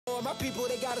more. My people,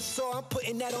 they got a sore, I'm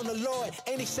putting that on the Lord.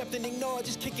 Ain't accepting, ignore,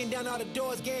 just kicking down all the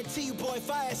doors. Guarantee you, boy, if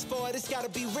I ask for it, it's gotta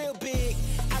be real big.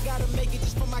 I gotta make it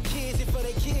just for my kids and for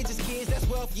their kids' kids. That's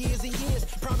wealth, years and years.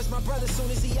 Promise my brother soon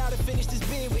as he out and finished his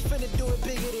bid, we finna do it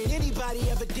bigger than anybody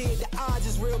ever did. The odds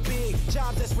is real big,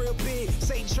 jobs that's real big.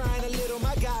 Satan trying a little,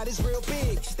 my God is real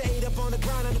big. Stayed up on the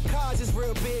grind on the cars is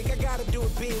real big. I gotta do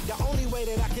it big, the only way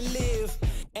that I can live.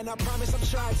 And I promise I'm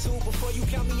trying to. Before you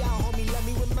count me out, homie, let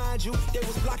me remind you, they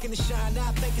was blocking the shine. Now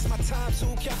I think it's my time to.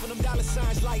 Counting them dollar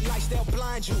signs like lights, they'll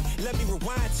blind you. Let me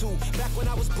rewind to back when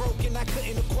I was broke and I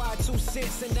couldn't acquire 2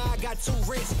 cents, and now I got 2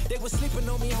 rents. They was sleeping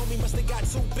on me, homie, must have got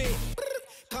too big.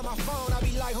 Call my phone, I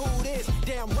be like, who this?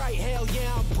 Damn right, hell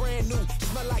yeah, I'm brand new.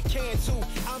 Smell like Canton.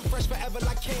 I'm fresh forever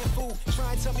like canned food.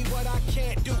 Try and tell me what I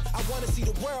can't do. I wanna see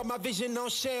the world, my vision on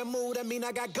shamu. That mean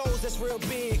I got goals that's real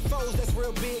big, foes that's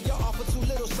real big. Your offer too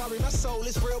little, sorry, my soul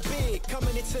is real big.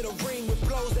 Coming into the ring with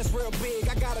blows that's real big.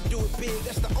 I gotta do it big,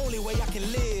 that's the only way I can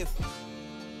live.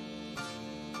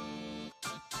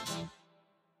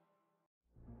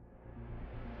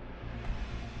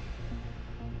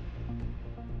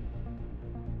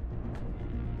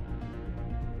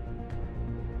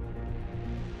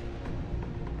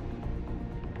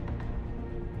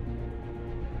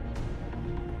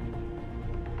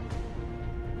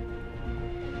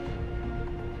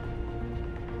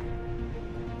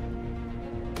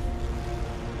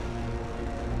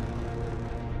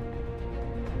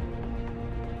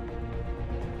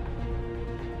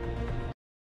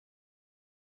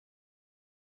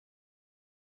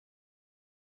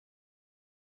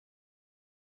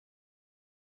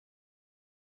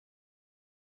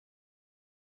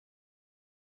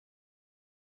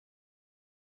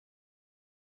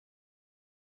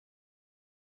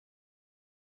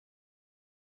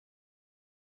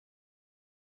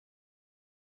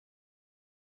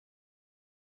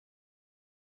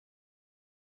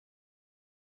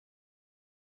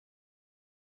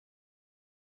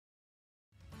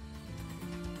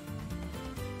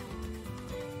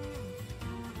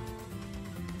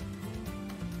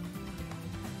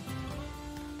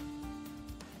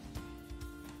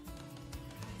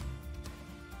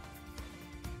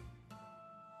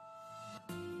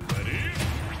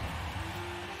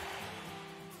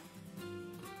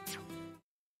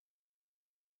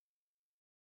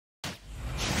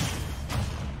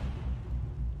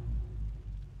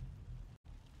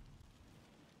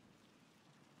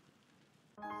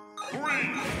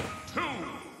 Three, two,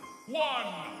 one,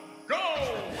 go!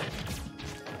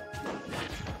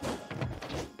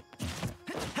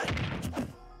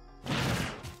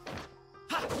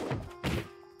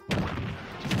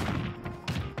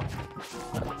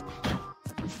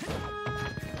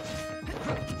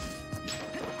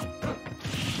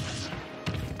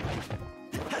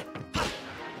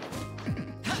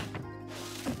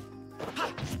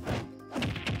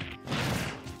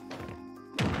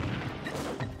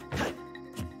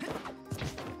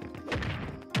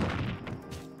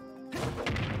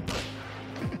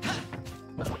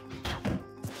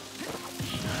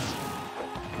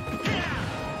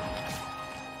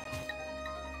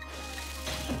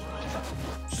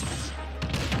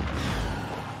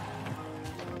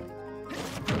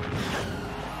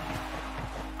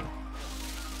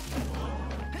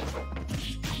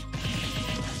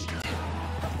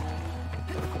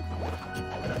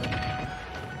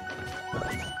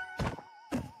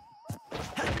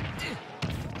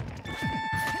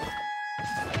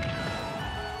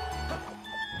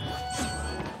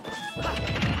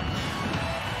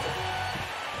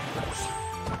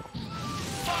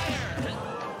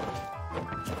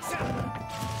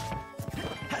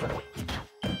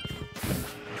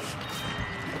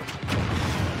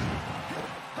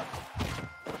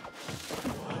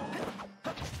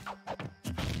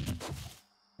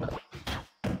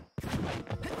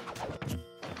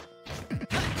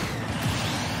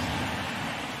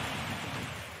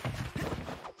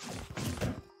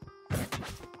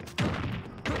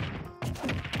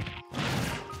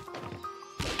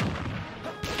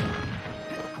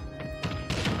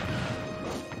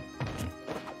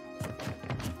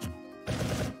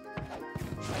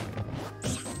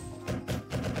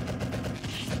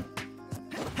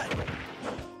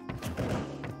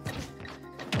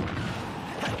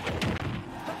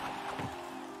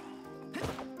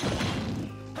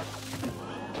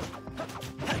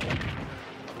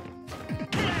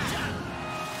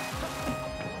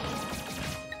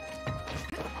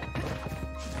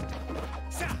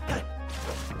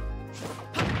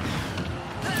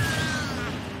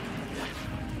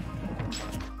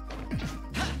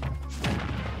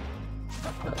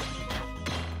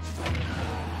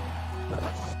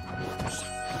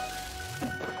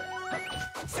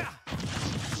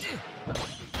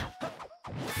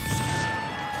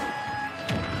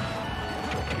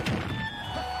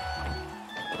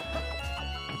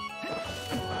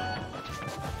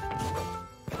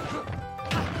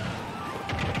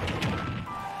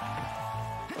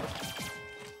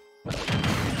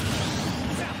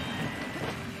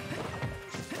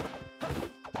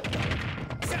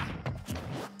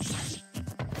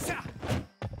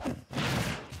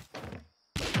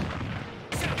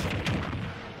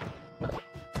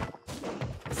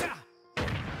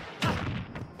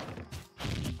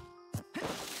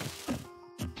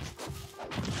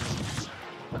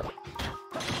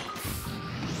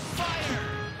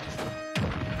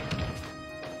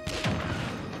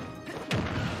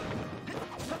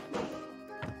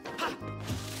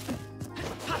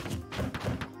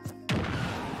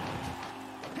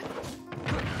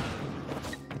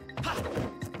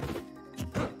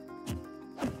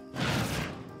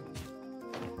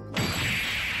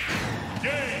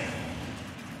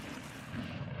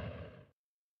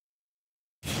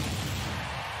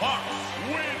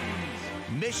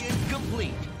 Mission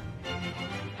complete.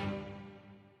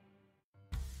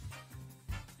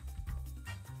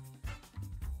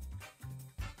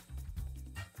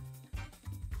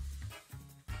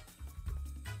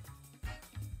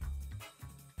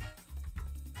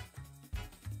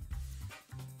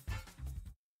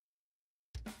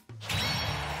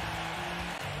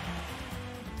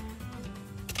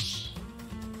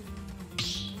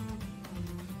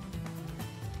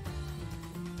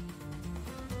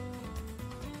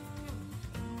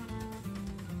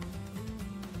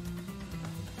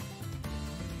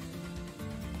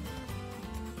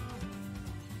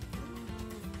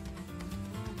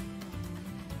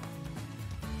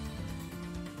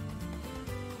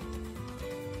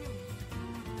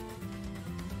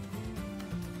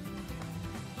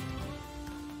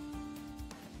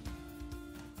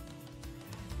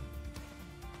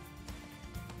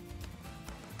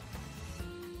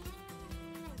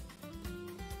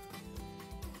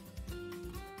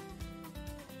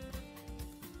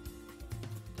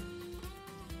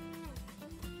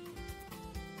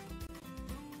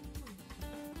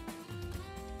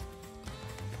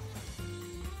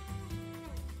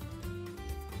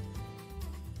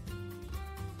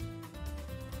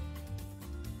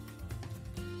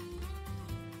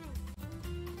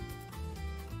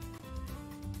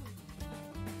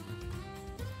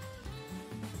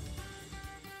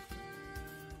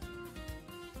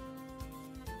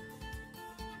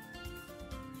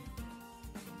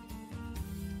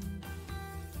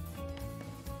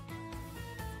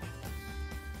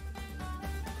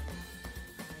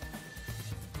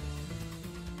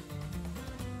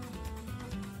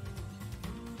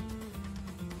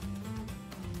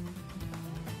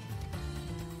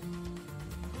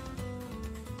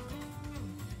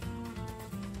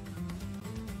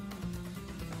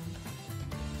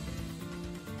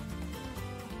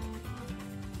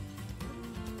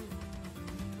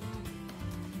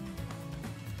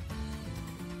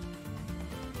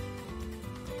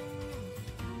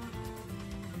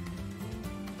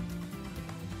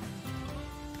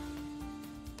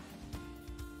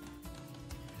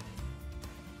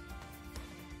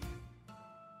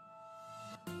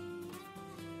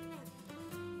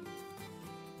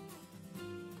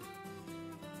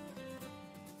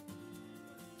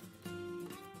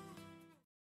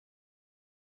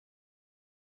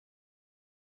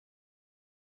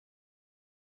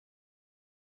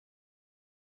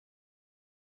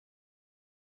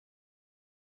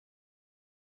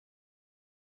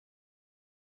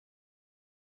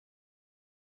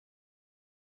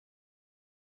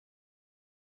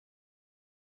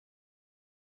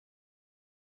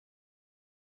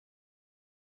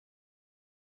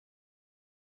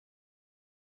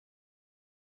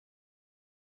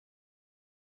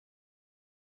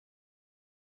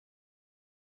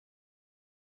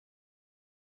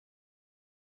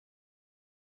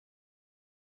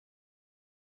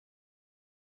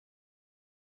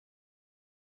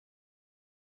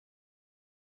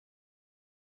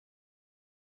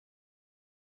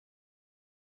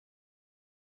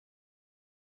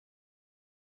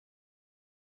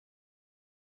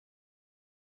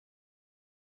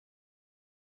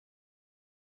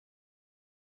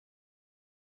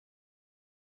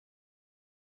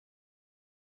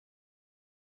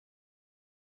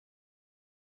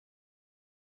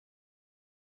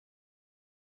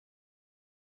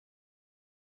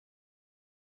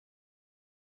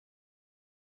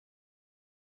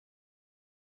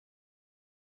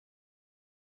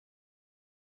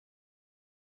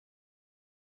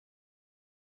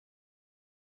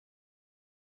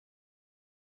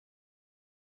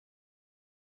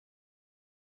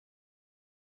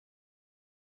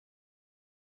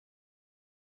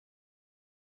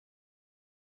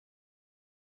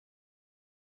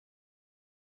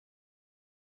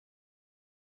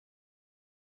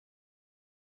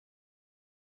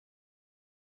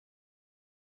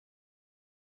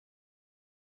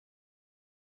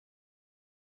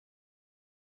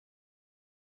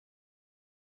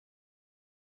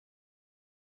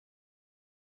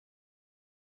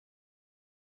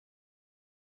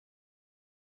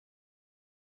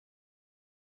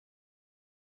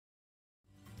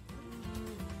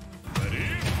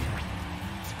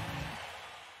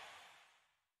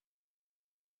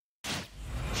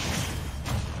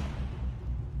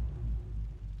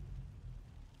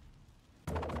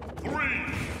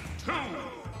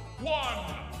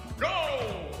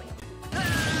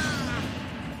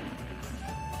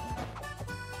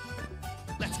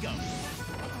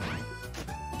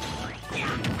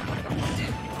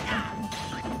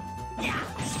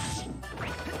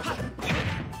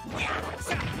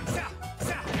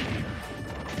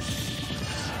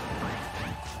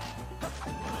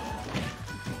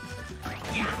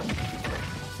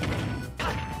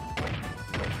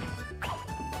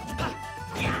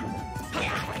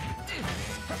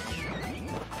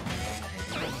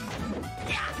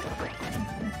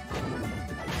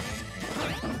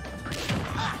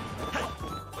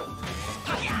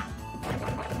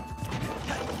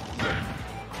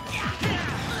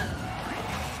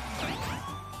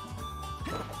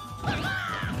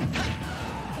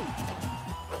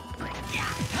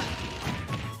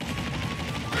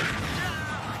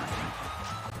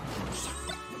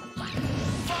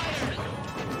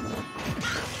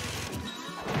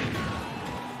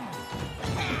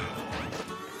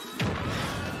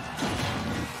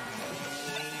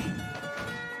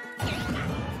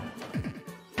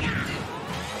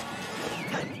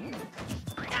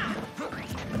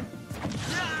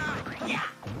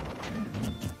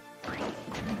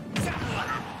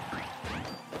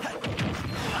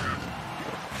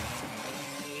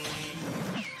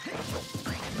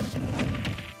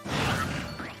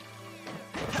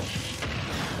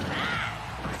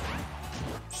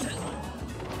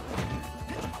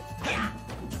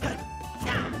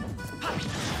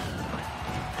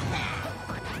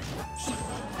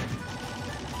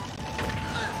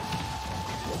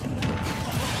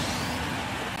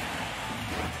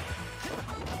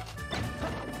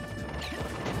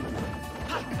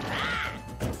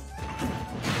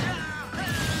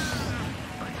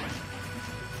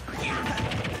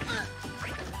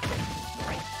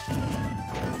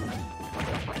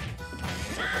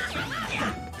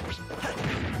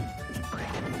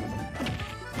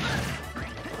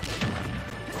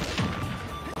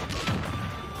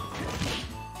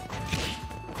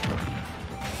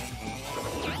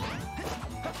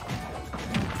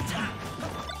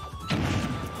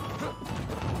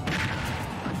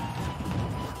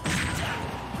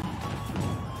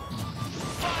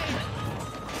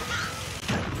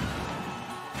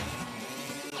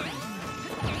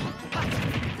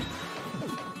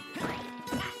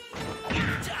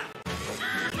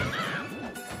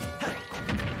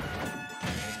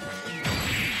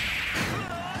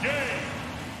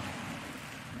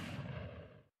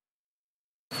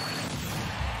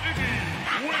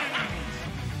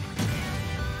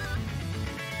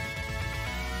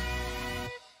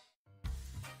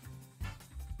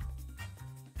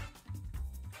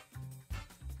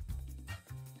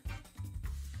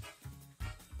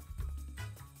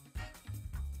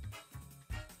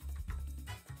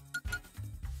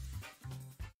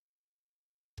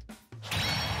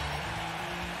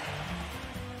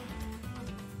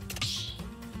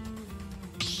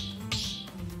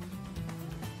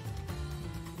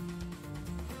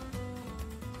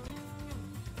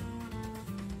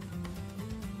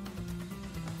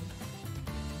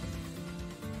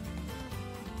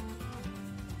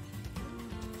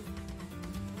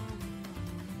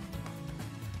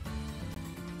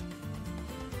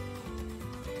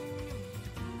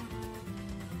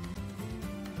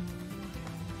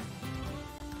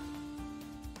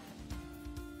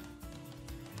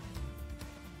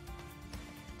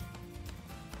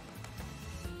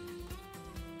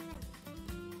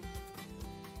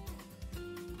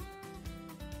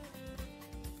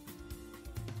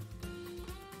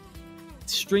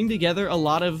 string together a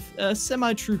lot of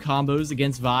semi-true combos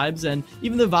against Vibes, and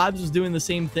even though Vibes was doing the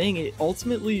same thing, it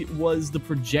ultimately was the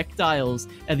projectiles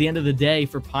at the end of the day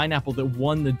for Pineapple that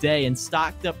won the day and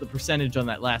stocked up the percentage on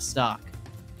that last stock.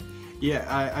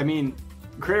 Yeah, I mean,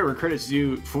 credit where credit's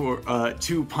due for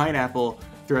to Pineapple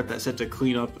throughout that set to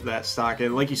clean up that stock,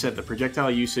 and like you said, the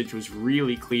projectile usage was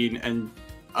really clean. And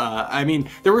I mean,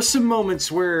 there were some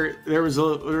moments where there were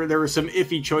some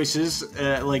iffy choices,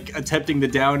 like attempting the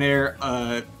down air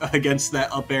against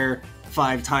that up air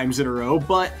 5 times in a row.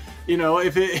 But you know,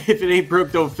 if it ain't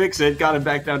broke, don't fix it. Got him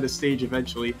back down to stage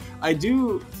eventually. I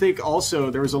do think also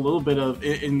there was a little bit of,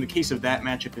 in the case of that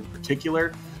matchup in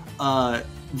particular,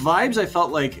 Vibes, I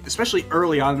felt like, especially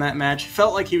early on in that match,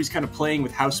 felt like he was kind of playing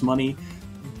with house money.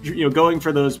 You know, going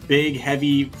for those big,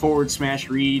 heavy forward smash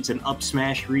reads and up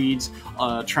smash reads,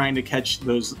 trying to catch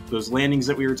those landings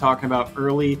that we were talking about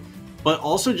early, but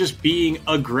also just being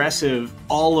aggressive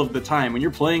all of the time. When you're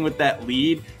playing with that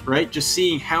lead, right, just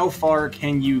seeing how far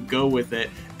can you go with it,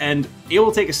 and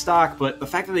able to take a stock, but the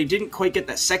fact that they didn't quite get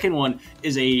that second one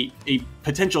is a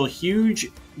potential huge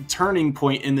turning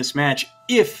point in this match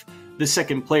if the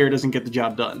second player doesn't get the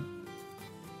job done.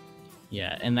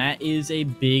 Yeah, and that is a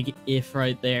big if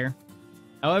right there.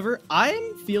 However,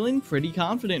 I'm feeling pretty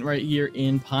confident right here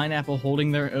in Pineapple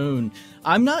holding their own.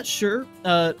 I'm not sure,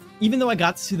 even though I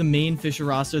got to see the main Fisher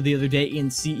roster the other day in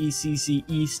CECC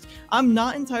East, I'm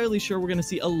not entirely sure we're going to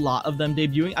see a lot of them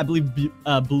debuting. I believe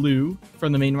Blue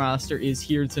from the main roster is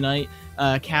here tonight,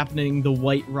 captaining the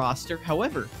white roster.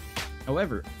 However,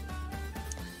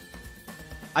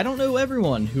 I don't know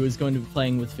everyone who is going to be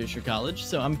playing with Fisher College,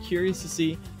 so I'm curious to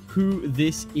see who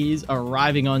this is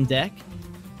arriving on deck.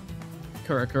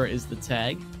 Kurakura is the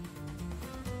tag.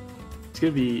 It's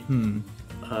gonna be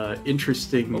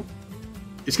interesting. Oh.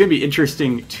 It's gonna be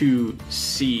interesting to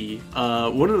see.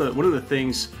 One of the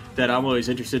things that I'm always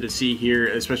interested to see here,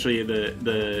 especially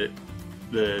in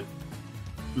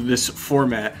this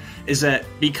format, is that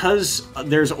because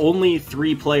there's only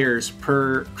 3 players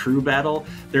per crew battle,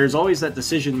 there's always that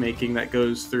decision making that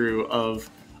goes through of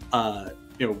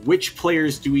you know, which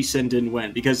players do we send in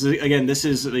when? Because again, this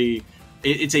is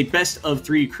it's a best of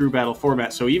 3 crew battle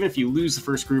format. So even if you lose the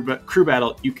first crew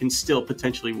battle, you can still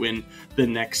potentially win the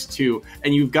next 2.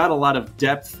 And you've got a lot of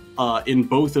depth in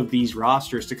both of these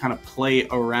rosters to kind of play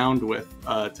around with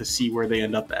to see where they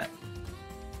end up at.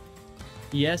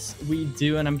 Yes, we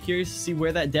do, and I'm curious to see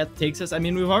where that depth takes us. I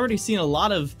mean, we've already seen a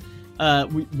lot of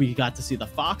we got to see the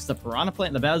Fox, the Piranha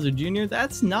Plant, and the Bowser Jr.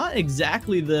 That's not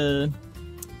exactly the,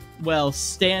 well,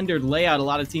 standard layout a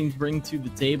lot of teams bring to the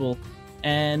table.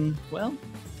 And, well,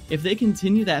 if they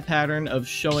continue that pattern of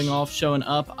showing off, showing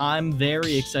up, I'm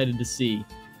very excited to see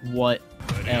what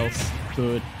else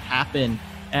could happen.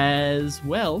 As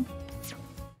well,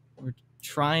 we're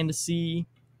trying to see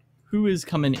who is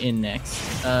coming in next,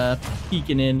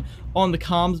 peeking in on the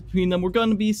comms between them. We're going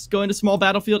to be going to small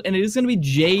battlefield, and it is going to be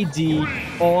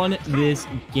JD on this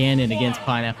Ganon against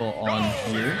Pineapple on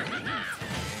here.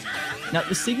 Now,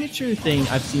 the signature thing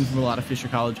I've seen from a lot of Fisher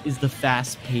College is the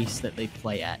fast pace that they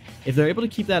play at. If they're able to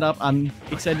keep that up, I'm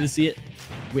excited to see it.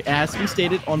 As we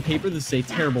stated, on paper, this is a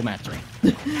terrible matchup.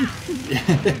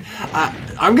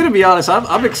 I'm going to be honest,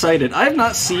 I'm excited. I have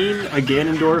not seen a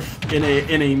Ganondorf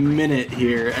in a minute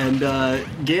here, and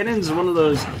Ganon's one of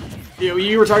those, you know,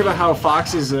 you were talking about how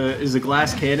Fox is a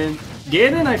glass cannon.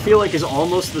 Ganon, I feel like, is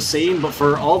almost the same, but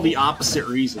for all the opposite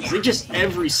reasons. They just,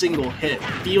 every single hit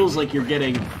feels like you're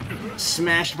getting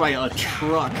smashed by a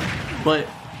truck, but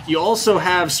you also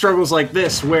have struggles like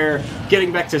this where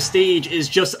getting back to stage is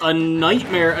just a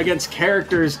nightmare against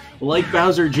characters like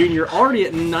Bowser Jr. Already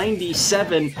at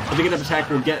 97, but the get-up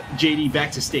attack will get JD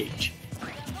back to stage.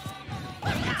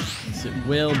 Yes, it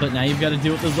will, but now you've got to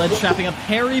deal with those ledge trapping up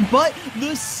parry, but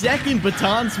the second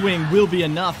baton swing will be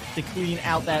enough to clean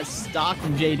out that stock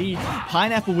from JD.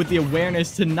 Pineapple with the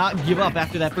awareness to not give up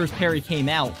after that first parry came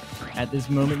out. At this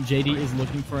moment, JD is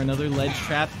looking for another ledge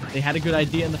trap. They had a good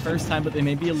idea in the first time, but they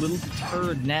may be a little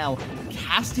deterred now.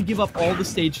 Has to give up all the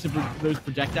stage to those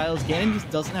projectiles. Ganon just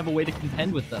doesn't have a way to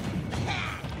contend with them.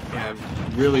 Yeah,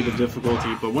 really the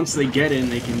difficulty, but once they get in,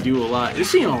 they can do a lot. You're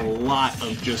seeing a lot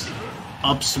of just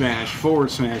up smash,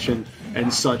 forward smash, and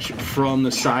such from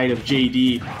the side of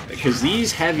JD, because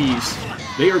these heavies,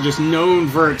 they are just known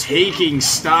for taking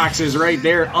stocks. Is right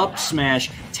there, up smash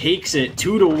takes it,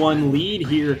 2-1 lead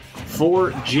here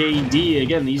for JD.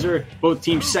 Again, these are both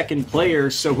teams' second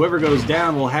players, so whoever goes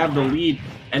down will have the lead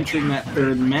entering that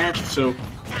third match. So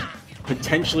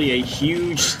potentially a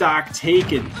huge stock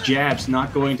take, and jabs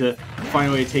not going to find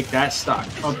a way to take that stock.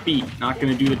 Up B, not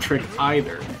going to do the trick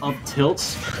either. Up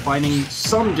tilts, finding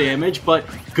some damage, but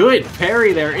good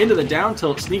parry there into the down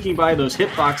tilt, sneaking by those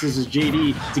hitboxes as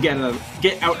JD to get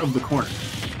out of the corner.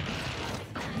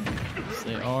 Yes,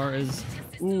 they are as,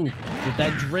 ooh, with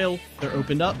that drill, they're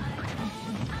opened up.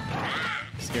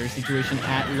 Scary situation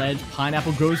at ledge.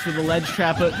 Pineapple goes for the ledge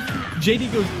trap, but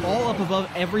JD goes all up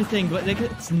above everything, but they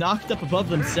gets knocked up above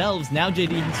themselves. Now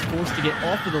JD is forced to get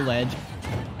off of the ledge.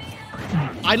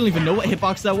 I don't even know what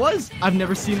hitbox that was. I've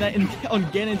never seen that on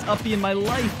Ganon's uppie in my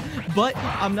life, but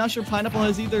I'm not sure Pineapple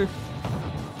has either.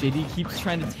 JD keeps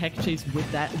trying to tech chase with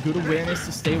that good awareness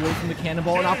to stay away from the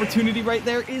cannonball. An opportunity right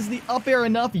there. Is the up air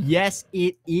enough? Yes,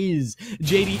 it is.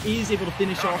 JD is able to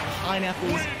finish off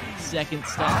Pineapple's second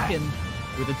stock, and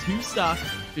with a 2-stock,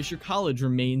 Fisher College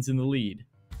remains in the lead.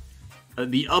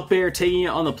 The up air taking it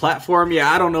on the platform,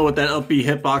 yeah, I don't know what that up B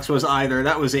hitbox was either.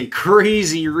 That was a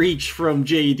crazy reach from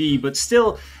JD, but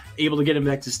still able to get him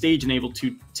back to stage and able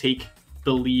to take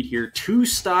the lead here. 2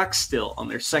 stocks still on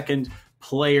their second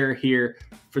player here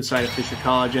for the side of Fisher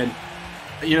College. And,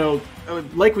 you know,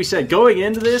 like we said, going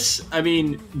into this, I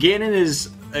mean, Ganon is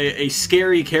a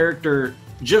scary character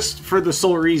just for the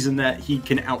sole reason that he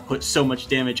can output so much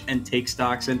damage and take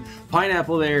stocks. And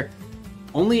Pineapple there,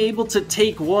 only able to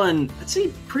take one, that's a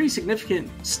pretty significant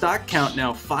stock count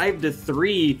now,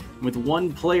 5-3 with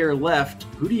 1 player left.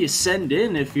 Who do you send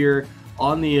in if you're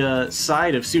on the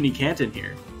side of SUNY Canton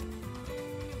here?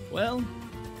 Well,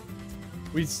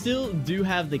 we still do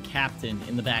have the captain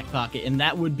in the back pocket, and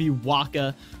that would be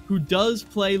Waka, who does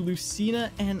play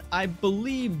Lucina and I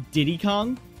believe Diddy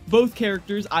Kong. Both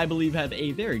characters, I believe, have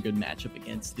a very good matchup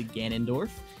against the Ganondorf.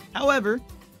 However,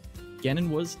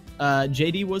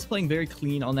 JD was playing very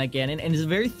clean on that Ganon, and is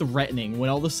very threatening when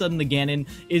all of a sudden the Ganon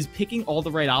is picking all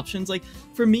the right options. Like,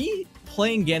 for me,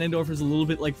 playing Ganondorf is a little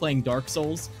bit like playing Dark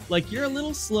Souls. Like, you're a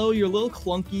little slow, you're a little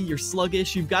clunky, you're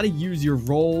sluggish, you've got to use your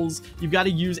rolls, you've got to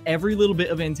use every little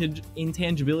bit of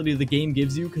intangibility the game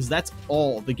gives you, because that's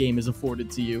all the game is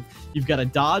afforded to you. You've got to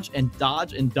dodge and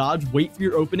dodge and dodge, wait for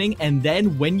your opening, and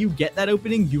then when you get that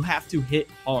opening, you have to hit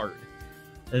hard.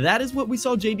 That is what we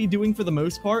saw JD doing for the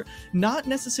most part, not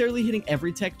necessarily hitting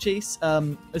every tech chase,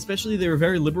 especially they were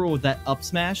very liberal with that up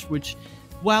smash, which,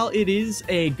 while it is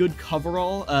a good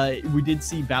coverall, we did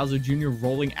see Bowser Jr.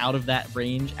 rolling out of that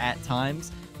range at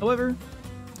times. However,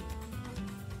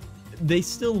 they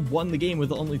still won the game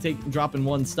with only dropping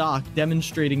 1 stock,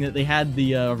 demonstrating that they had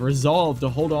the resolve to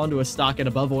hold on to a stock at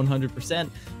above 100%.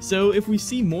 So if we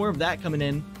see more of that coming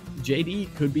in,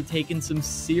 JD could be taking some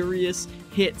serious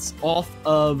hits off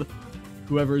of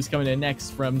whoever is coming in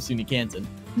next from SUNY Canton.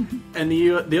 And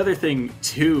the other thing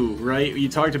too, right? You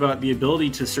talked about the ability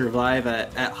to survive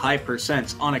at high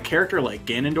percents on a character like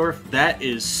Ganondorf. That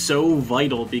is so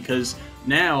vital, because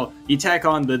now you tack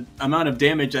on the amount of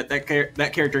damage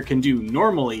that character can do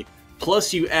normally,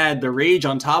 plus you add the rage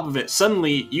on top of it.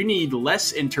 Suddenly, you need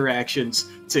less interactions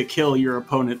to kill your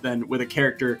opponent than with a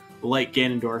character like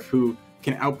Ganondorf, who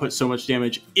can output so much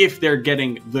damage if they're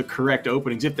getting the correct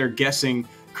openings, if they're guessing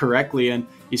correctly. And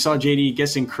you saw JD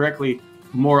guessing correctly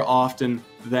more often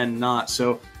than not.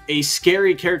 So a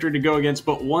scary character to go against,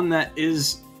 but one that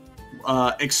is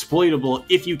exploitable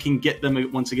if you can get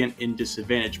them once again in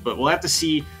disadvantage. But we'll have to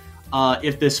see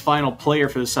if this final player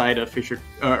for the side of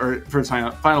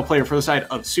final player for the side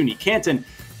of SUNY Canton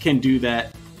can do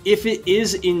that. If it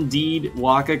is indeed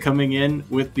Waka coming in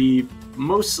with the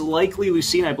most likely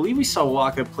Lucina, I believe we saw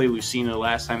Waka play Lucina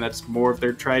last time. That's more of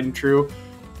their tried and true.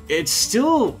 It's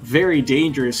still very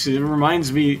dangerous. It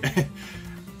reminds me,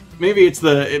 maybe it's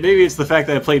the fact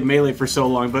that I played Melee for so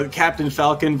long, but Captain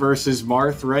Falcon versus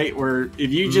Marth, right? Where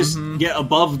if you just get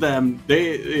above them,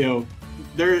 it's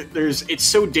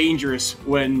so dangerous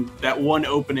when that one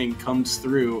opening comes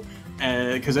through.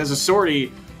 Because as a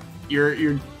sortie,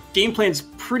 your game plan's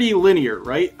pretty linear,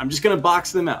 right? I'm just going to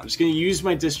box them out. I'm just going to use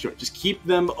my disjoint. Just keep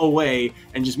them away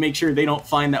and just make sure they don't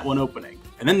find that one opening.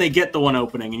 And then they get the one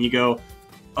opening and you go,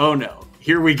 oh no,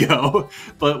 here we go.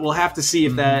 But we'll have to see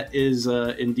if that is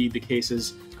indeed the case.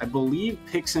 As I believe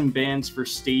picks and bans for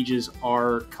stages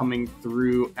are coming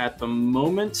through at the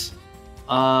moment.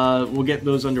 We'll get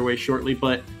those underway shortly,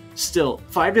 but still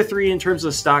 5-3 in terms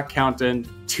of stock count and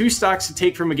 2 stocks to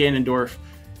take from a Ganondorf.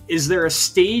 Is there a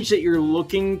stage that you're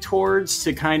looking towards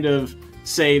to kind of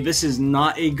say, this is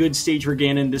not a good stage for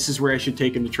Ganon, this is where I should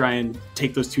take him to try and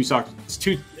take those 2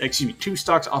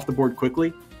 stocks off the board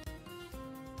quickly?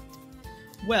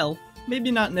 Well,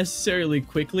 maybe not necessarily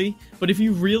quickly, but if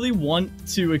you really want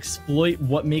to exploit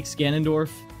what makes Ganondorf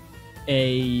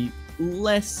a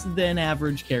less than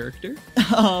average character,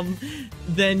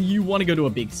 then you want to go to a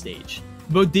big stage.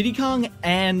 Both Diddy Kong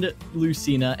and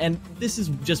Lucina, and this is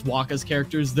just Waka's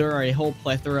characters, there are a whole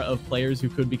plethora of players who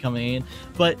could be coming in,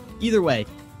 but either way,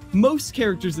 most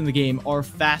characters in the game are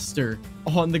faster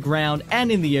on the ground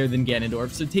and in the air than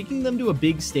Ganondorf, so taking them to a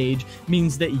big stage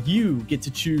means that you get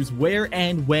to choose where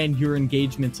and when your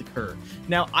engagements occur.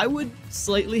 Now, I would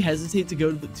slightly hesitate to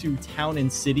go to Town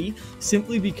and City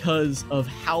simply because of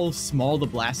how small the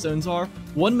blast zones are.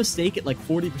 One mistake at like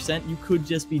 40%, you could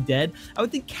just be dead. I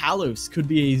would think Kalos could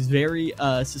be a very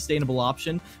sustainable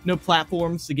option. No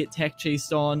platforms to get tech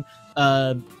chased on.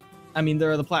 I mean,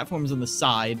 there are the platforms on the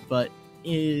side, but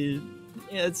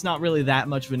it's not really that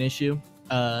much of an issue.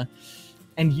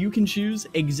 And you can choose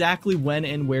exactly when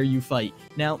and where you fight.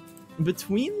 Now,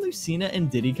 between Lucina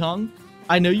and Diddy Kong,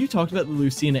 I know you talked about the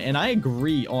Lucina, and I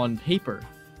agree on paper.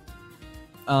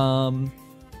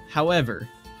 However,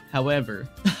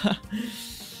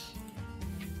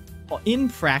 in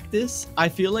practice, I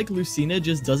feel like Lucina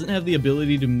just doesn't have the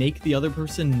ability to make the other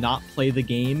person not play the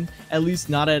game, at least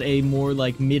not at a more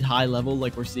like mid-high level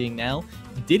like we're seeing now.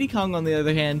 Diddy Kong, on the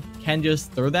other hand, can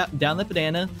just throw that down that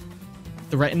banana,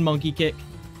 threaten monkey kick,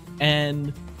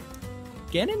 and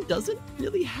Ganon doesn't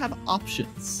really have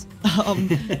options.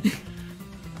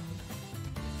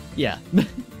 Yeah.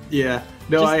 Yeah.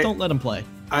 No, just don't let him play.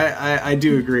 I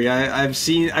do agree. I've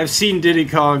seen Diddy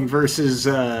Kong versus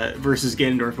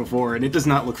Ganondorf before, and it does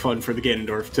not look fun for the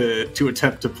Ganondorf to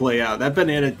attempt to play out. That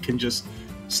banana can just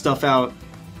stuff out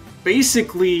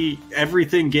basically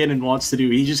everything Ganon wants to do.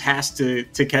 He just has to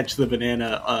catch the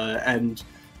banana,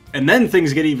 and then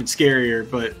things get even scarier.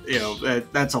 But you know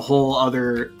that's a whole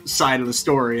other side of the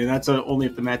story, and that's only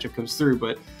if the matchup comes through.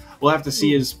 But we'll have to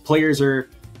see as players are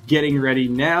getting ready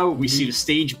now. We see the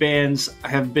stage bans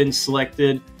have been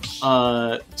selected.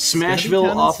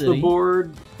 Smashville off the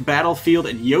board, Battlefield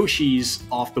and Yoshi's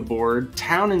off the board,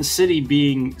 Town and City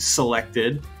being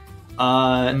selected.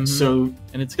 So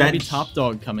and it's gonna be Top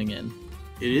Dog coming in.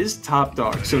 It is Top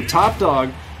Dog. So Top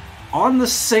Dog on the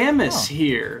Samus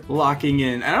here, locking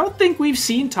in. I don't think we've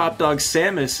seen Top Dog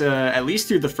Samus at least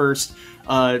through the first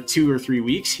 2 or 3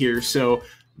 weeks here. So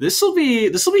this will be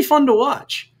fun to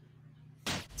watch.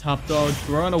 Top Dog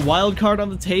throwing a wild card on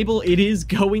the table. It is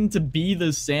going to be the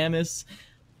Samus.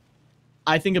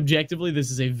 I think objectively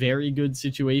this is a very good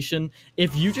situation.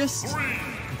 If you just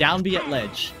down B at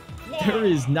ledge, there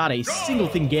is not a single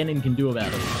thing Ganon can do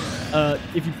about it.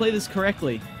 If you play this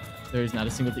correctly, there is not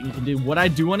a single thing you can do. What I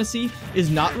do want to see is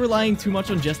not relying too much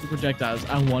on just the projectiles.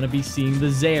 I want to be seeing the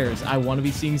Zairs. I want to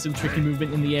be seeing some tricky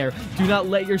movement in the air. Do not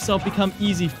let yourself become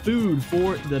easy food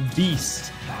for the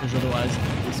beast, because otherwise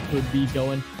this could be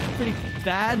going pretty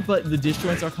bad, but the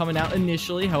disjoints are coming out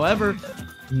initially. However,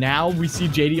 now we see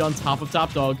JD on top of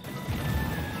Top Dog.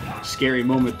 Scary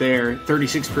moment there.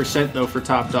 36% though for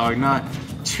Top Dog. Not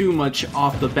too much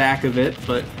off the back of it,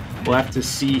 but we'll have to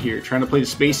see here. Trying to play the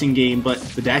spacing game, but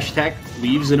the dash attack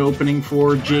leaves an opening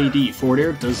for JD. Forward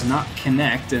air does not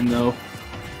connect, and though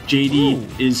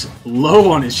JD is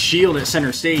low on his shield at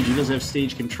center stage, he does have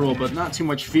stage control, but not too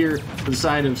much fear to the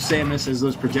side of Samus as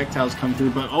those projectiles come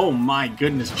through. But oh my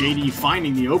goodness, JD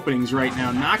finding the openings right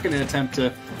now. Not going to attempt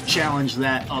to challenge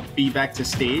that up B back to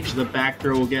stage. The back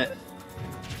throw will get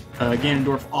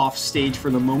Ganondorf off stage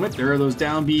for the moment. There are those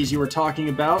down Bs you were talking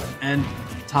about, and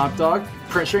Top Dog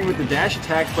pressuring with the dash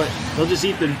attack, but they'll just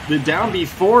eat the down B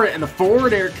for it, and the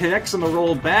forward air connects on the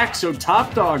roll back, so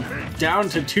Top Dog down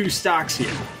to 2 stocks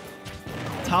here.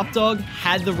 Top Dog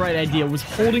had the right idea, was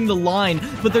holding the line,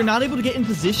 but they're not able to get in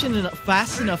position and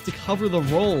fast enough to cover the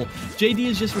roll. JD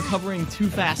is just recovering too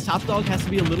fast. Top Dog has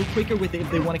to be a little quicker with it if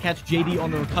they want to catch JD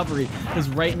on the recovery, because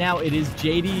right now it is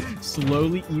JD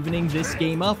slowly evening this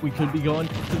game up. We could be going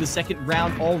to the second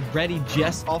round already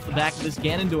just off the back of this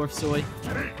Ganondorf soy.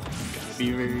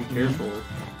 Be very careful.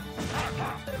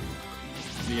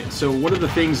 Yeah, so one of the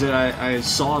things that I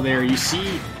saw there, you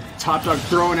see Top Dog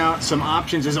throwing out some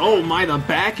options as, oh my, the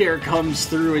back air comes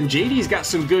through, and JD's got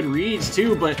some good reads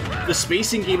too, but the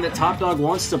spacing game that Top Dog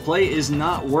wants to play is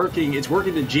not working. It's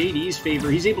working to JD's favor.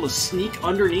 He's able to sneak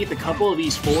underneath a couple of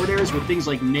these forward airs with things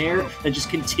like Nair that just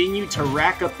continue to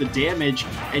rack up the damage,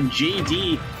 and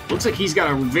JD looks like he's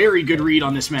got a very good read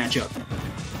on this matchup.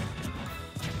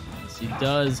 Yes, he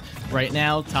does. Right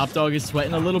now, Top Dog is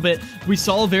sweating a little bit. We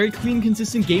saw a very clean,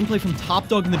 consistent gameplay from Top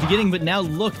Dog in the beginning, but now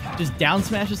look, just down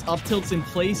smashes, up tilts in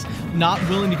place, not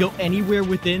willing to go anywhere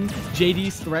within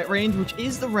JD's threat range, which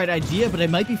is the right idea, but it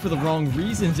might be for the wrong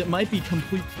reasons. It might be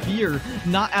complete fear,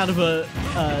 not out of a,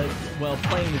 well,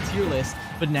 playing the tier list,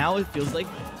 but now it feels like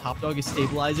Top Dog is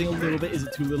stabilizing a little bit. Is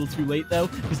it too little too late, though?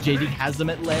 Because JD has them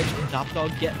at ledge, and Top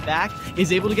Dog get back,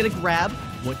 is able to get a grab.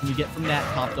 What can you get from that,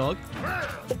 Top Dog?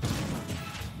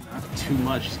 Not too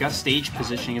much. He's got stage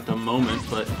positioning at the moment,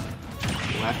 but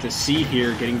we'll have to see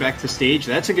here. Getting back to stage.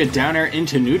 That's a good down air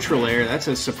into neutral air. That's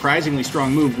a surprisingly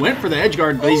strong move. Went for the edge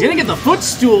guard, but he's going to get the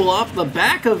footstool off the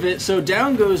back of it, so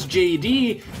down goes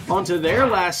JD onto their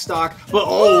last stock. But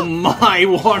oh my,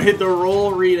 wanted the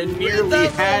roll read and nearly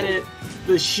had it.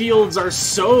 The shields are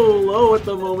so low at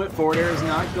the moment. Forward air is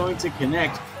not going to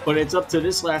connect, but it's up to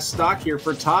this last stock here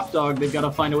for Top Dog. They've got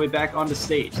to find a way back onto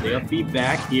stage. They up B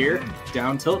back here.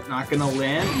 Down tilt, not going to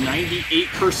land.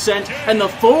 98%, and the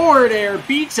forward air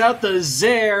beats out the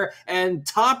Zair, and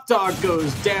Top Dog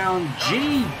goes down.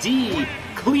 JD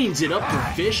cleans it up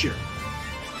for Fisher.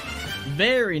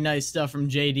 Very nice stuff from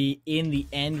JD in the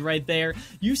end right there.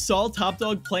 You saw Top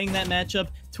Dog playing that matchup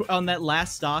on that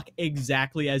last stock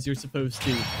exactly as you're supposed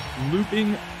to.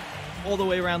 Looping all the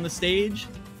way around the stage.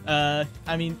 I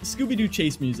mean, Scooby-Doo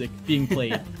chase music being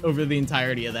played over the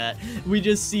entirety of that. We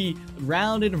just see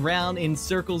round and round in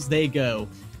circles they go.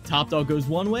 Top Dog goes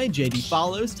one way, JD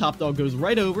follows. Top Dog goes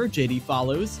right over, JD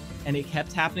follows. And it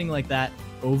kept happening like that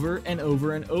over and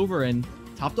over and over, and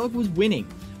Top Dog was winning.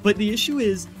 But the issue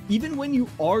is, even when you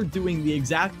are doing the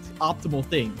exact optimal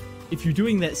thing, if you're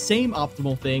doing that same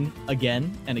optimal thing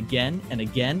again and again and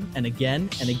again and again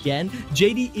and again,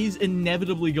 JD is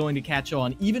inevitably going to catch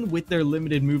on, even with their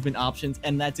limited movement options,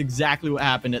 and that's exactly what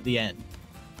happened at the end.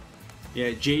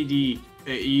 Yeah, JD,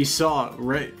 you saw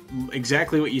right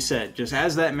exactly what you said. Just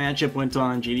as that matchup went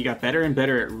on, JD got better and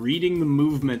better at reading the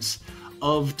movements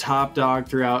of Top Dog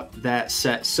throughout that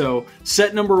set. So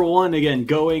set number one, again,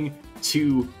 going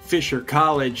to Fisher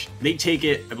College. They take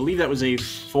it, I believe that was a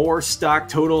 4 stock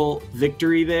total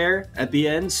victory there at the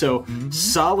end. So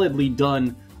solidly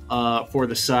done for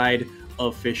the side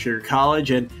of Fisher College,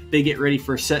 and they get ready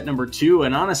for set number 2.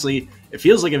 And honestly, it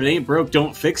feels like if it ain't broke,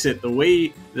 don't fix it. The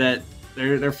way that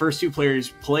their first 2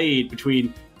 players played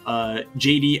between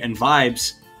JD and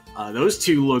Vibes, those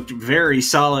 2 looked very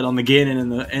solid on the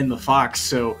Ganon and the Fox.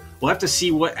 So we'll have to see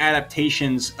what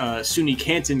adaptations SUNY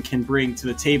Canton can bring to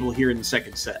the table here in the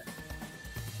second set.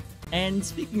 And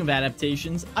speaking of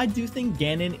adaptations, I do think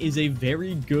Ganon is a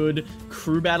very good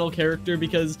crew battle character,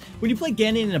 because when you play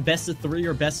Ganon in a best of 3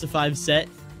 or best of 5 set,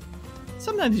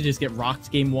 sometimes you just get rocked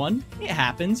game 1. It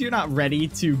happens. You're not ready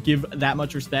to give that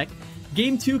much respect.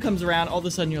 Game 2 comes around, all of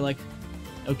a sudden you're like,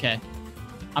 okay,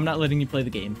 I'm not letting you play the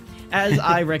game, as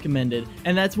I recommended.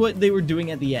 And that's what they were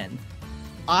doing at the end.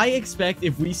 I expect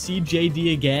if we see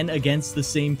JD again against the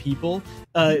same people,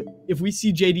 if we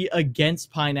see JD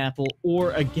against Pineapple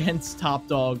or against Top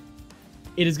Dog,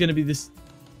 it is going to be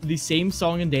the same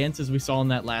song and dance as we saw in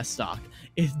that last stock.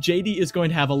 If JD is going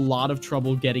to have a lot of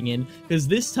trouble getting in, because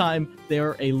this time they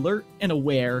are alert and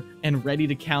aware and ready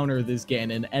to counter this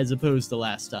Ganon as opposed to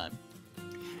last time.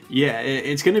 Yeah,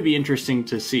 it's going to be interesting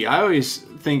to see. I always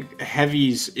think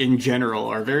heavies in general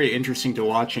are very interesting to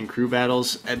watch in crew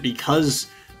battles because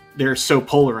they're so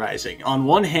polarizing. On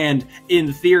one hand,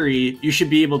 in theory, you should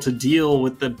be able to deal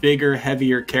with the bigger,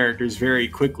 heavier characters very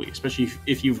quickly, especially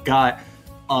if you've got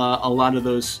a lot of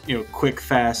those, you know, quick,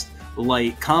 fast,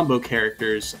 light combo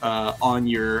characters on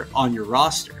your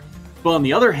roster. But on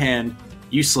the other hand,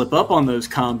 you slip up on those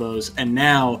combos, and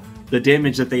now the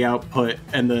damage that they output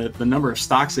and the number of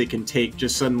stocks they can take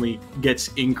just suddenly gets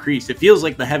increased. It feels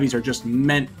like the heavies are just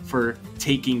meant for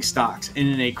taking stocks. And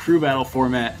in a crew battle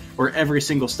format where every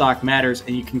single stock matters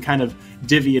and you can kind of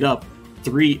divvy it up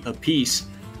 3 apiece,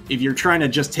 if you're trying to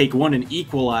just take one and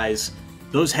equalize,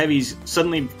 those heavies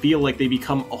suddenly feel like they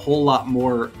become a whole lot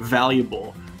more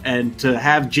valuable. And to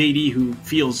have JD, who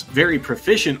feels very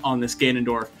proficient on this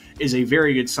Ganondorf, is a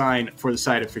very good sign for the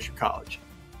side of Fisher College.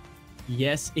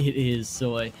 Yes, it is,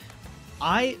 Soy.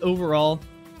 I overall,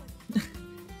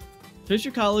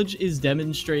 Fisher College is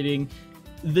demonstrating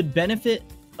the benefit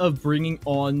of bringing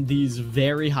on these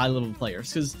very high-level players.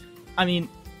 Because, I mean,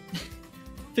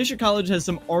 Fisher College has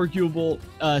some arguable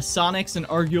Sonic's an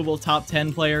arguable top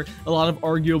 10 player, a lot of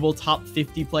arguable top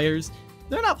 50 players.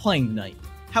 They're not playing tonight.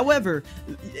 However,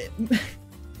 you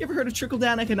ever heard of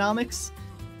trickle-down economics?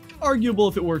 Arguable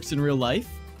if it works in real life.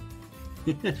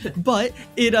 But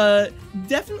it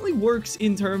definitely works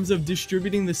in terms of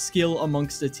distributing the skill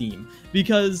amongst a team,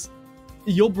 because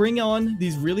you'll bring on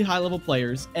these really high-level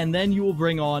players, and then you will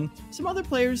bring on some other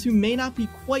players who may not be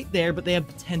quite there, but they have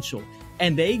potential.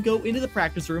 And they go into the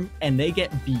practice room, and they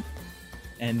get beat.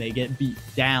 And they get beat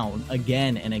down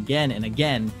again and again and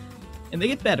again. And they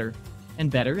get better and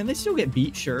better, and they still get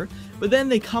beat, sure. But then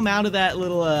they come out of that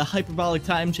little hyperbolic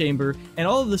time chamber, and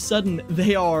all of a sudden,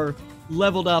 they are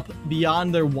leveled up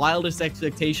beyond their wildest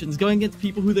expectations, going against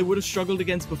people who they would have struggled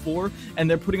against before, and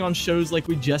they're putting on shows like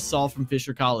we just saw from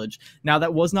Fisher College. Now,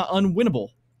 that was not unwinnable.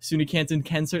 SUNY Canton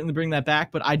can certainly bring that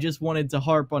back, but I just wanted to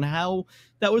harp on how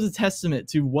that was a testament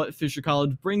to what Fisher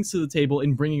College brings to the table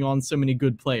in bringing on so many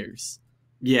good players.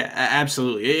 Yeah,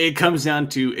 absolutely. It comes down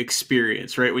to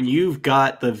experience, right? When you've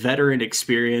got the veteran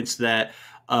experience that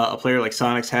a player like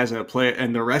Sonics has,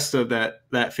 and the rest of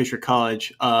that Fisher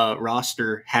College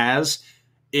roster has,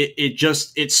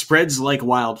 it spreads like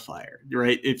wildfire,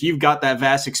 right? If you've got that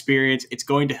vast experience, it's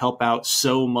going to help out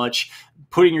so much.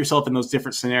 Putting yourself in those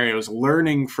different scenarios,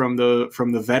 learning from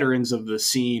the veterans of the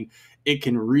scene, it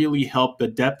can really help the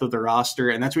depth of the roster,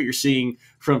 and that's what you're seeing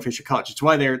from Fisher College. It's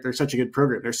why they're such a good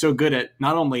program. They're so good at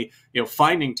not only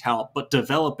finding talent, but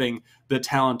developing the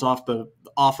talent off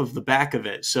of the back of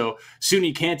it. So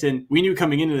SUNY Canton, we knew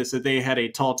coming into this that they had a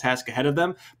tall task ahead of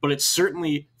them, but it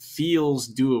certainly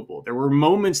feels doable. There were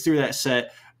moments through that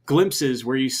set, glimpses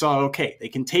where you saw, okay, they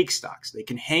can take stocks, they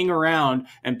can hang around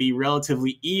and be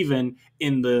relatively even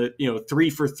in the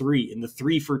 3-for-3, in the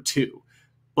 3-for-2.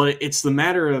 But it's the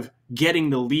matter of getting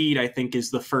the lead, I think,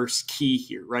 is the first key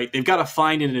here, right? They've got to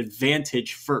find an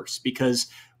advantage first, because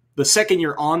the second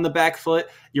you're on the back foot,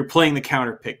 you're playing the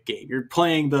counter pick game. You're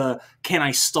playing the can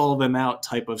I stall them out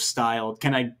type of style.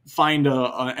 Can I find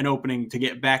an opening to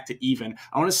get back to even?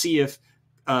 I want to see if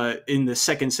in the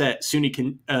second set,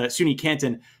 SUNY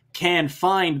Canton can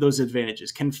find those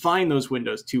advantages, can find those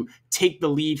windows to take the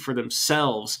lead for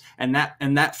themselves, and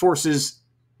that forces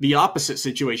the opposite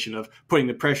situation of putting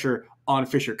the pressure on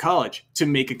Fisher College to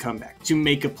make a comeback, to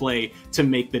make a play, to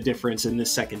make the difference in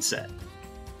this second set.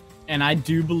 And I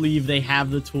do believe they have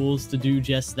the tools to do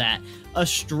just that. A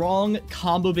strong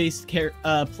combo-based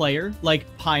player like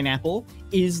Pineapple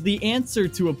is the answer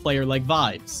to a player like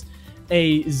Vibes.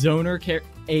 A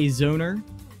zoner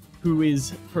who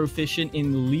is proficient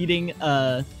in leading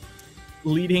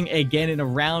again in a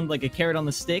round like a carrot on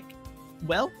the stick.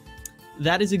 Well,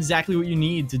 that is exactly what you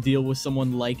need to deal with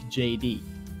someone like JD.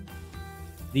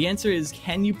 The answer is,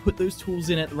 can you put those tools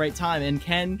in at the right time, and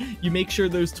can you make sure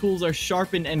those tools are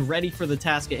sharpened and ready for the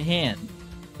task at hand?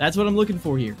 That's what I'm looking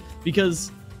for here,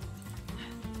 because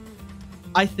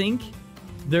I think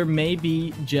there may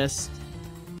be just...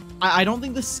 I don't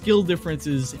think the skill difference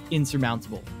is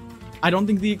insurmountable. I don't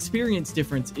think the experience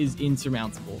difference is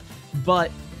insurmountable,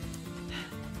 but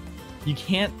you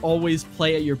can't always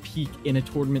play at your peak in a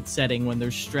tournament setting when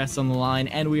there's stress on the line,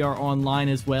 and we are online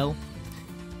as well.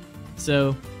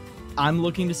 So I'm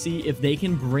looking to see if they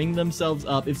can bring themselves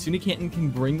up, if SUNY Canton can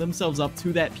bring themselves up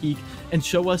to that peak and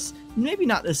show us maybe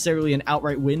not necessarily an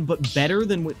outright win, but better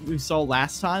than what we saw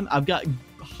last time. I've got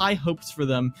high hopes for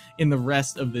them in the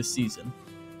rest of this season.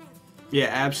 Yeah,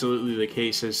 absolutely the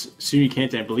case. As SUNY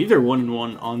Canton, I believe they're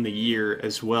 1-1 on the year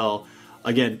as well.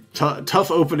 Again, tough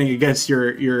opening against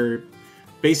your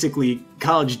basically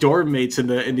college dorm mates in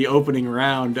the opening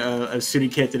round of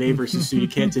SUNY Canton A versus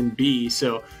SUNY Canton B.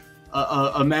 So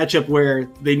a matchup where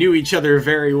they knew each other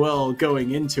very well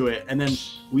going into it, and then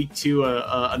week 2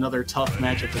 another tough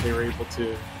matchup that they were able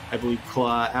to, I believe,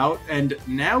 claw out. And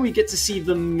now we get to see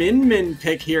the Min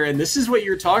pick here, and this is what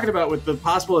you're talking about with the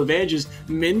possible advantages.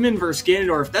 Min versus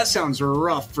Ganondorf. That sounds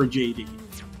rough for JD.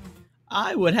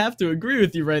 I would have to agree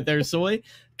with you right there, Soy.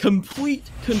 Complete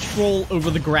control over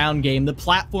the ground game. The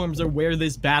platforms are where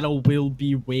this battle will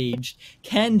be waged.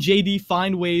 Can JD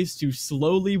find ways to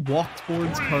slowly walk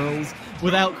towards Curls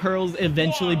without Curls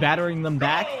eventually battering them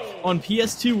back? On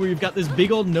PS2, where you've got this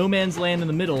big old no man's land in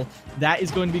the middle, that is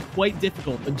going to be quite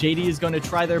difficult, but JD is going to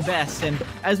try their best, and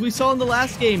as we saw in the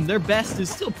last game, their best is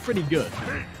still pretty good.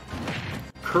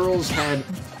 Curls had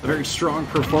a very strong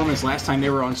performance last time they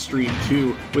were on stream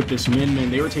too with this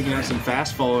Min. They were taking out some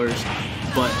fast fallers,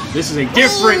 but this is a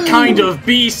different kind of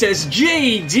beast as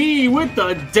JD with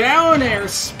the down air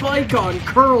spike on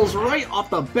Curls right off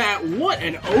the bat. What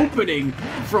an opening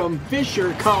from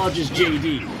Fisher College's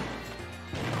JD.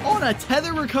 On a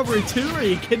tether recovery too? Are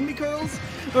you kidding me, Curls?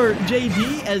 Or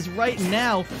JD, as right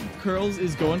now, Curls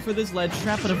is going for this ledge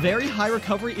trap, but a very high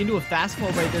recovery into a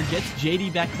fastball right there gets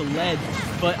JD back to ledge,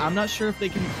 but I'm not sure if they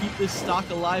can keep this stock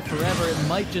alive forever. It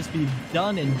might just be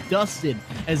done and dusted,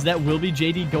 as that will be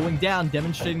JD going down,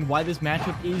 demonstrating why this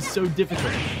matchup is so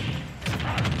difficult.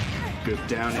 Good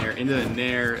down air into the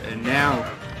nair, and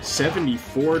now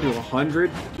 74 to 100.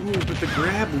 Ooh, but the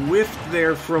grab whiffed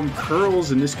there from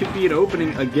Curls, and this could be an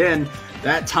opening again.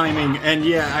 That timing, and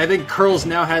yeah, I think Curls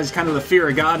now has kind of the fear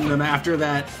of God in them after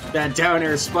that down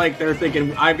air spike. They're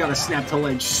thinking, I've got to snap to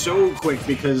ledge so quick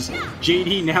because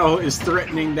JD now is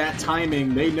threatening that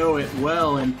timing. They know it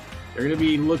well, and they're going to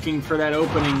be looking for that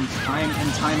opening time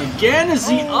and time again as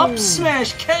the up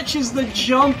smash catches the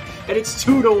jump, and it's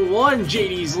 2-1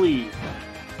 JD's lead.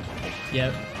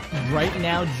 Yep. Right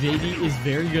now, JD is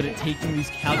very good at taking these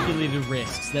calculated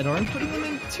risks that aren't putting them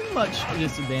in too much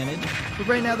disadvantage. But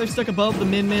right now, they're stuck above the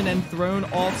Min and thrown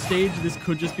off stage. This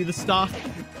could just be the stock.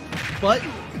 But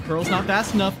Curl's not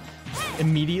fast enough.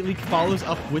 Immediately follows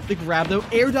up with the grab, though.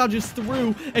 Air dodges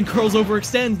through, and Curls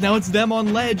overextends. Now it's them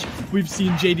on ledge. We've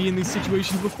seen JD in these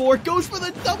situations before. Goes for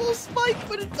the double spike,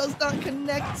 but it does not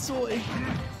connect, Soy.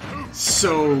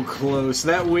 So close.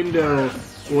 That window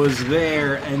was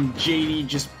there, and JD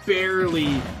just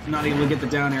barely not able to get the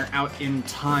down air out in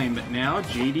time. But now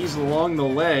JD's along the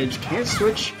ledge. Can't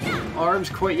switch arms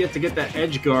quite yet to get that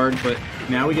edge guard, but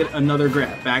now we get another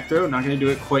grab. Back throw, not going to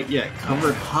do it quite yet.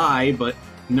 Covered high, but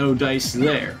no dice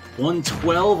there.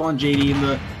 112 on JD, and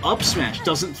the up smash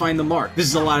doesn't find the mark. This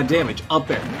is a lot of damage. Up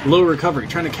there. Low recovery.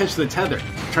 Trying to catch the tether.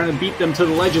 Trying to beat them to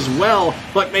the ledge as well,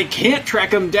 but they can't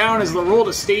track him down as the roll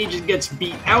to stage gets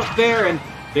beat out there, and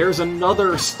there's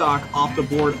another stock off the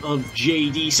board of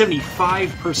JD.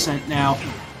 75% now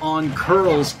on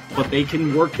Curls, but they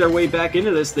can work their way back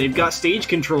into this. They've got stage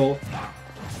control.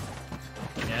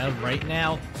 Yeah, right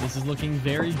now, this is looking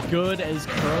very good as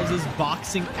Curls is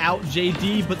boxing out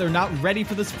JD, but they're not ready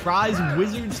for the surprise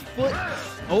Wizard's foot.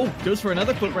 Oh, goes for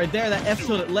another foot right there. That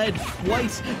F-tilt at ledge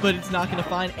twice, but it's not going to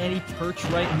find any perch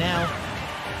right now.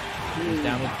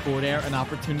 Down with forward air, an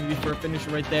opportunity for a finish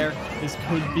right there. This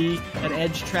could be an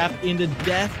edge trap into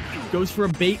death. Goes for a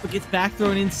bait, but gets back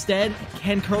thrown instead.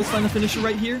 Can Curls find the finisher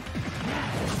right here?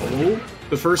 Oh,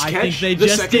 the first catch. I think they the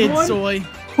just second did, one? Soy.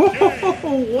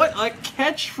 Oh, what a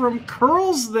catch from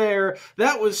Curls there.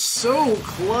 That was so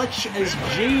clutch as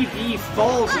JD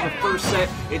falls in the first set.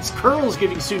 It's Curls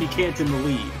giving SUNY Canton the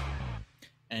lead.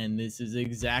 And this is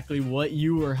exactly what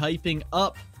you were hyping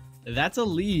up. That's a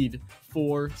lead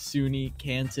for SUNY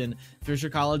Canton. Fisher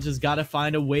College has got to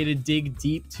find a way to dig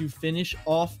deep to finish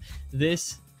off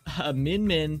this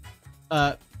Fisher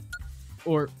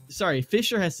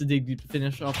has to dig deep to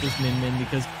finish off this Min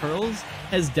because Curls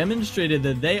has demonstrated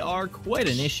that they are quite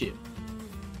an issue.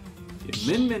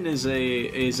 Min is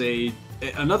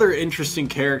another interesting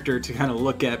character to kind of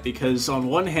look at because on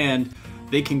one hand,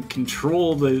 they can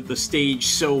control the stage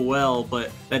so well,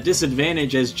 but that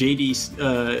disadvantage, as JD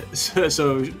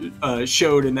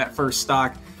showed in that first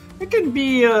stock, it can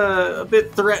be a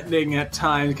bit threatening at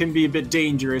times. It can be a bit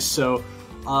dangerous. So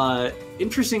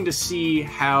interesting to see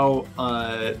how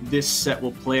this set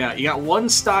will play out. You got one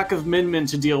stock of Min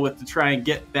to deal with to try and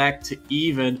get back to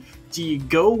even. Do you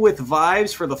go with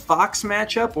Vibes for the Fox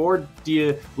matchup, or do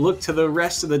you look to the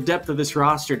rest of the depth of this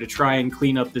roster to try and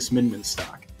clean up this Min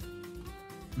stock?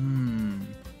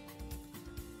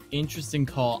 Interesting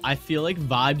call. I feel like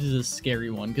Vibes is a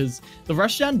scary one because the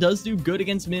rushdown does do good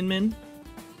against Min.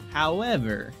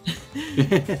 However,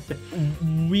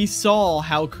 we saw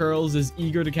how Curls is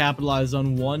eager to capitalize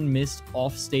on one missed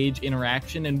offstage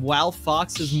interaction, and while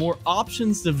Fox has more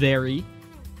options to vary,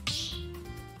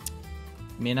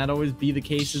 may not always be the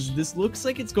case, as this looks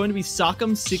like it's going to be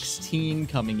Sock'em 16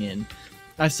 coming in.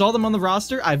 I saw them on the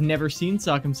roster. I've never seen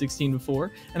Sock'em 16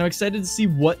 before, and I'm excited to see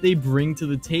what they bring to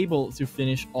the table to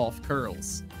finish off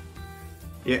Curls.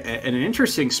 Yeah, and an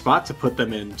interesting spot to put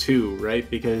them in too, right?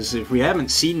 Because if we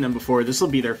haven't seen them before, this will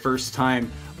be their first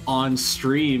time on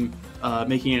stream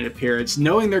making an appearance.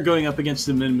 Knowing they're going up against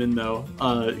the Min though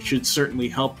should certainly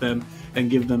help them and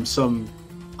give them some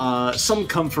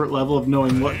comfort level of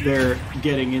knowing what they're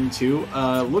getting into.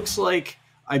 Looks like,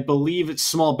 I believe it's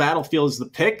Small Battlefield is the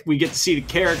pick. We get to see the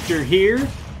character here,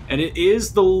 and it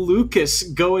is the Lucas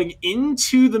going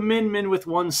into the Min with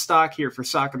one stock here for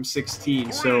Sock'em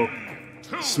 16. So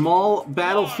Small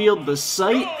Battlefield the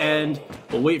site, and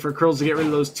we'll wait for Curls to get rid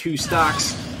of those two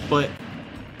stocks. But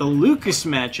the Lucas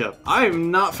matchup, I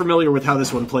am not familiar with how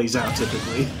this one plays out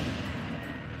typically.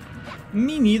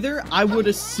 Me neither. I would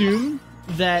assume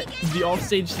that the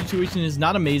offstage situation is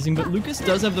not amazing, but Lucas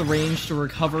does have the range to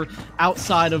recover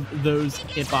outside of those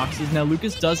hitboxes. Now,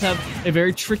 Lucas does have a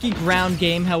very tricky ground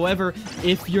game. However,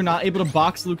 if you're not able to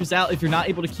box Lucas out, if you're not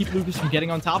able to keep Lucas from getting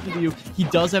on top of you, he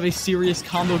does have a serious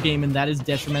combo game, and that is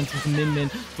detrimental to Min.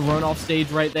 Thrown off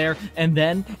stage right there, and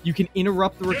then you can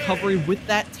interrupt the recovery with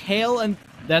that tail, and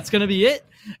that's going to be it.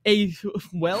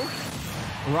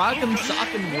 Rock'em,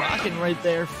 sock'em, rockin' right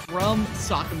there from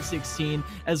Sock'em 16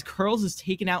 as Curls is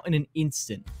taken out in an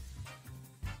instant.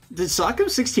 Did Sock'em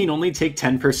 16 only take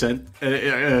 10%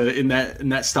 in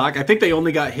that stock? I think they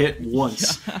only got hit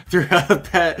once throughout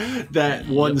that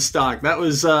one stock. That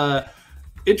was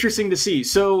interesting to see.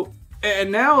 So,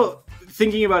 and now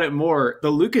thinking about it more, the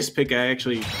Lucas pick I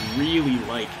actually really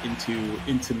like into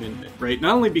Min Min, right?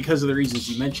 Not only because of the reasons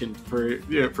you mentioned,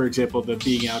 for example, the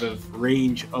being out of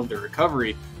range of the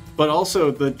recovery, but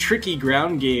also the tricky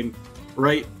ground game,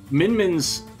 right? Min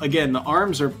Min's, again, the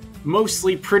arms are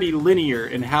mostly pretty linear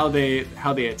in how they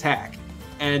attack.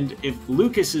 And if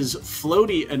Lucas is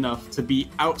floaty enough to be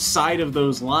outside of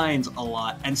those lines a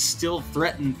lot and still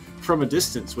threaten from a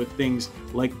distance with things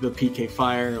like the PK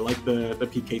Fire, like the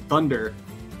PK Thunder,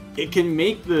 it can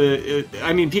make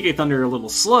PK Thunder a little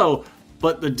slow,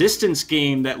 but the distance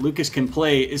game that Lucas can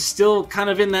play is still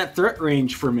kind of in that threat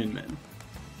range for Min Min.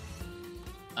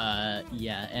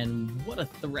 Yeah, and what a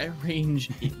threat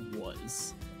range it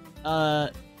was.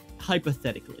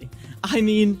 Hypothetically. I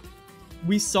mean,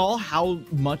 we saw how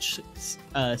much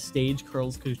stage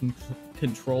Curls could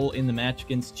control in the match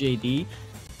against JD.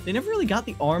 They never really got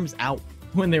the arms out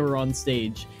when they were on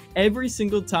stage. Every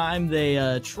single time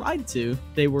they tried to,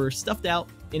 they were stuffed out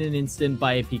in an instant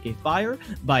by a PK Fire,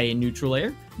 by a neutral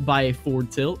air, by a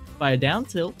forward tilt, by a down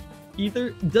tilt.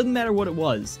 Either, doesn't matter what it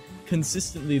was.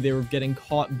 Consistently, they were getting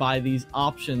caught by these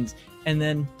options, and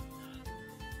then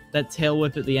that tail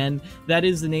whip at the end, that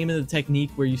is the name of the technique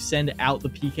where you send out the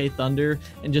PK Thunder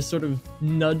and just sort of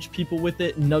nudge people with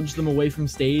it, nudge them away from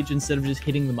stage instead of just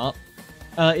hitting them up.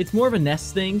 It's more of a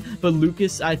nest thing, but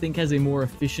Lucas, I think, has a more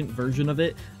efficient version of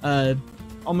it.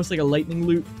 Almost like a lightning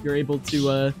loop, you're able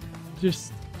to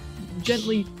just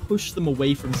gently push them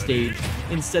away from stage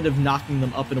instead of knocking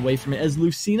them up and away from it, as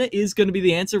Lucina is going to be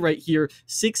the answer right here.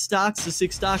 6 stocks to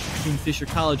 6 stocks between Fisher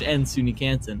College and SUNY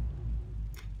Canton.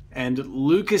 And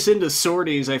Lucas into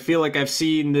sorties, I feel like I've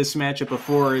seen this matchup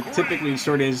before. Typically,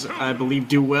 sorties, I believe,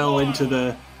 do well into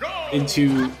the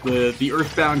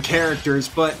Earthbound characters,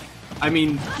 but I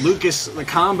mean, Lucas, the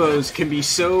combos can be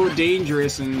so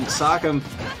dangerous, and Sock'em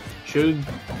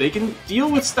they can deal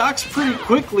with stocks pretty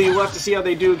quickly. We'll have to see how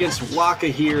they do against Waka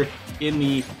here in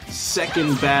the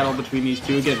second battle between these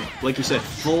two. Again, like you said,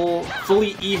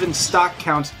 fully even stock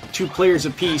count, 2 players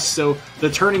apiece, so the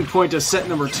turning point of set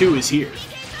number 2 is here.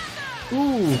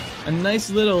 Ooh, a nice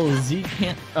little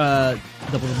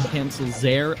double cancel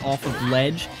there off of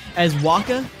ledge, as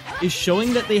Waka is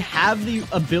showing that they have the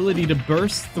ability to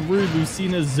burst through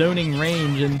Lucina's zoning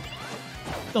range, and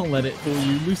don't let it fool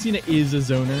you. Lucina is a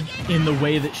zoner in the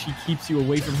way that she keeps you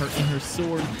away from her in her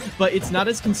sword, but it's not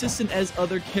as consistent as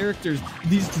other characters.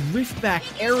 These drift back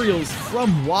aerials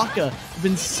from Waka have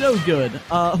been so good.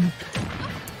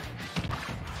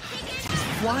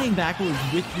 Flying backwards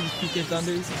with these PK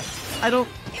Thunders,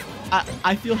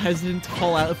 I feel hesitant to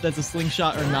call out if that's a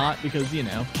slingshot or not, because, you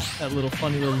know, that little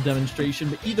funny little demonstration.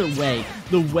 But either way,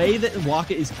 the way that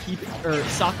Waka is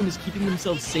Sock'em is keeping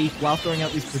themselves safe while throwing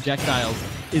out these projectiles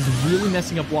is really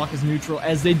messing up Waka's neutral,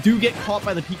 as they do get caught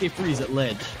by the PK Freeze at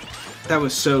ledge. That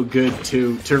was so good,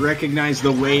 too, to recognize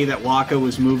the way that Waka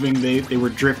was moving. They were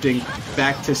drifting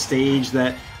back to stage,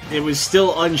 that it was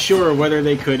still unsure whether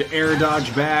they could air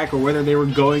dodge back or whether they were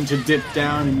going to dip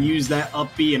down and use that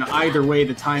up B, and either way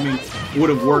the timing would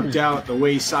have worked out the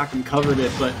way Sock'em covered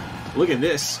it. But look at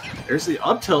this. There's the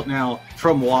up tilt now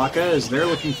from Waka, as they're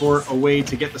looking for a way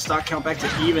to get the stock count back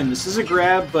to even. This is a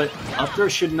grab, but up throw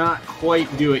should not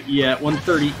quite do it yet.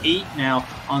 138 now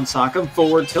on Sock'em.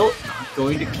 Forward tilt, not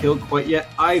going to kill quite yet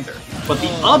either. But the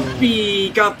up B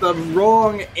got the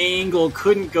wrong angle,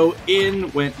 couldn't go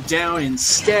in, went down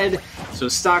instead. So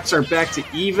stocks are back to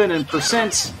even, and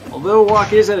percents, although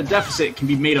Waka is at a deficit, can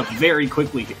be made up very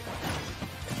quickly here.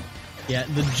 Yeah,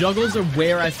 the juggles are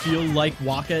where I feel like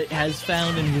Waka has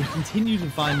found and will continue to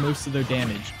find most of their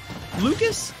damage.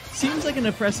 Lucas seems like an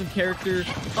oppressive character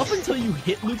up until you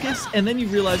hit Lucas, and then you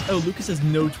realize, oh, Lucas has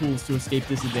no tools to escape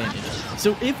this advantage.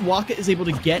 So if Waka is able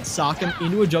to get Sock'em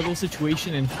into a juggle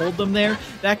situation and hold them there,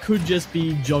 that could just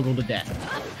be juggle to death.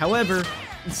 However,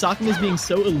 Sock'em is being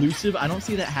so elusive, I don't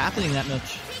see that happening that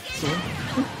much. So,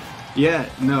 yeah,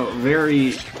 no,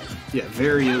 very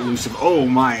elusive. Oh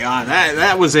my god,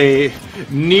 that was a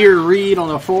near read on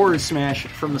a forward smash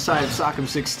from the side of Sock'em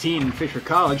 16 in Fisher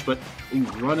College, but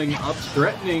running up,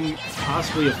 threatening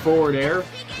possibly a forward air.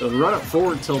 The run-up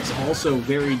forward tilt's also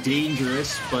very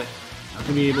dangerous, but not going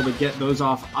to be able to get those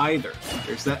off either.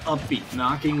 There's that upbeat,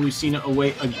 knocking Lucina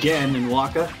away again, and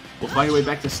Waka will find a way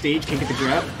back to stage, can't get the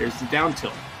grab. There's the down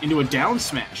tilt. into a down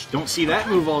smash. Don't see that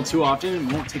move all too often,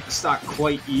 and won't take the stock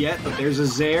quite yet, but there's a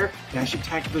Zair. Dash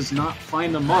attack does not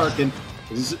find the mark, and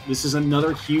this is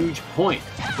another huge point.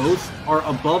 Both are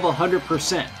above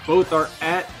 100%. Both are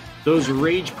at those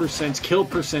rage percents, kill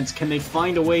percents. Can they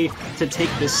find a way to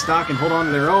take this stock and hold on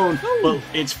to their own? But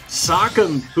it's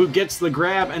Sockham who gets the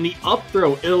grab, and the up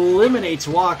throw eliminates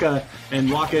Waka,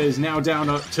 and Waka is now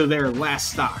down to their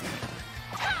last stock.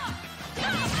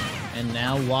 And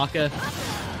now Waka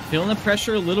feeling the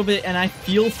pressure a little bit, and I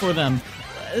feel for them.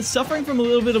 Suffering from a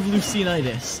little bit of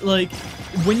Lucinitis. Like,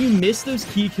 when you miss those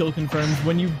key kill confirms,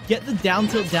 when you get the down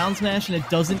tilt down smash and it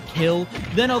doesn't kill,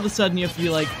 then all of a sudden you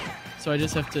feel like, so I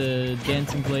just have to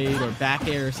Dancing Blade or back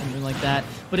air or something like that,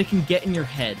 but it can get in your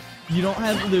head. You don't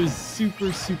have those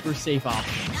super safe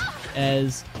options,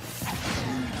 as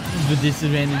the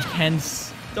disadvantage can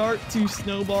start to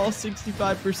snowball.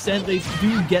 65%, they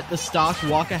do get the stock.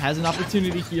 Waka has an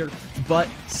opportunity here, but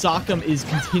Sockham is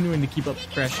continuing to keep up the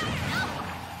pressure.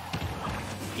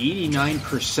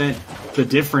 89% the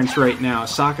difference right now.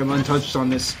 Sockham untouched on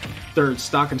this third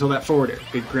stock until that forward air.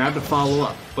 Good grab to follow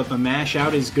up, but the mash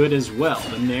out is good as well.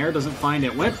 The Nair doesn't find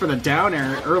it. Went for the down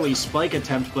air early spike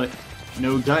attempt, but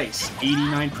no dice.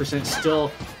 89%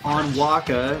 still on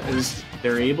Waka as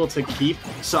they're able to keep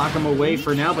Sockham away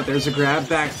for now, but there's a grab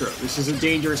back throw. This is a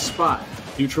dangerous spot.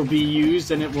 Neutral B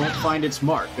used and it won't find its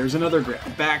mark. There's another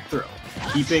grab, back throw.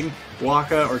 Keeping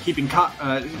Waka, or keeping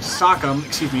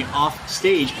Sockham, off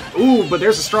stage. Ooh, but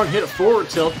there's a strong hit of forward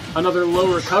tilt. Another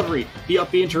low recovery. The up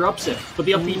B interrupts it, but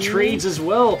the up B trades as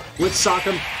well with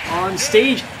Sockham on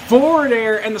stage. Forward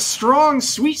air, and the strong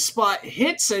sweet spot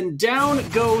hits, and down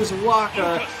goes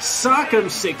Waka. Sockham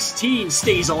 16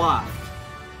 stays alive.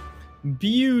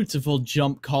 Beautiful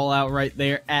jump call out right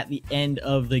there at the end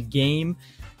of the game.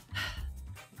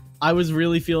 I was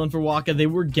really feeling for Waka. They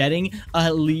were getting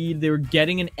a lead. They were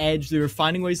getting an edge. They were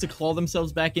finding ways to claw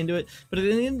themselves back into it. But at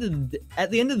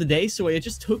the end of the day, Soy, it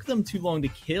just took them too long to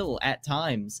kill at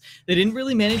times. They didn't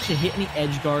really manage to hit any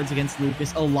edge guards against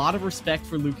Lucas. A lot of respect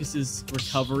for Lucas's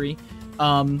recovery.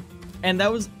 And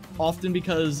that was often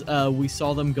because we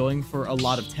saw them going for a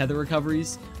lot of tether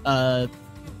recoveries. Sockham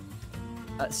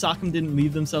didn't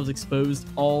leave themselves exposed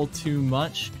all too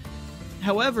much.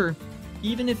 However,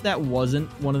 even if that wasn't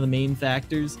one of the main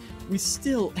factors, we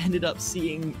still ended up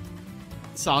seeing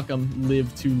Sockham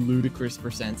live to ludicrous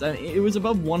percents. I mean, it was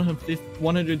above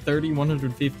 130,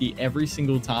 150 every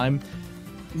single time.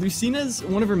 Lucina's,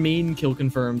 one of her main kill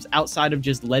confirms, outside of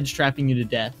just ledge trapping you to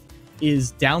death,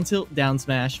 is down tilt, down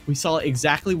smash. We saw it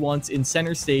exactly once in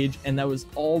center stage, and that was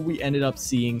all we ended up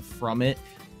seeing from it.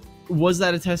 Was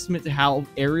that a testament to how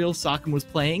aerial Sockham was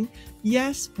playing?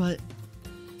 Yes, but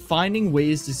finding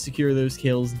ways to secure those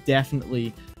kills,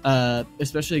 definitely,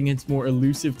 especially against more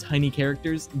elusive, tiny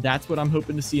characters, that's what I'm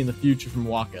hoping to see in the future from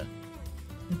Waka.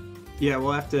 Yeah,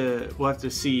 we'll have to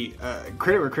see.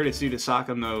 Credit where credit's due to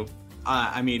Sockham, though.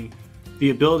 I mean,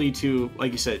 the ability to,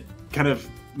 like you said, kind of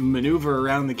maneuver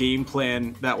around the game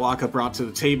plan that Waka brought to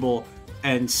the table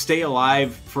and stay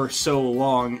alive for so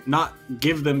long, not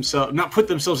put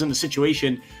themselves in the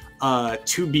situation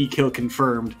to be kill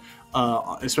confirmed.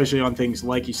 Especially on things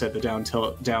like you said, the down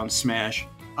tilt, down smash.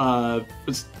 But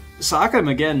Sockham,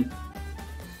 again,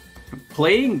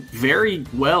 playing very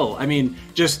well. I mean,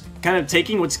 just kind of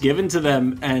taking what's given to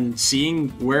them and seeing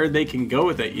where they can go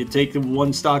with it. You take the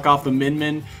one stock off the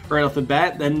Min right off the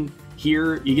bat, then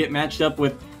here you get matched up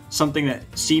with something that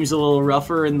seems a little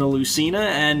rougher in the Lucina,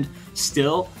 and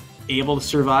still able to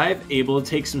survive, able to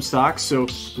take some stocks. So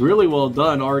really well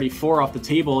done. Already 4 off the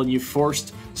table, and you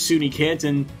forced SUNY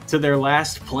Canton to their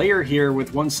last player here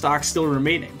with 1 stock still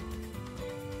remaining.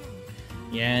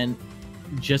 Yeah, and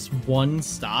just 1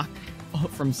 stock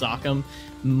from Sockham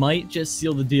might just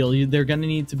seal the deal. They're going to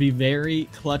need to be very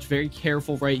clutch, very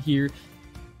careful right here.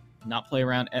 Not play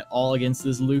around at all against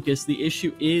this Lucas. The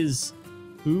issue is,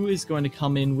 who is going to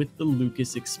come in with the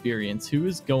Lucas experience? Who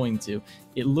is going to?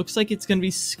 It looks like it's going to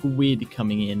be Squid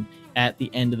coming in at the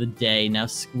end of the day. Now,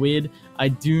 Squid, I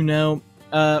do know,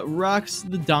 rocks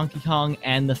the Donkey Kong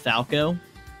and the Falco.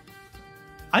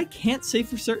 I can't say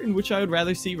for certain which I would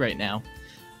rather see right now.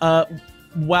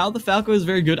 While the Falco is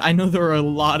very good, I know there are a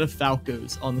lot of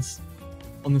Falcos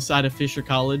on the side of Fisher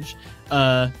College.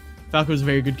 Falco is a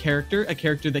very good character, a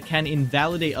character that can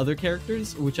invalidate other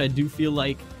characters, which I do feel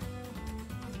like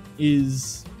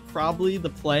is probably the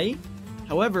play.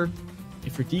 However,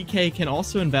 if your DK can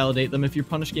also invalidate them, if your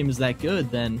punish game is that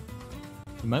good, then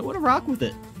you might want to rock with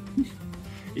it.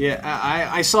 Yeah,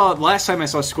 I saw, last time I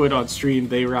saw Squid on stream,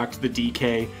 they rocked the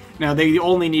DK. Now, they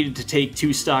only needed to take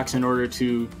 2 stocks in order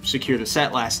to secure the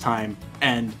set last time,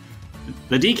 and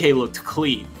the DK looked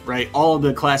clean, right? All of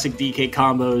the classic DK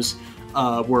combos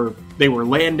were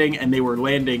landing, and they were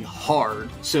landing hard.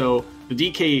 So the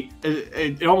DK,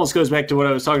 it almost goes back to what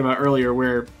I was talking about earlier,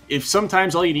 where if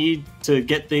sometimes all you need to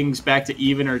get things back to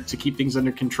even or to keep things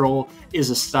under control is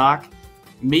a stock,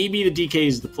 maybe the DK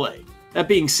is the play. That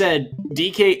being said,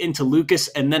 DK into Lucas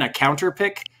and then a counter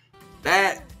pick,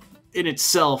 that in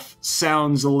itself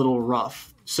sounds a little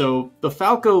rough. So the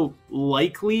Falco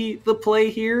likely the play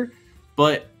here,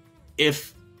 but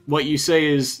if what you say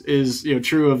is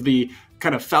true of the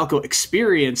kind of Falco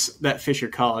experience that Fisher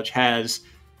College has,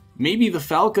 maybe the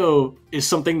Falco is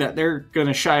something that they're going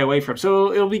to shy away from.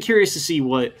 So it'll be curious to see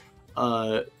what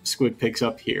Squid picks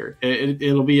up here.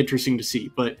 It'll be interesting to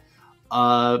see. But,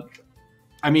 I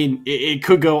mean, it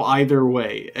could go either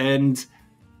way. And,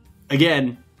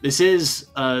 again, this is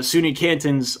SUNY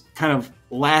Canton's kind of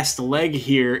last leg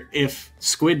here. If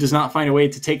Squid does not find a way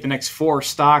to take the next 4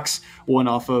 stocks, one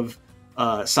off of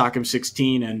Sockem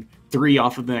 16 and 3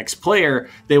 off of the next player,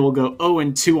 they will go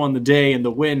 0-2 on the day, and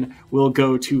the win will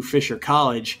go to Fisher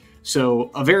College.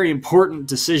 So a very important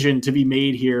decision to be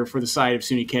made here for the side of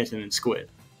SUNY Canton and Squid.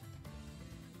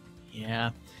 Yeah.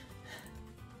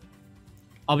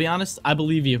 I'll be honest, I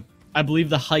believe you. I believe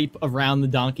the hype around the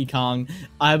Donkey Kong.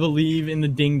 I believe in the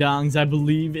ding-dongs. I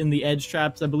believe in the edge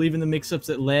traps. I believe in the mix-ups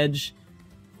at ledge.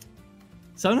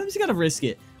 Sometimes you gotta risk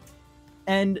it.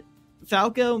 And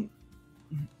Falco,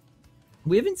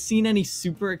 we haven't seen any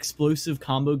super explosive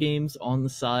combo games on the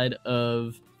side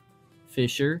of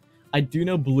Fisher. I do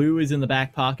know Blue is in the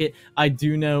back pocket. I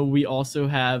do know we also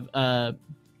have...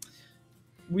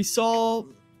 we saw...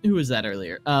 Who was that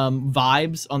earlier?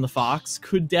 Vibes on the Fox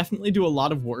could definitely do a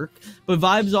lot of work, but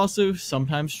Vibes also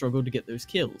sometimes struggle to get those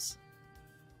kills.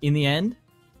 In the end,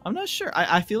 I'm not sure.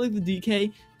 I feel like the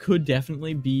DK could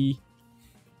definitely be...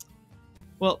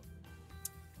 Well...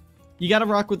 You gotta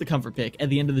rock with the comfort pick. At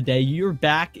the end of the day, your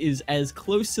back is as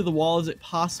close to the wall as it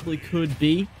possibly could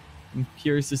be. I'm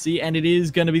curious to see, and it is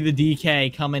gonna be the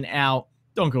DK coming out.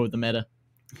 Don't go with the meta.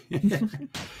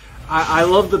 I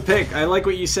love the pick. I like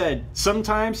what you said.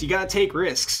 Sometimes you gotta take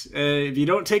risks. If you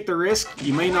don't take the risk,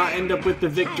 you may not end up with the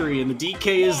victory, and the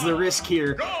DK is the risk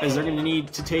here, as they're gonna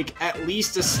need to take at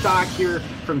least a stock here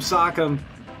from Sockem.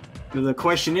 The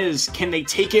question is, can they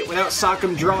take it without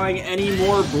Sockem drawing any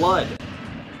more blood?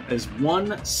 As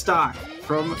one stock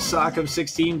from Sockem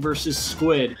 16 versus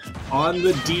Squid on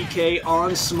the DK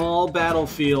on small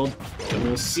battlefield. And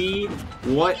we'll see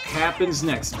what happens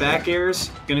next. Back air's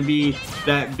going to be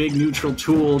that big neutral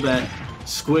tool that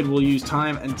Squid will use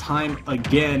time and time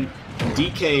again.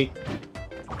 DK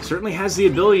certainly has the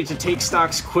ability to take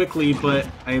stocks quickly, but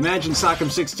I imagine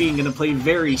Sockem 16 going to play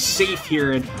very safe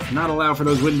here and not allow for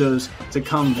those windows to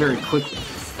come very quickly.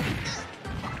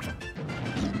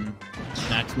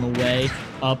 Maximum away,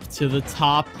 up to the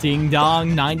top, ding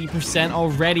dong, 90%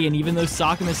 already, and even though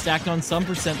Sockem is stacked on some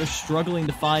percent, they're struggling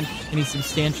to find any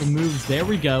substantial moves. There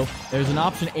we go. There's an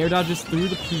option. Air dodges through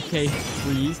the PK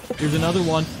freeze. Here's another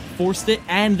one. Forced it,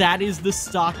 and that is the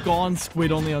stock gone.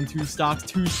 Squid only on 2 stocks.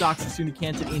 2 stocks to SUNY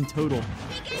Canton in total.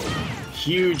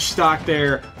 Huge stock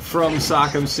there from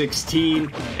Sockem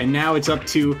 16, and now it's up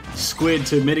to Squid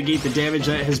to mitigate the damage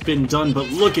that has been done. But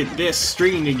look at this,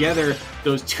 stringing together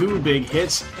those 2 big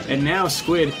hits, and now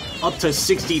Squid up to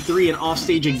 63 and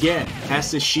offstage again. Has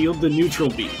to shield the neutral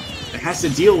beam. It has to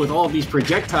deal with all of these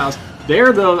projectiles.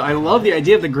 There, though, I love the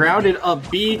idea of the grounded up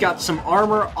B, got some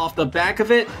armor off the back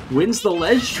of it, wins the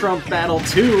ledge trump battle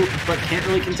too, but can't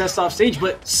really contest off stage,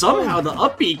 but somehow the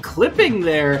up B clipping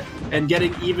there and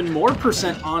getting even more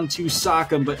percent onto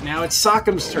Sockem, but now it's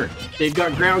Sockem's turn. They've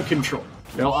got ground control.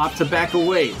 They'll opt to back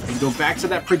away and go back to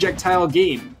that projectile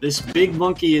game. This big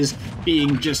monkey is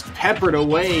being just peppered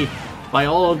away by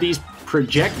all of these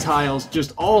projectiles,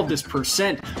 just all of this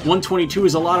percent. 122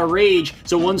 is a lot of rage,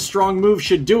 so one strong move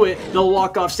should do it. They'll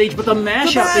walk off stage, but the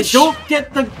mash out, they don't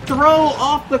get the throw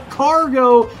off the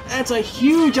cargo. That's a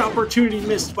huge opportunity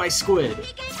missed by Squid.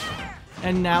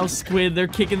 And now Squid, they're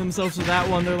kicking themselves with that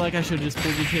one. They're like, I should have just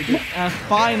pulled the ticket.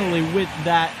 Finally, with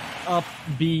that up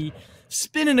B,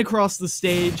 spinning across the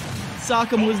stage,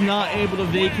 Sockem was not able to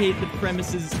vacate the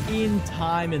premises in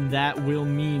time, and that will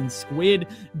mean Squid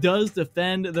does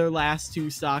defend their last 2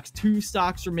 stocks. 2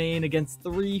 stocks remain against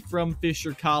 3 from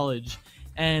Fisher College.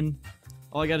 And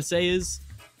all I gotta say is,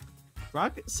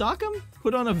 Sockem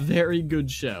put on a very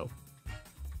good show.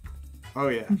 Oh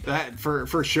yeah, that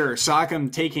for sure.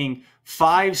 Sockem taking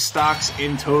 5 stocks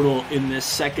in total in this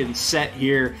second set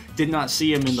here. Did not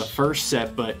see him in the first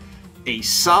set, but a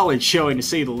solid showing to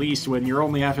say the least. When you're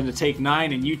only having to take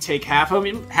 9 and you take half of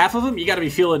them, you got to be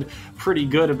feeling pretty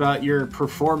good about your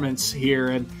performance here.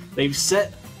 And they've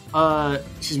set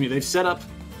they've set up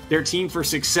their team for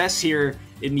success here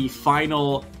in the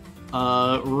final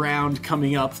round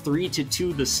coming up.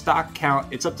 3-2 the stock count.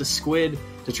 It's up to Squid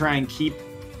to try and keep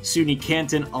SUNY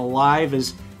Canton alive,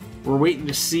 as we're waiting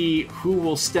to see who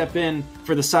will step in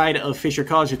for the side of Fisher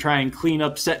College to try and clean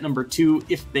up set number 2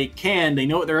 if they can. They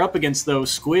know what they're up against, though.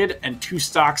 Squid and 2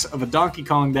 stocks of a Donkey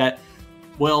Kong that,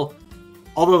 well,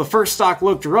 although the first stock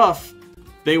looked rough,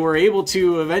 they were able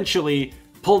to eventually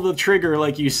pull the trigger,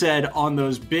 like you said, on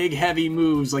those big, heavy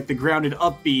moves like the grounded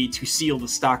up B to seal the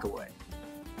stock away.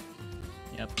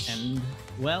 Yep, and,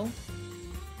 well,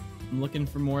 I'm looking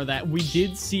for more of that. We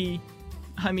did see,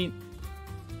 I mean,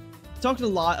 talked a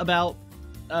lot about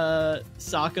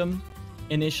Sockham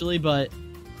initially, but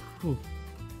whew,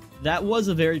 that was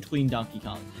a very clean Donkey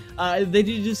Kong. They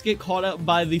did just get caught up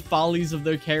by the follies of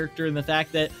their character and the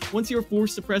fact that once you're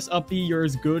forced to press up B, you're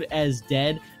as good as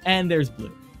dead, and there's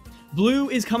Blue. Blue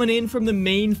is coming in from the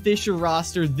main Fisher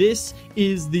roster. This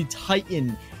is the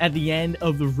Titan at the end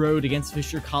of the road against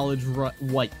Fisher College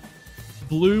White.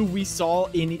 Blue we saw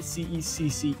in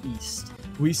CECC East.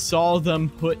 We saw them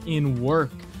put in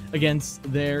work against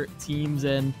their teams,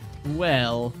 and,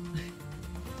 well,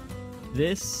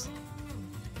 this,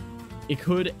 it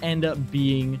could end up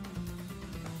being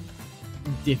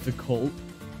difficult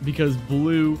because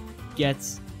Blue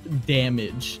gets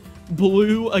damage.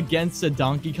 Blue against a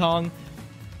Donkey Kong,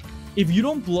 if you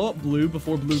don't blow up Blue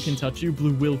before Blue can touch you,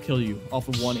 Blue will kill you off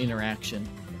of one interaction.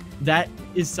 That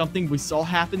is something we saw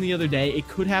happen the other day. It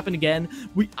could happen again.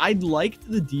 I liked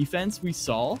the defense we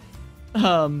saw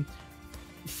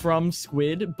from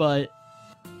Squid, but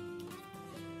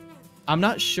I'm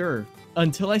not sure.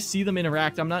 Until I see them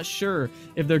interact, I'm not sure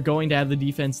if they're going to have the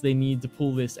defense they need to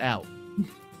pull this out.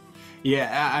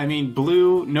 Yeah, I mean,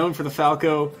 Blue, known for the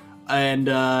Falco,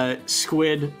 and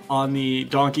Squid on the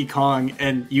Donkey Kong,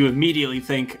 and you immediately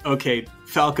think, okay,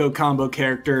 Falco combo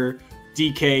character,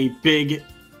 DK, big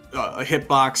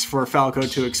hitbox for Falco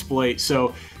to exploit.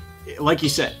 So, like you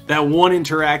said, that one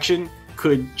interaction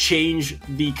could change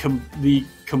the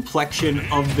complexion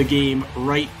of the game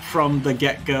right from the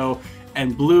get-go.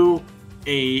 And Blue,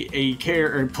 a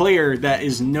player that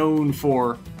is known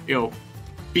for,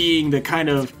 being the kind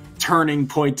of turning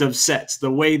point of sets,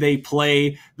 the way they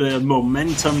play, the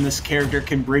momentum this character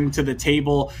can bring to the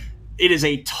table. It is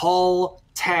a tall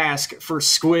task for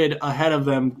Squid ahead of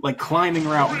them, like climbing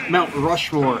Mount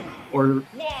Rushmore or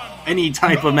any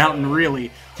type of mountain,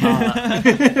 really. Now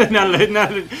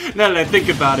that I think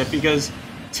about it, because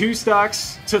 2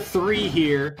 stocks to 3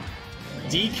 here,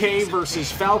 DK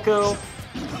versus Falco,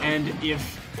 and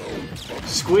if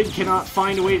Squid cannot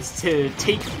find a way to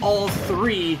take all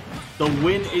 3, the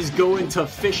win is going to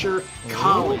Fisher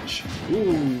College.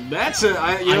 Ooh, that's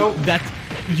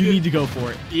you need to go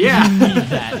for it. Yeah, you need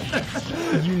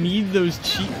that. You need those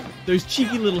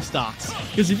cheeky little stocks,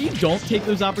 because if you don't take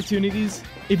those opportunities,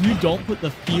 if you don't put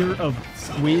the fear of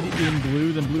Squid in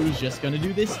Blue, then Blue is just going to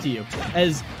do this to you.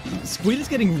 As Squid is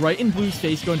getting right in Blue's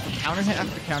face, going for counter hit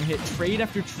after counter hit, trade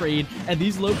after trade. At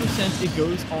these low percents, it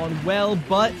goes on well,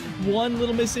 but one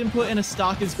little misinput and a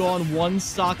stock is gone. 1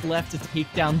 stock left to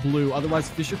take down Blue. Otherwise,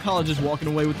 Fisher College is walking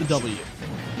away with the W.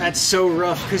 That's so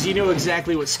rough, because you know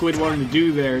exactly what Squid wanted to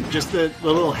do there. Just the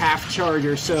little half charge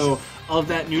or so of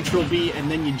that neutral B, and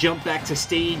then you jump back to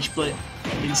stage, but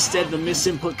instead the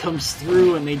misinput comes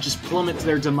through and they just plummet to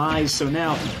their demise. So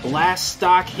now, last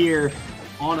stock here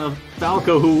on a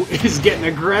Falco who is getting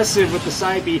aggressive with the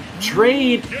side B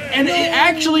trade, and it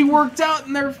actually worked out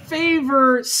in their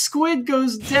favor. Squid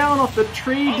goes down off the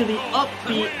trade to the up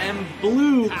B, and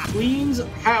Blue cleans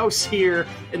house here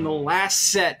in the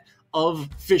last set of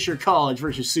Fisher College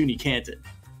versus SUNY Canton.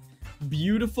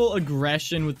 Beautiful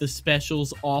aggression with the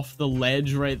specials off the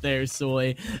ledge right there,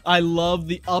 Soy. I love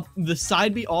the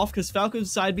side B off, because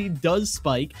Falco's side B does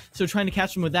spike, so trying to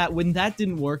catch them with that. When that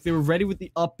didn't work, they were ready with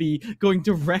the up B, going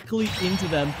directly into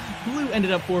them. Blue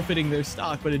ended up forfeiting their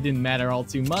stock, but it didn't matter all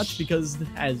too much, because,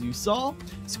 as you saw,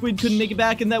 Squid couldn't make it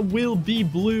back, and that will be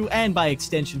Blue, and by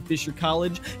extension, Fisher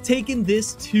College, taking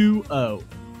this 2-0.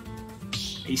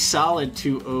 A solid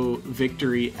 2-0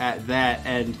 victory at that,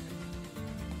 and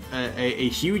a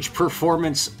huge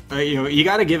performance. You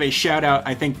got to give a shout out,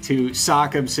 I think, to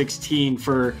Sockham 16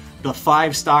 for the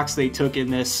 5 stocks they took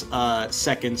in this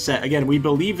second set. Again, we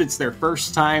believe it's their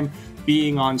first time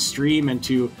being on stream, and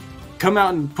to come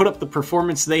out and put up the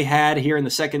performance they had here in the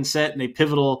second set and a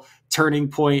pivotal turning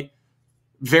point,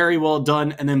 very well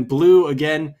done. And then Blue,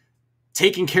 again,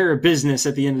 taking care of business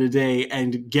at the end of the day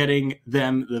and getting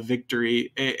them the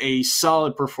victory. A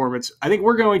solid performance. I think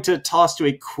we're going to toss to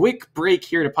a quick break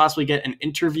here to possibly get an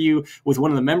interview with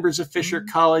one of the members of Fisher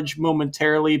College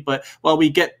momentarily. But while we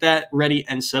get that ready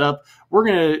and set up, we're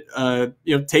going to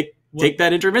take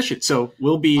that intermission. So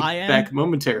we'll be back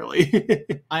momentarily.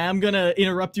 I am going to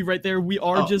interrupt you right there. We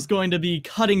are just going to be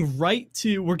cutting right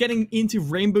to, we're getting into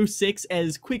Rainbow Six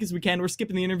as quick as we can. We're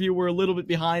skipping the interview. We're a little bit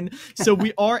behind. So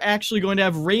we are actually going to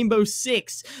have Rainbow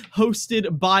Six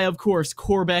hosted by, of course,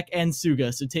 Korbeck and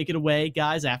Suga. So take it away,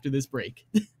 guys, after this break.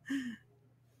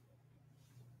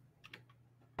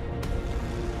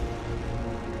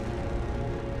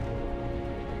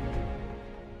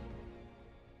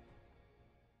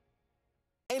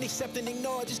 Ain't accepting,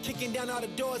 ignore, just kicking down all the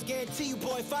doors. Guarantee you,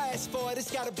 boy, fast forward, it's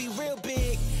gotta be real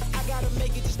big. I gotta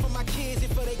make it just for my kids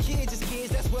and for their kids'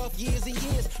 kids. That's wealth years and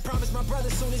years. Promise my brother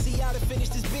soon as he out and finish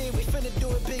this bid, we finna do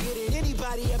it bigger than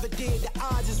anybody ever did. The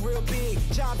odds is real big,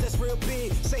 job that's real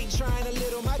big. Satan trying a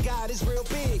little, my God is real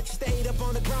big. Stayed up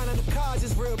on the ground on the cars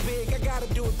is real big. I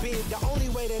gotta do it big, the only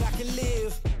way that I can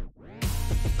live.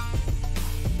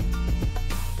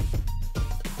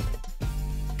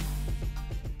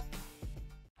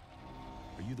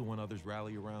 Are you the one others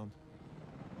rally around?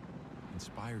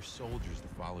 Inspire soldiers to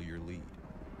follow your lead.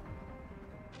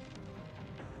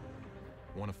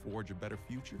 Want to forge a better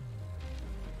future?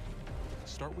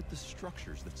 Start with the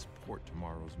structures that support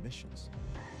tomorrow's missions.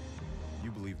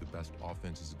 You believe the best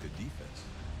offense is a good defense.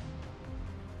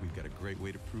 We've got a great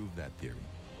way to prove that theory.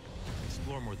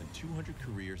 Explore more than 200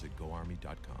 careers at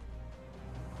GoArmy.com.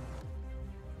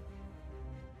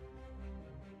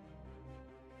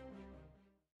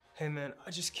 Hey man, I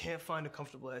just can't find a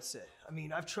comfortable headset. I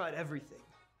mean, I've tried everything.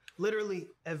 Literally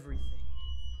everything.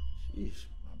 Sheesh,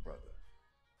 my brother.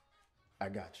 I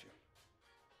got you.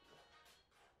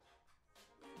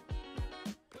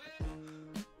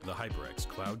 The HyperX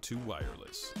Cloud 2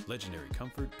 Wireless. Legendary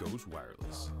comfort goes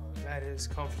wireless. That is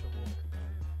comfortable.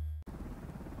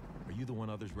 Are you the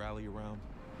one others rally around?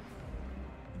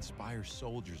 Inspire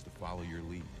soldiers to follow your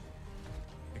lead.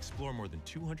 Explore more than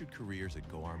 200 careers at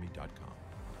GoArmy.com.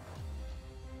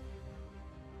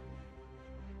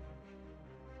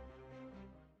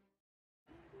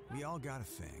 We all got a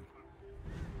thing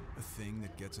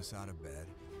that gets us out of bed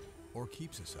or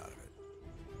keeps us out of it.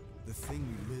 The thing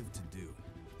we live to do,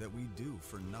 that we do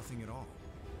for nothing at all.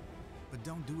 But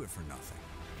don't do it for nothing.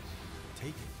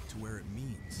 Take it to where it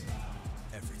means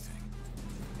everything.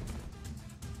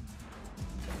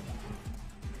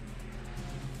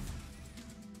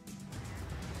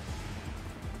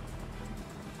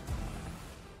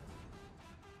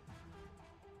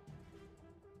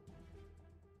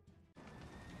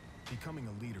 Becoming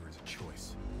a leader is a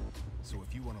choice. So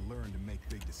if you want to learn to make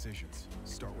big decisions,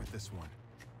 start with this one.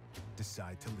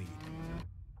 Decide to lead.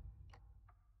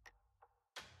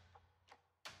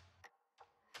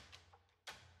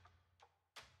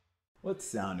 What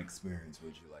sound experience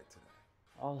would you like today?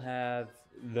 I'll have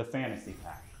the fantasy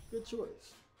pack. Good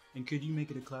choice. And could you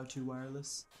make it a Cloud 2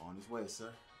 wireless? On his way,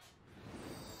 sir.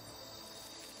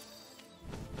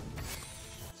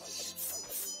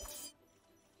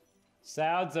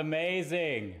 Sounds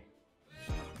amazing.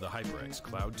 The HyperX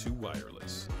Cloud 2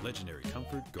 Wireless. Legendary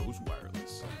comfort goes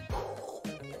wireless.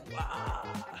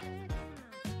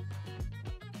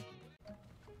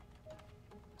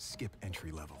 Skip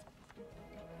entry level.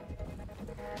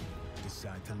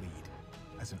 Decide to lead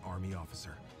as an Army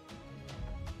officer.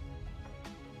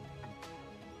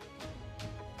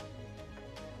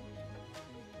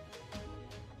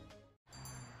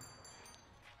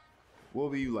 What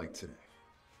will you like today?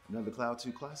 Another Cloud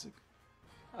 2 classic?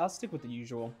 I'll stick with the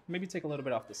usual. Maybe take a little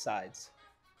bit off the sides.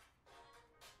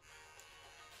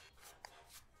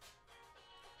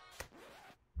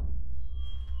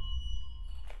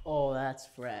 Oh, that's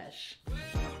fresh.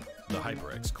 The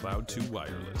HyperX Cloud 2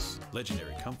 Wireless.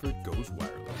 Legendary comfort goes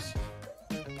wireless.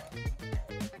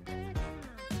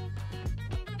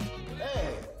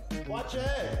 Hey, watch your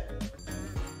head.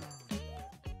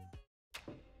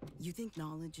 You think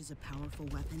knowledge is a powerful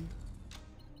weapon?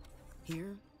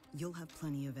 Here, you'll have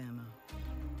plenty of ammo.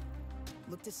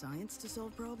 Look to science to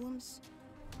solve problems?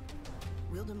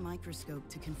 Wield a microscope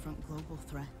to confront global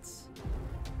threats.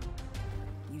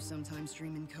 You sometimes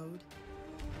dream in code?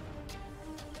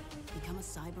 Become a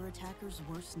cyber attacker's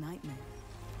worst nightmare.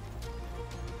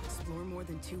 Explore more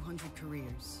than 200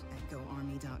 careers at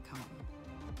GoArmy.com.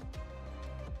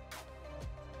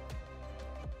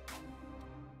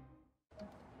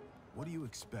 What do you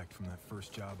expect from that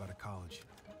first job out of college?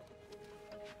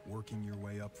 Working your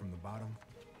way up from the bottom?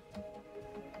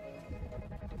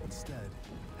 Instead,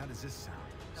 how does this sound?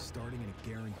 Starting in a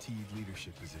guaranteed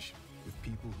leadership position with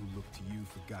people who look to you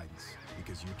for guidance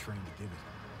because you're trained to give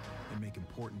it, and make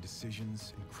important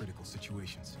decisions in critical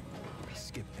situations.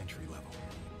 Skip entry level.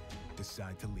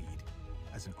 Decide to lead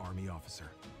as an Army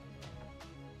officer.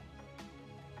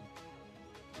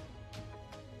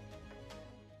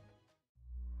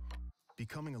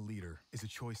 Becoming a leader is a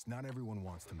choice not everyone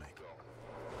wants to make.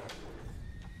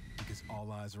 Because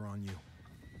all eyes are on you.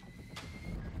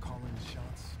 Calling the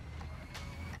shots.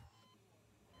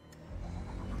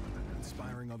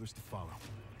 Inspiring others to follow.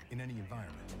 In any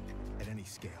environment. At any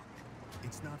scale.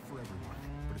 It's not for everyone.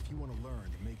 But if you want to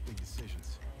learn to make big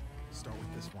decisions, start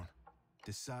with this one.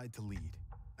 Decide to lead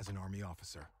as an Army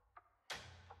officer.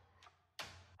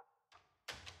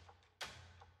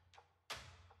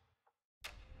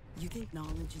 You think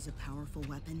knowledge is a powerful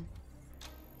weapon?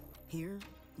 Here,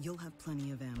 you'll have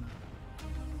plenty of ammo.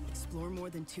 Explore more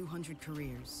than 200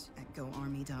 careers at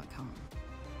GoArmy.com.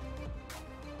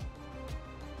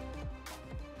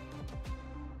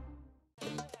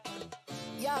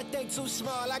 Y'all think too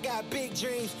small, I got big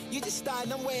dreams. You just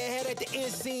starting, I'm way ahead at the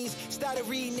end scenes. Started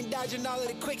reading and dodging all of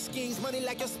the quick schemes. Money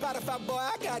like your Spotify, boy,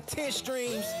 I got 10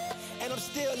 streams. And I'm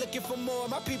still looking for more.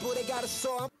 My people, they got a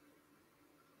soar.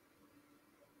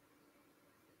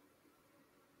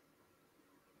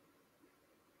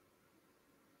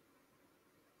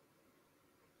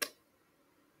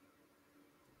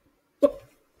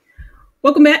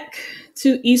 Welcome back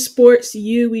to Esports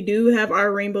U. We do have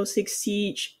our Rainbow Six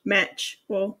Siege match.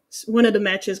 Well, one of the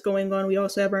matches going on. We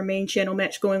also have our main channel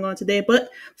match going on today.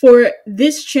 But for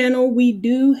this channel, we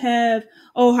do have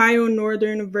Ohio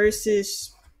Northern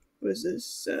versus, what is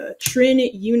this? Trine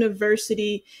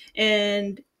University.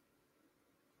 And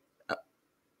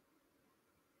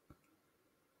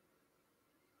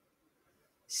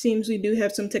seems we do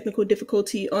have some technical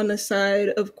difficulty on the side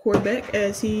of Corbeck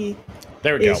as he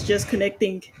is just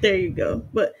connecting. There you go.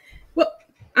 But, well,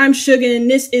 I'm Sugar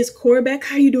and this is Corbeck.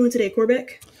 How are you doing today,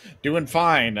 Corbeck? Doing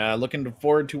fine. Looking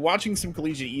forward to watching some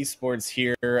collegiate esports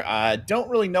here. Don't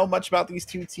really know much about these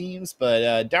two teams,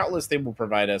 but doubtless they will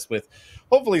provide us with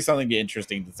hopefully something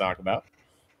interesting to talk about.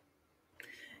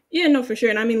 Yeah, no, for sure.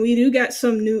 And I mean, we do got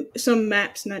some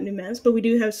maps, not new maps, but we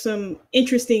do have some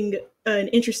interesting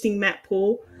map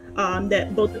pool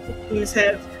that both of the teams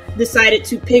have decided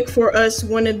to pick for us.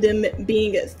 One of them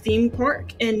being a theme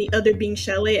park and the other being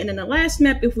chalet. And then the last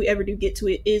map, if we ever do get to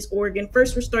it, is Oregon.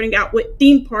 First, we're starting out with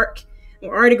theme park.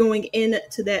 We're already going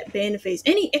into that ban phase.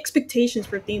 Any expectations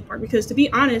for theme park? Because to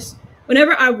be honest,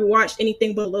 whenever I've watched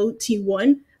anything below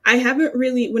T1, I haven't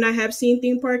really, when I have seen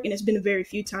theme park, and it's been a very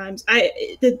few times,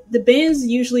 the bans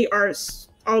usually are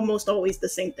almost always the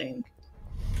same thing.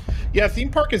 Yeah,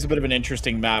 theme park is a bit of an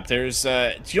interesting map. There's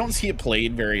you don't see it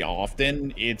played very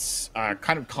often. It's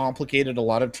kind of complicated. A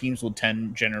lot of teams will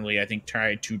generally, I think,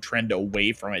 try to trend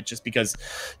away from it just because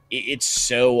it's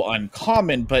so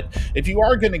uncommon. But if you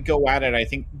are going to go at it, I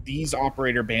think these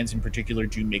operator bans in particular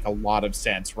do make a lot of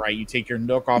sense, right? You take your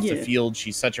Nook off the field.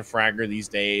 She's such a fragger these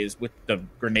days with the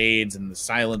grenades and the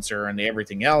silencer and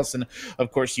everything else. And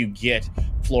of course, you get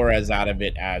Flores out of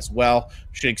it as well.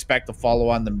 Should expect to follow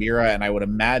on the Mira, and I would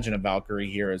imagine a Valkyrie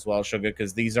here as well, Sugar,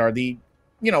 because these are the,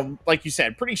 you know, like you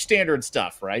said, pretty standard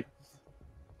stuff, right?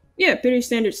 Yeah, pretty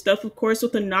standard stuff. Of course,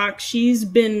 with the Nox, she's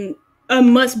been a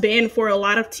must ban for a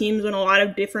lot of teams on a lot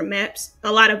of different maps,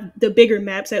 a lot of the bigger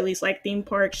maps, at least, like theme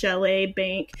park, chalet,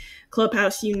 bank,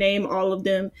 clubhouse, you name all of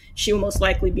them. She will most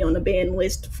likely be on the ban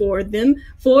list for them.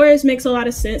 Flores makes a lot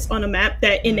of sense on a map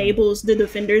that enables the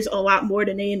defenders a lot more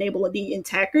than they enable the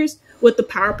attackers with the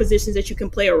power positions that you can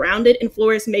play around it. And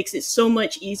Flores makes it so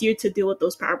much easier to deal with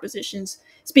those power positions.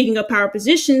 Speaking of power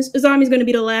positions, Azami's going to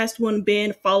be the last one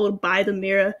banned, followed by the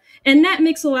Mira. And that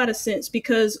makes a lot of sense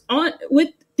because with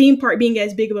theme park being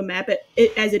as big of a map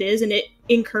as it is, and it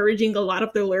encouraging a lot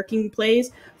of the lurking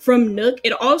plays from Nook,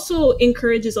 it also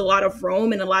encourages a lot of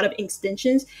roam and a lot of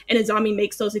extensions, and Azami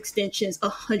makes those extensions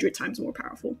 100 times more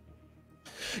powerful.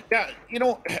 Yeah, you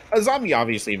know, Azami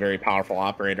obviously a very powerful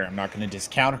operator. I'm not going to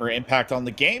discount her impact on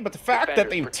the game, but the fact that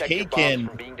they've taken,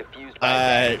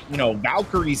 you know,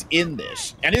 Valkyries in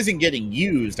this and isn't getting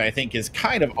used, I think, is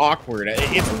kind of awkward.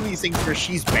 It's one of these things where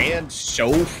she's banned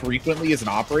so frequently as an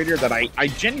operator that I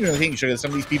genuinely think that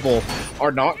some of these people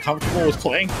are not comfortable with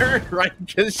playing her, right?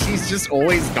 Because she's just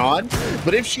always gone.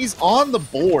 But if she's on the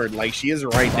board like she is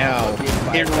right now,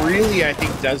 it really, I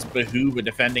think, does behoove a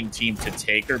defending team to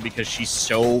take her because she's so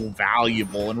so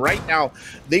valuable. And right now,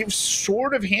 they've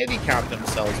sort of handicapped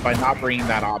themselves by not bringing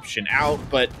that option out.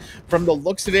 But from the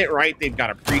looks of it, right, they've got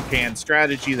a pre-pan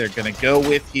strategy they're going to go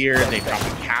with here. They've got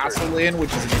the castle in,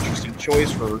 which is an interesting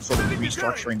choice for sort of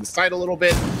restructuring the site a little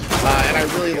bit. And I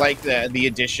really like the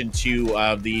addition to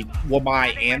the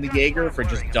Wamai and the Jaeger for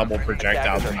just double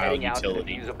projectile denial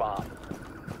utility.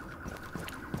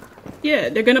 Yeah,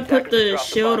 they're gonna put the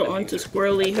shield onto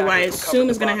Squirrely, who I assume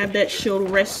is gonna have that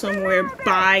shield rest somewhere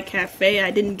by Cafe.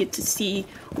 I didn't get to see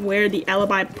where the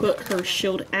Alibi put her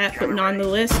shield at, but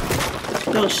nonetheless,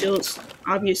 those shields,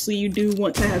 obviously you do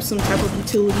want to have some type of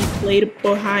utility played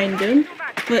behind them.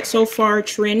 But so far,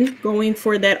 Trine going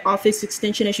for that office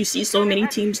extension, as you see so many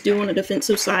teams do on the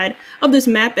defensive side of this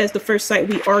map, as the first site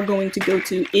we are going to go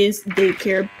to is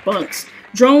daycare bunks.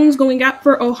 Drones going out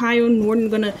for Ohio Northern,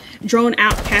 gonna drone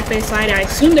out Cafe side. I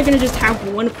assume they're gonna just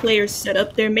have one player set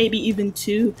up there, maybe even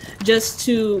two, just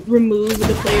to remove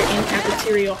the player in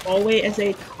cafeteria hallway, as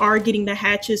they are getting the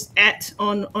hatches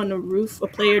on the roof, a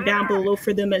player down below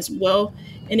for them as well.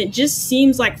 And it just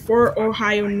seems like for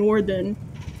Ohio Northern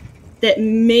that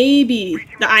maybe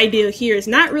the idea here is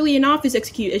not really an office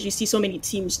execute, as you see so many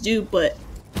teams do, but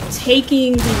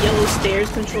taking the yellow stairs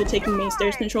control, taking main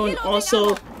stairs control, and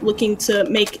also looking to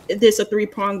make this a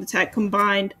three-pronged attack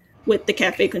combined with the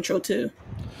Cafe control too.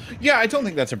 Yeah, I don't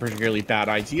think that's a particularly bad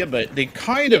idea, but they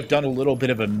kind of done a little bit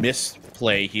of a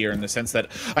misplay here in the sense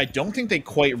that I don't think they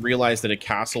quite realized that a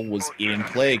castle was in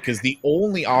play, because the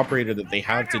only operator that they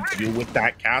have to deal with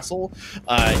that castle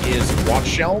is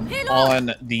Watchhelm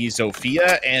on the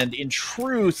Zofia, and in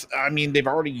truth, I mean, they've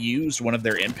already used one of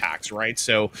their impacts, right?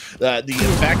 So the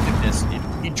effectiveness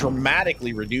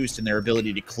dramatically reduced in their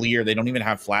ability to clear. They don't even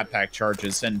have flat pack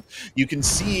charges, and you can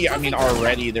see, I mean,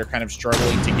 already they're kind of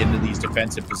struggling to get into these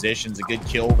defensive positions. A good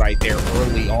kill right there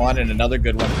early on, and another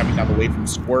good one coming down the way from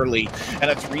Squirrely,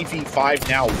 and a 3v5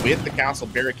 now with the castle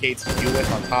barricades to deal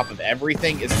with on top of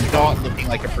everything. Is not looking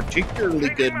like a particularly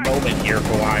good moment here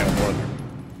for Ohio Northern.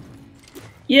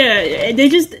 Yeah, they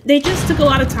just took a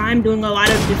lot of time doing a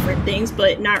lot of different things,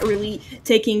 but not really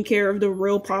taking care of the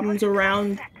real problems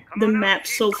around the map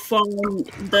so far, and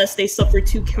thus they suffered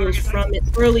 2 kills from it.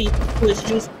 Early was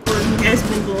just, or he has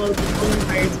been below the whole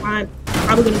entire time.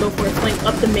 Probably gonna go for a flank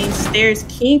up the main stairs.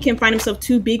 King can find himself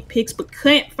 2 big picks, but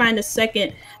can't find a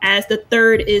second, as the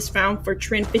third is found for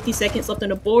Trine. 50 seconds left on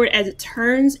the board as it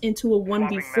turns into a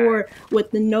 1v4 with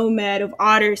the Nomad of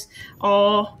Otters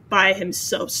all by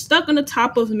himself, stuck on the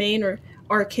top of main or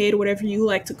arcade, whatever you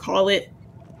like to call it,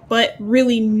 but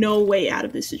really no way out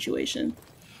of this situation.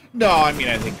 No, I mean,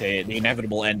 I think the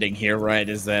inevitable ending here, right,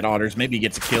 is that Otters maybe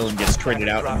gets a kill and gets traded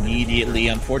out immediately.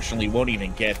 Unfortunately, won't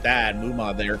even get that.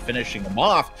 Muma there finishing them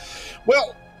off.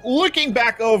 Well, looking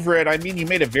back over it, I mean, you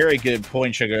made a very good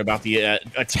point, Sugar, about the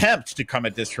attempt to come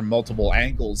at this from multiple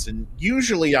angles. And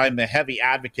usually I'm a heavy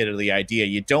advocate of the idea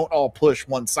you don't all push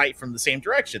one site from the same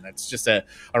direction. That's just a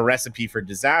recipe for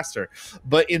disaster.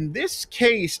 But in this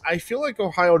case, I feel like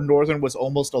Ohio Northern was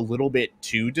almost a little bit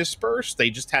too dispersed.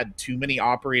 They just had too many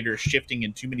operators shifting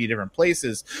in too many different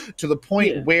places, to the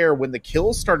point where when the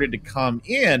kills started to come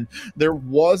in, there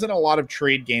wasn't a lot of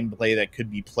trade gameplay that could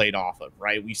be played off of,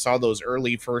 right? We saw those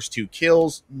early first 2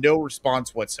 kills, no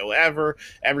response whatsoever.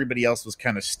 Everybody else was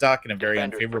kind of stuck in a very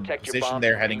unfavorable position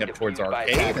there, heading up towards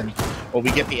arcade, and well,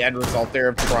 we get the end result there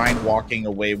of Trine walking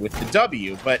away with the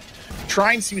W. But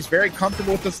Trine seems very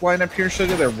comfortable with this lineup here,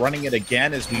 Sugar. They're running it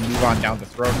again as we move on down to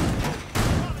Throne Room.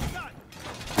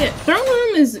 Yeah, Throne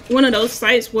Room is one of those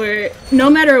sites where no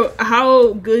matter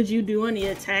how good you do on the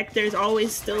attack, there's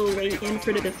always still a way in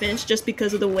for the defense, just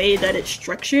because of the way that it's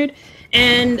structured.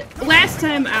 And last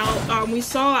time out, we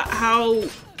saw how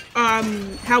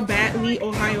badly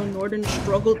Ohio Northern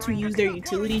struggled to use their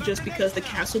utility, just because the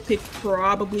castle pick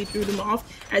probably threw them off,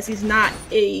 as he's not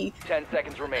a 10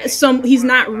 seconds remaining. He's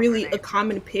not really a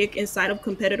common pick inside of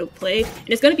competitive play, and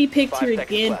it's going to be picked here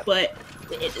again, but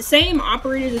the same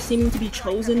operators are seeming to be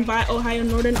chosen by Ohio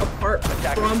Northern, apart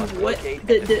from what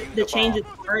the change as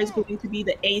far as going to be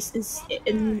the ace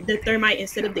in the thermite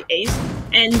instead of the ace,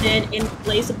 and then in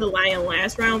place of the lion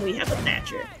last round we have a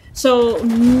Thatcher. So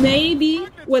maybe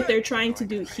what they're trying to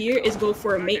do here is go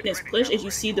for a maintenance push, as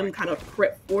you see them kind of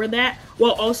prep for that,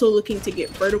 while also looking to get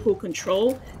vertical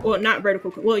control. Well, not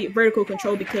vertical, well, vertical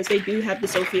control, because they do have the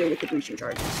Sophia with the breaching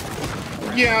charges.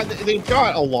 Yeah, they've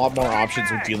got a lot more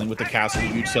options with dealing with the castle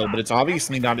util, but it's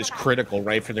obviously not as critical,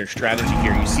 right, for their strategy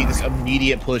here. You see this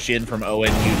immediate push in from ONU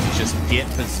to just get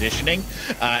positioning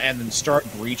and then start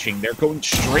breaching. They're going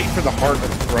straight for the heart of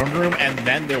the throne room, and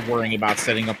then they're worrying about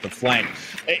setting up the flank.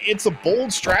 It's a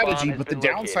bold strategy, but the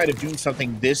downside of doing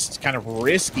something this kind of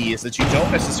risky is that you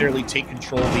don't necessarily take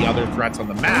control of the other threats on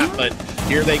the map, but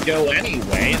here they go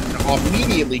anyway, and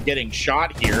immediately getting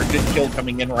shot here. Good kill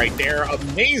coming in right there.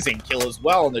 Amazing kill as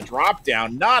well in the drop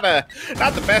down. Not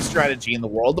the best strategy in the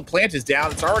world. The plant is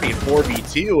down. It's already a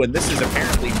 4v2, and this is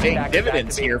apparently paying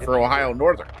dividends here for Ohio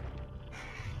Northern.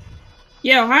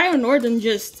 Yeah, Ohio Northern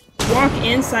just walk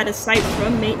inside a site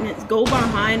from maintenance, go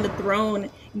behind the throne,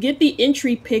 get the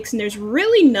entry picks, and there's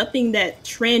really nothing that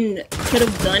Trine could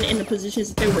have done in the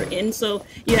positions that they were in, so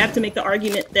you have to make the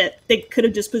argument that they could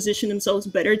have just positioned themselves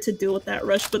better to deal with that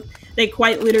rush, but they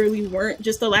quite literally weren't.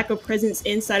 Just a lack of presence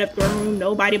inside of throne room,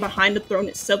 nobody behind the throne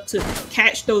itself to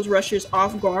catch those rushers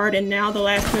off guard, and now the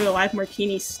last player alive,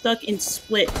 Martini, stuck in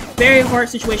split. Very hard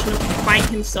situation to fight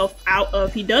himself out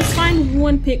of. He does find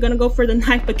one pick, gonna go for the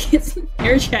knife, but gets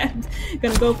air jabbed.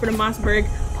 Gonna go for the Mossberg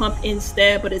pump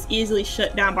instead, but is easily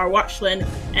shut down by Watchland,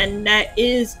 and that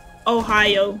is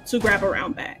Ohio to grab a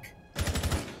round back.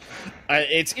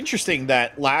 It's interesting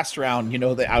that last round, you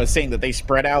know, that I was saying that they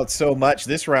spread out so much.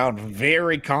 This round,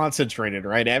 very concentrated,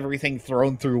 right? Everything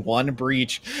thrown through one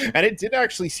breach, and it did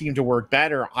actually seem to work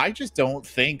better. I just don't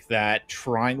think that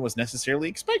Trine was necessarily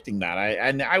expecting that.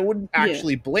 I wouldn't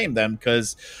actually blame them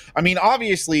because, I mean,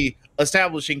 obviously,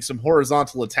 establishing some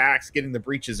horizontal attacks, getting the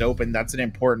breaches open, that's an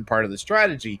important part of the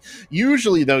strategy.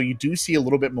 Usually, though, you do see a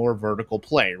little bit more vertical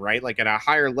play, right? Like at a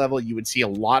higher level, you would see a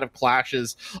lot of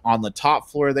clashes on the top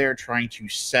floor there, trying to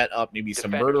set up maybe some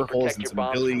murder holes and some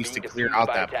abilities to clear out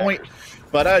that point.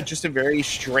 But just a very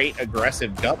straight,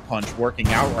 aggressive gut punch working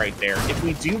out right there. If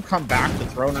we do come back to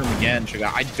throne room again,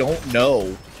 Suga, I don't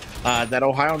know that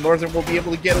Ohio Northern will be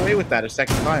able to get away with that a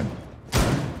second time.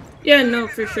 Yeah, no,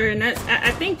 for sure. And that's,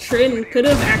 I think Trine could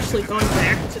have actually gone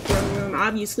back to throne room.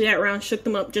 Obviously, that round shook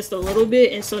them up just a little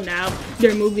bit, and so now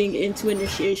they're moving into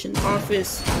initiation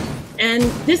office. And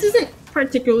this isn't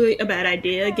particularly a bad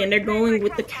idea. Again, they're going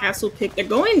with the castle pick. They're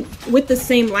going with the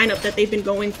same lineup that they've been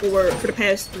going for the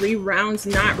past 3 rounds,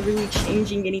 not really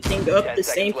changing anything up. The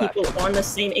same people on the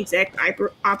same exact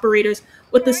operators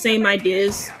with the same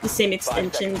ideas, the same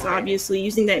extensions, obviously,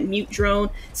 using that mute drone.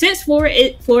 Since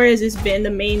Flores has been the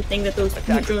main thing that those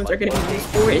mute drones are going to be used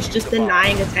for, it's just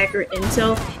denying attacker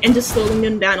intel and just slowing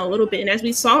them down a little bit. And as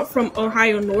we saw from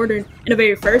Ohio Northern in the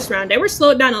very first round, they were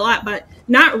slowed down a lot, but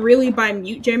not really by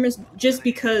mute jammers, just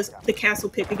because the castle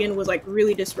pick again was like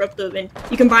really disruptive, and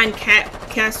you combine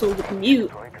castle with mute,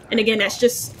 and again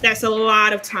that's a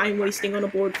lot of time wasting on the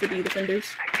board for the defenders.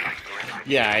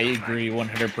 Yeah, I agree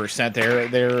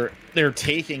 100%. They're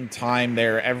taking time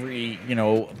there. Every, you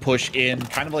know, push in,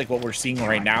 kind of like what we're seeing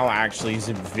right now, actually, is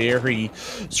a very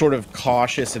sort of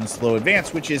cautious and slow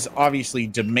advance, which is obviously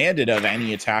demanded of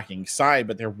any attacking side,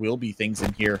 but there will be things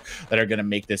in here that are going to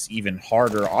make this even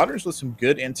harder. Otters with some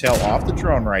good intel off the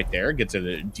drone right there, gets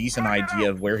a decent idea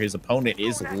of where his opponent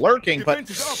is lurking, but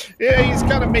yeah, he's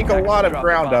got to make a lot of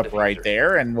ground up right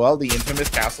there, and well, the infamous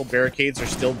castle barricades are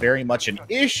still very much an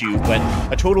issue, but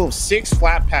a total of 6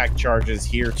 flat pack charges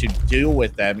here to deal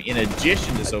with them, in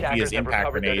addition to Sophia's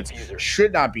impact grenades,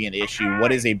 should not be an issue.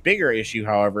 What is a bigger issue,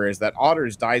 however, is that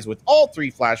Otters dies with all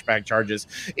 3 flashback charges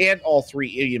and all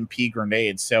 3 EMP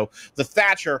grenades, so the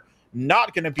Thatcher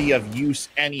not going to be of use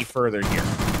any further here.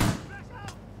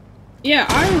 Yeah,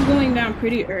 I was going down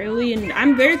pretty early, and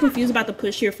I'm very confused about the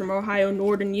push here from Ohio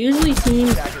Northern. Usually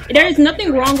teams, there's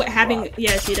nothing wrong with having,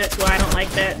 yeah, see, that's why I don't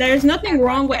like that. There's nothing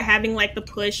wrong with having, like, the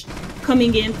push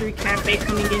coming in through Cafe,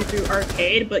 coming in through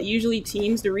Arcade, but usually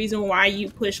teams, the reason why you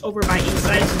push over by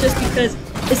inside is just because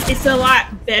it's a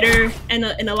lot better and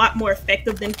a lot more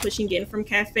effective than pushing in from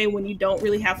Cafe when you don't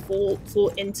really have full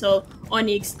intel on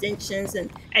the extensions.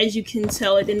 And as you can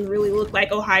tell, it didn't really look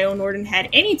like Ohio Northern had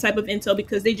any type of intel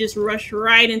because they just rushed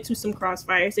right into some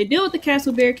crossfires. They deal with the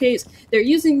castle barricades, they're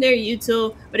using their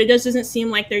util, but it just doesn't seem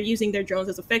like they're using their drones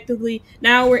as effectively.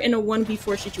 Now we're in a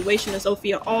 1v4 situation with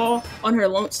Sophia all on her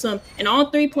lonesome, and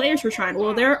all 3 players were trying.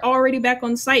 Well, they're already back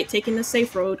on site, taking the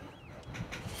safe road.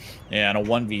 Yeah, and a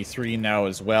 1v3 now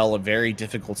as well, a very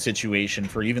difficult situation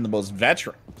for even the most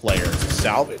veteran players.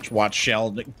 salvage. Watch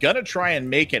Sheldon gonna try and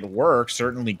make it work.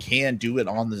 Certainly can do it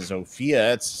on the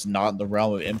Zofia. It's not in the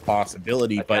realm of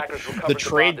impossibility, but the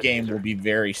trade game will be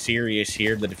very serious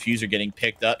here. The diffuser getting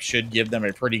picked up should give them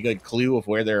a pretty good clue of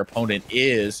where their opponent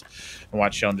is. And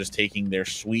watch Sheldon just taking their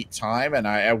sweet time. And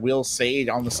I will say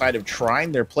on the side of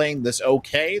Trine, they're playing this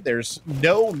okay. There's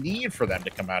no need for them to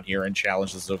come out here and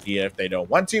challenge the Zofia if they don't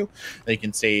want to. They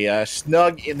can stay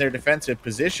snug in their defensive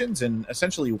positions and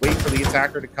essentially wait for the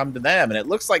attacker to come to them. And it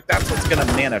looks like that's what's going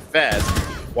to manifest.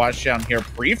 Watch down here,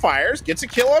 pre-fires, gets a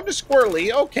kill onto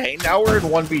Squirrely. Okay, now we're in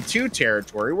 1v2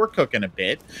 territory. We're cooking a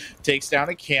bit. Takes down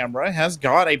a camera, has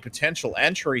got a potential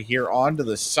entry here onto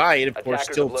the site. Of course,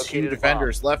 still 2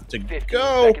 defenders left to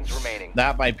go.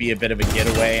 That might be a bit of a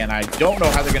getaway, and I don't know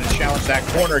how they're going to challenge that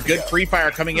corner. Good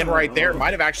pre-fire coming in right there.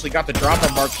 Might have actually got the drop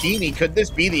on Martini. Could this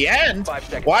be the end?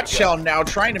 Watch Shell now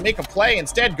trying to make a play.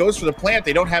 Instead, goes for the plant.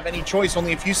 They don't have any choice.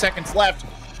 Only a few seconds left.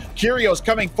 Curio's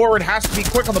coming forward, has to be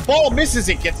quick on the ball, misses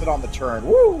it, gets it on the turn.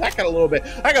 Woo, that got a little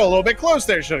bit close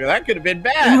there, Sugar. That could have been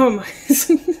bad. Oh my.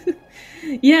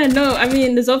 Yeah, no, I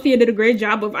mean, the Zofia did a great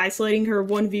job of isolating her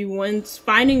 1v1s,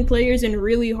 finding players in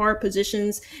really hard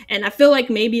positions, and I feel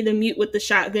like maybe the mute with the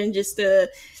shotgun just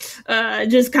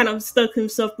kind of stuck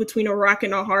himself between a rock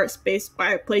and a hard space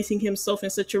by placing himself in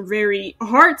such a very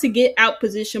hard to get out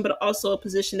position, but also a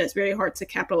position that's very hard to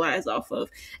capitalize off of.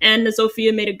 And the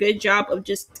Zofia made a good job of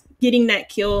just getting that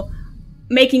kill,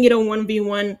 making it a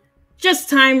 1v1.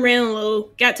 Just time ran low,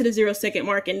 got to the 0-second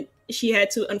mark, and she had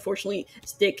to unfortunately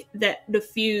stick that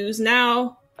defuse.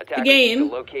 Now the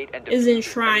game is in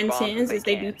Trine's hands as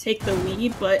they do take the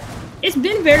lead, but it's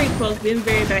been very close, been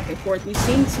very back and forth. We've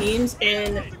seen teams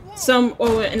in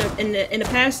the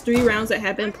past 3 rounds that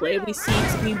have been played, we've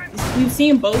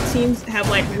seen both teams have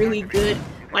like really good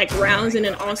rounds, and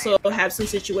then also have some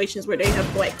situations where they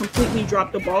have like completely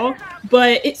dropped the ball.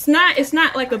 But it's not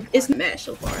like it's a match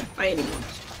so far by any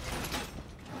means.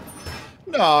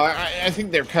 No, I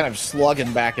think they're kind of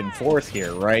slugging back and forth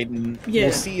here, right? And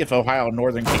we'll see if Ohio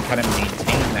Northern can kind of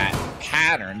maintain that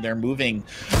pattern. They're moving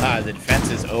the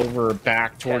defenses over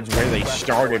back towards where they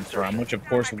started from, which of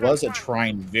course was a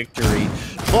Trine victory.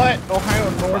 But Ohio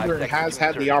Northern has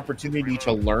had the opportunity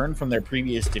to learn from their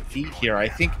previous defeat here. I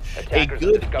think a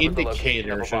good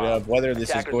indicator of whether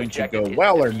this is going to go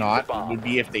well or not would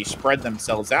be if they spread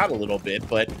themselves out a little bit.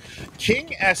 But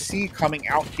King SC coming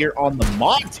out here on the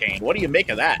Montaigne, what do you make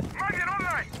of that?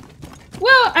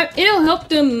 Well, it'll help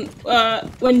them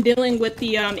when dealing with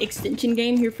the extension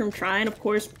game here from Trine. Of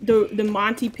course, the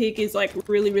Monty pick is like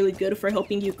really good for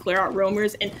helping you clear out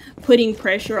roamers and putting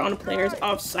pressure on players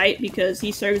off site, because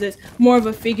he serves as more of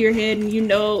a figurehead, and you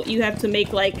know you have to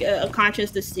make like a conscious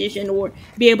decision or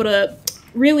be able to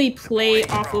really play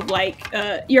off of like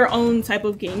your own type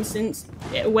of game sense.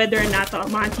 Whether or not the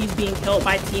Monty's being held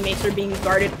by teammates or being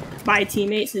guarded by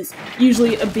teammates is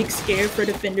usually a big scare for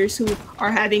defenders who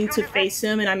are having to face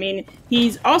him. And I mean,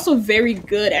 he's also very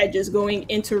good at just going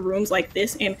into rooms like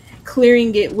this and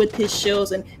clearing it with his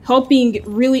shields and helping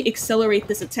really accelerate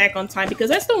this attack on time, because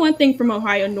that's the one thing from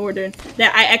Ohio Northern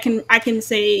that I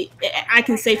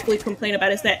can safely complain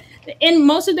about, is that in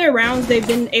most of their rounds they've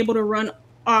been able to run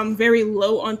very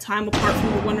low on time, apart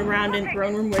from the one round in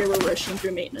Throne Room where they were rushing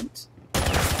through maintenance.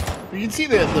 You can see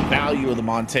the value of the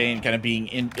Montaigne kind of being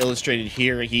illustrated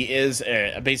here. He is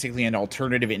basically an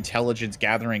alternative intelligence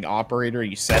gathering operator.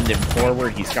 You send him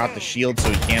forward, he's got the shield so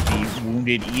he can't be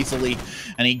wounded easily,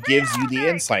 and he gives you the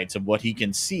insights of what he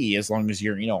can see as long as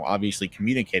you're, obviously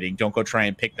communicating. Don't go try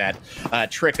and pick that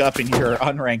trick up in your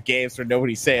unranked games where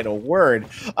nobody's saying a word.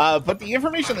 But the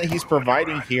information that he's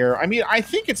providing here, I mean, I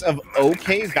think it's of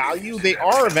okay value. They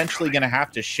are eventually going to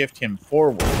have to shift him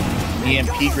forward.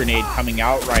 EMP grenade coming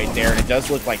out right there, and it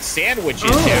does look like Sandwich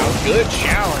is down. Good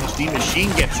challenge. The machine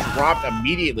gets dropped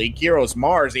immediately. Gyros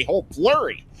Mars, a whole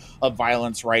flurry of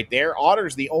violence right there.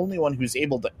 Otter's the only one who's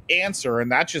able to answer,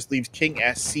 and that just leaves King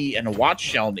SC and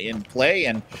Watchshell in play.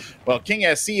 And, well, King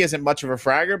SC isn't much of a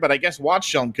fragger, but I guess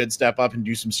Watchshell could step up and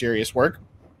do some serious work.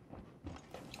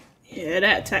 Yeah,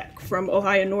 that attack from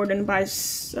Ohio Northern by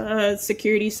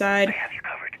security side,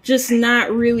 just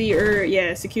not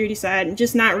really, security side,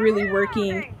 just not really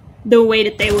working the way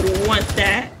that they would want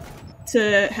that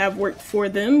to have worked for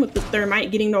them, with the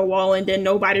Thermite getting the wall and then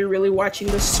nobody really watching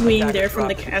the swing there from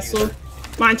the castle.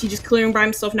 Monty just clearing by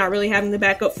himself, not really having the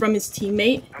backup from his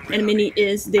teammate, and Minnie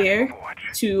is there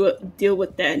to deal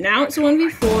with that. Now it's a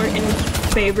 1v4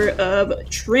 in favor of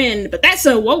Trine, but that's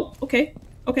a, whoa, okay,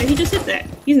 he just hit that.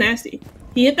 He's nasty.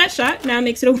 He hit that shot, now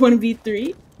makes it a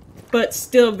 1v3. But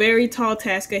still very tall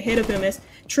task ahead of him, as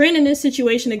Trine in this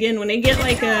situation, again, when they get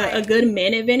like a good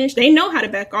man advantage, they know how to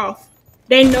back off.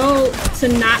 they know to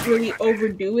not really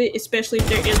overdo it, especially if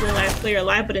there is one last player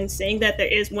alive. But in saying that, there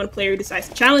is one player who decides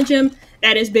to challenge him.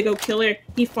 That is Big O Killer.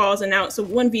 He falls and out. So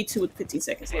 1v2 with 15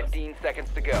 seconds left. 15 seconds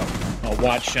to go.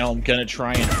 Watch Shelm gonna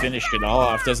try and finish it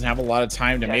off. Doesn't have a lot of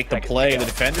time to make the play. The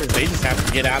defenders, they just have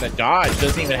to get out of dodge.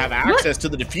 Doesn't even have access to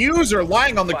the diffuser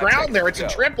lying on the ground there. It's a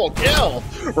triple kill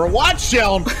for Watch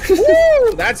Shelm.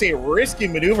 Woo! That's a risky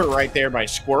maneuver right there by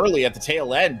Squirrely at the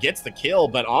tail end. Gets the kill,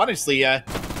 but honestly,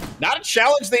 not a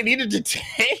challenge they needed to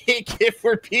take, if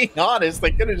we're being honest.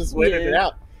 They could have just waited it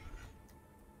out.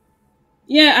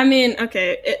 Yeah, I mean,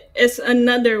 okay, it's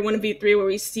another 1v3 where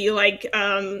we see like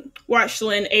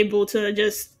Watchlin able to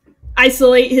just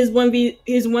isolate his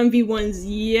 1v1s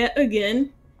yet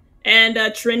again, and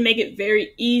Trine make it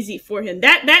very easy for him.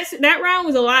 That round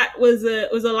was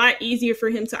a lot easier for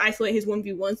him to isolate his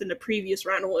 1v1s than the previous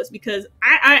round was, because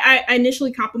I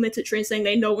initially complimented Trine saying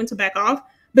they know when to back off,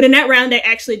 but in that round they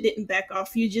actually didn't back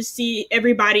off. You just see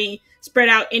everybody spread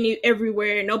out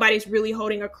everywhere. Nobody's really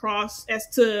holding across as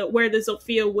to where the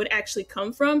Zofia would actually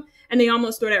come from, and they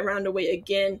almost throw that round away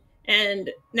again.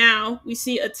 And now we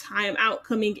see a timeout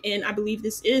coming in. I believe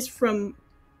this is from,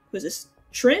 was this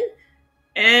Trine?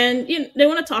 And they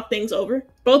want to talk things over.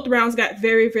 Both rounds got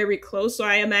very, very close, so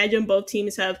I imagine both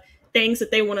teams have things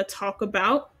that they want to talk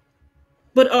about.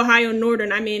 But Ohio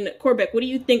Northern, I mean, Corbeck, what do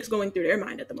you think's going through their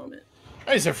mind at the moment?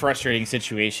 It's a frustrating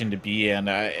situation to be in.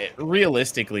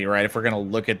 Realistically, right, if we're going to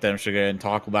look at them and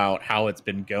talk about how it's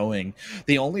been going,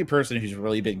 the only person who's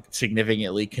really been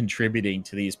significantly contributing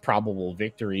to these probable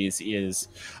victories is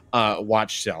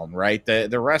Watch Selm, right?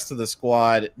 The rest of the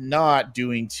squad not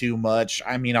doing too much.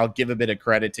 I mean, I'll give a bit of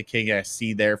credit to King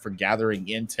SC there for gathering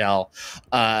intel,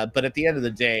 but at the end of the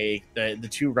day, the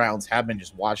 2 rounds have been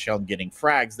just Watch Selm getting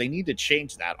frags. They need to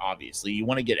change that, obviously. You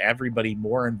want to get everybody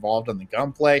more involved on the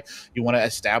gunplay. You want to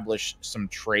establish some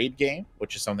trade game,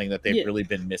 which is something that they've really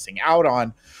been missing out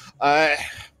on.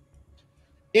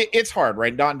 It's hard,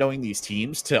 right? Not knowing these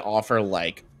teams to offer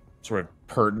like sort of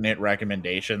pertinent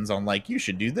recommendations on like, you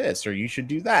should do this or you should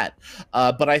do that.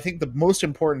 But I think the most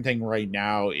important thing right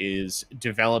now is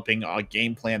developing a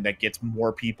game plan that gets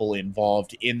more people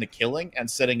involved in the killing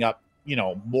and setting up,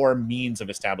 more means of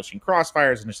establishing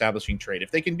crossfires and establishing trade. If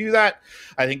they can do that,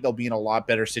 I think they'll be in a lot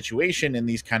better situation in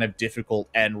these kind of difficult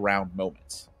end round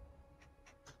moments.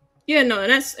 Yeah, no,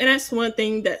 and that's one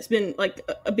thing that's been like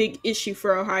a big issue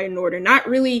for Ohio Northern, not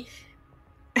really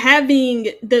having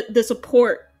the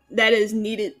support that is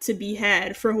needed to be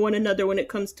had for one another when it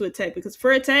comes to attack. Because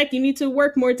for attack, you need to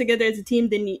work more together as a team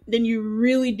than you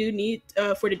really do need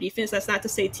for the defense. That's not to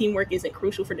say teamwork isn't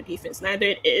crucial for the defense. Neither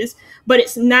it is, but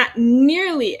it's not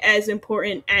nearly as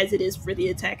important as it is for the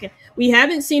attack. And we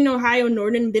haven't seen Ohio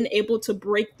Northern been able to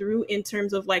break through in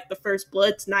terms of like the first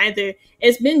bloods. Neither.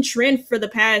 It's been Trine for the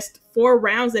past 4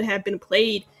 rounds that have been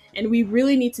played. And we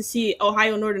really need to see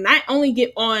Ohio Northern not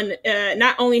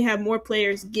only have more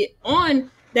players get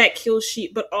on that kill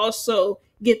sheet, but also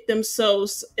get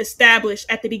themselves established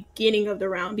at the beginning of the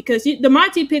round, because the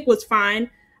Monty pick was fine.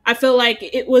 I feel like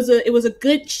it was a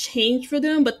good change for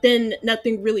them, but then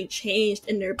nothing really changed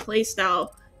in their play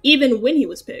style, even when he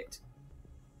was picked.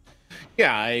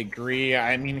 Yeah, I agree.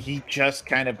 I mean, he just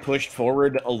kind of pushed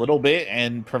forward a little bit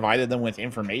and provided them with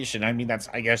information. I mean, that's,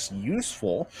 I guess,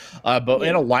 useful. But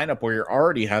in a lineup where you're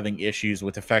already having issues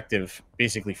with effective,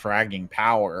 basically fragging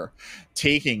power,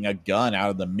 taking a gun out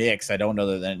of the mix, I don't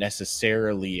know that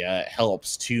necessarily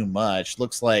helps too much.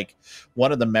 Looks like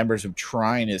one of the members of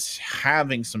Trine is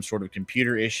having some sort of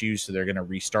computer issues, so they're going to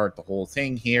restart the whole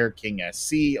thing here. King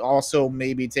SC also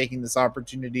maybe taking this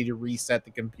opportunity to reset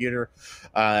the computer.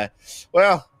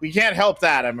 Well, we can't help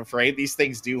that, I'm afraid. These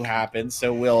things do happen,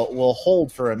 so we'll hold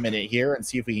for a minute here and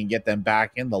see if we can get them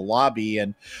back in the lobby.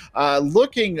 And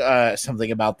looking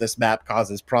something about this map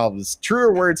causes problems.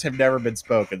 Truer words have never been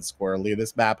spoken, Squirrely.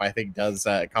 This map, I think, does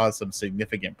cause some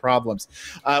significant problems.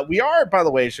 We are, by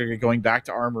the way, going back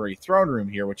to Armory Throne Room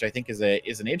here, which I think is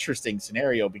an interesting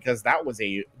scenario, because that was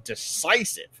a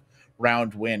decisive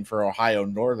round win for Ohio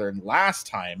Northern last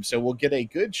time, so we'll get a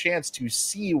good chance to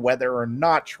see whether or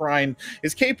not Trine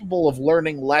is capable of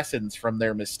learning lessons from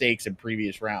their mistakes in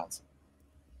previous rounds.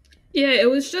 Yeah, it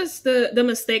was just the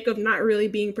mistake of not really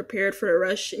being prepared for a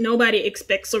rush. Nobody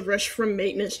expects a rush from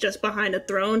maintenance just behind a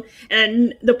throne,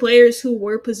 and the players who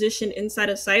were positioned inside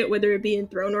a site, whether it be in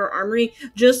throne or armory,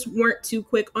 just weren't too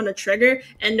quick on a trigger,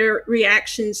 and their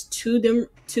reactions to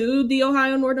the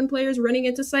Ohio Northern players running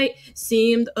into site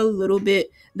seemed a little bit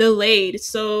delayed.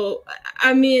 So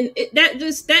I mean,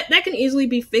 that can easily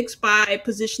be fixed by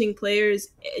positioning players,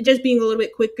 just being a little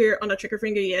bit quicker on a trigger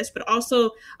finger, yes, but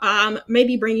also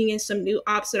maybe bringing in in some new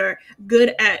ops that are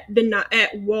good at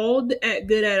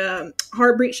good at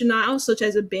hard breach denial, such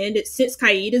as a bandit. Since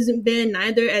Kaid isn't banned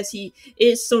neither, as he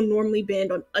is so normally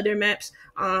banned on other maps,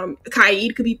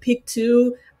 Kaid could be picked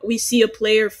too. We see a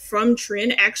player from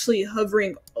Trine actually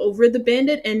hovering over the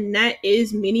bandit, and that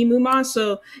is Mini Muma.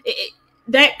 So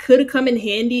that could come in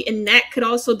handy, and that could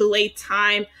also delay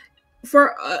time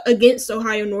for against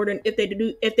Ohio Northern if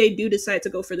they do decide to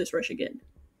go for this rush again.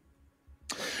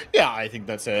 Yeah, I think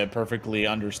that's a perfectly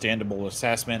understandable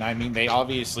assessment. I mean, they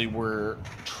obviously were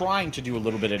trying to do a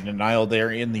little bit of denial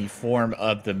there in the form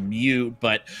of the mute,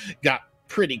 but got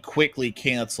pretty quickly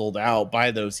canceled out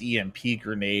by those EMP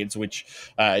grenades, which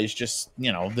is just,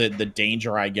 you know, the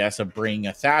danger, I guess, of bringing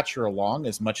a Thatcher along,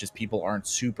 as much as people aren't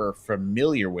super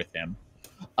familiar with him.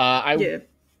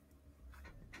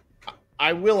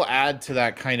 I will add to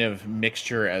that kind of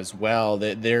mixture as well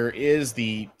that there is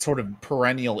the sort of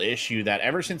perennial issue that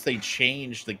ever since they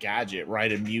changed the gadget,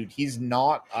 right, and mute, he's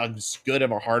not as good of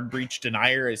a hard breach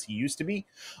denier as he used to be.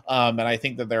 And I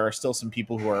think that there are still some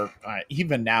people who are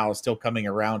even now still coming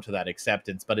around to that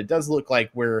acceptance, but it does look like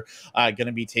we're going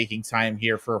to be taking time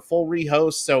here for a full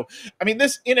rehost. So, I mean,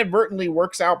 this inadvertently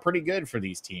works out pretty good for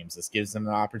these teams. This gives them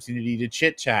an opportunity to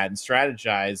chit chat and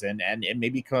strategize and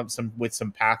maybe come up with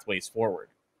some pathways forward.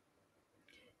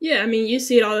 Yeah, I mean, you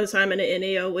see it all the time in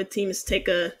the NAO with teams take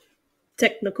a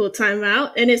technical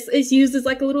timeout, and it's used as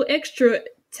like a little extra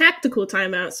tactical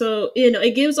timeout. So, you know,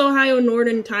 it gives Ohio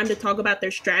Northern time to talk about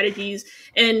their strategies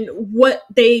and what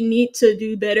they need to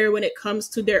do better when it comes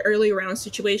to their early round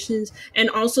situations, and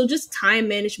also just time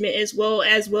management as well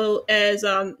as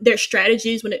their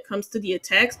strategies when it comes to the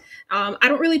attacks. I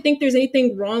don't really think there's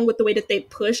anything wrong with the way that they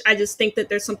push. I just think that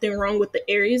there's something wrong with the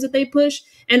areas that they push,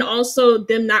 and also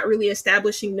them not really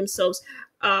establishing themselves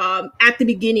at the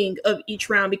beginning of each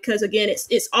round, because again,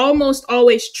 it's almost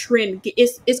always Trine.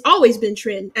 It's always been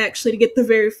Trine actually to get the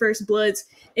very first bloods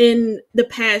in the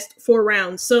past 4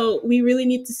 rounds. So we really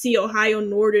need to see Ohio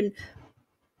Northern,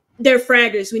 their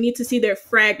fraggers. We need to see their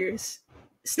fraggers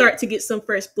start to get some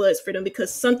first bloods for them,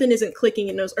 because something isn't clicking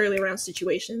in those early round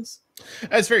situations.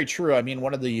 That's very true. I mean,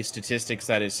 one of the statistics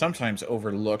that is sometimes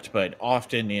overlooked, but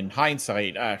often in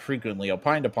hindsight, frequently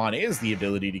opined upon, is the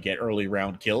ability to get early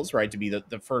round kills, right? To be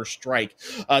the first strike,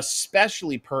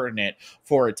 especially pertinent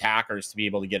for attackers to be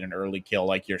able to get an early kill,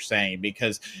 like you're saying,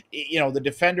 because, you know, the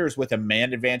defenders with a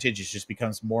man advantage, it just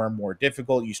becomes more and more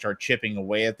difficult. You start chipping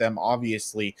away at them.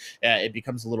 Obviously, it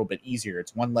becomes a little bit easier.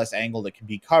 It's one less angle that can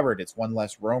be covered. It's one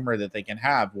less roamer that they can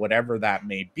have, whatever that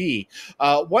may be.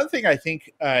 One thing I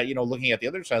think, you know, looking at the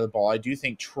other side of the ball, I do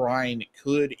think Trine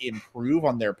could improve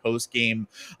on their post game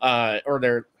or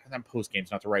their post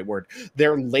game's not the right word,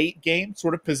 their late game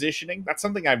sort of positioning. That's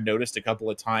something I've noticed a couple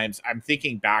of times. I'm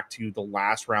thinking back to the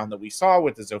last round that we saw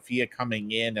with the Zofia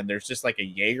coming in, and there's just like a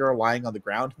Jaeger lying on the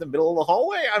ground in the middle of the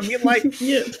hallway. I mean, like,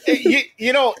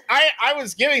 you know, I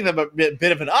was giving them a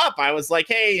bit of an up. I was like,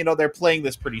 hey, you know, they're playing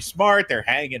this pretty smart. They're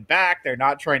hanging back. They're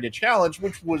not trying to challenge,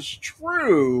 which was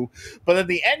true. But then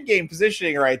the end game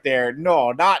positioning right there,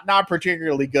 no, not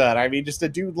particularly good. I mean, just a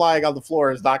dude lying on the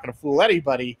floor is not going to fool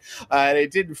anybody. And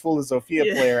it didn't fool the Zofia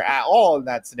player at all in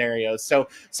that scenario. So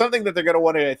something that they're going to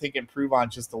want to, I think, improve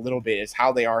on just a little bit is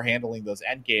how they are handling those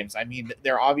end games. I mean,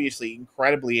 they're obviously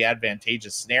incredibly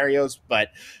advantageous scenarios, but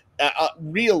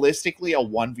realistically, a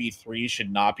 1v3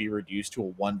 should not be reduced to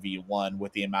a 1v1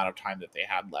 with the amount of time that they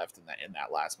had left in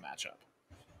that last matchup.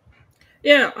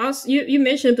 Yeah, also, you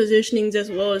mentioned positionings as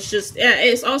well. It's just,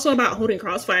 it's also about holding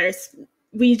crossfires.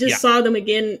 We just saw them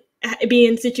again be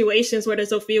in situations where the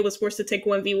Zofia was forced to take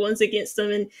 1v1s against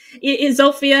them. And in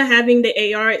Zofia having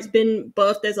the AR, it's been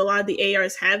buffed as a lot of the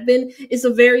ARs have been. It's a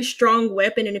very strong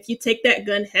weapon, and if you take that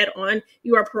gun head on,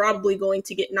 you are probably going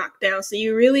to get knocked down. So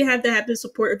you really have to have the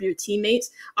support of your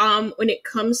teammates when it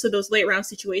comes to those late round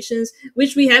situations,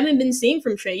 which we haven't been seeing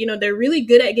from Trine. You know, they're really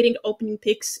good at getting opening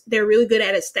picks. They're really good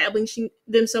at establishing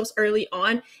themselves early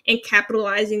on and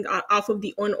capitalizing off of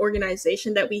the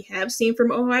unorganization that we have seen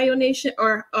from Ohio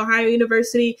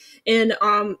University in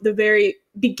the very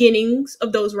beginnings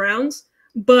of those rounds.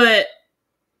 But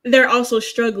they're also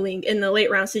struggling in the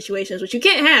late round situations, which you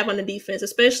can't have on the defense,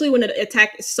 especially when the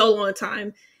attack is so long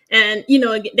time. And, you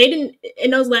know, they didn't,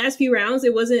 in those last few rounds,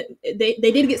 it wasn't, they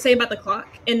did get saved by the clock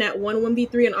in that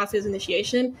 1v3 on offense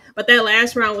initiation. But that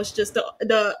last round was just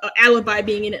the alibi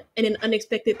being in an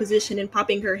unexpected position and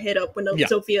popping her head up when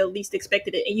Zofia least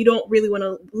expected it. And you don't really want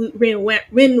to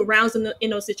win rounds in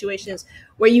those situations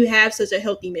where you have such a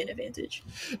healthy man advantage.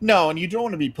 No, and you don't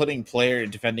want to be putting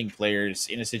defending players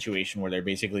in a situation where they're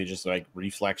basically just like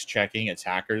reflex checking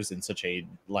attackers in such a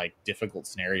like difficult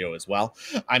scenario as well.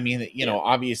 I mean, you know,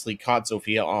 obviously obviously caught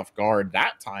Zofia off guard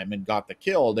that time and got the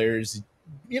kill. There's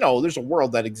a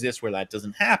world that exists where that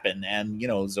doesn't happen. And,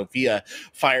 Zofia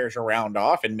fires a round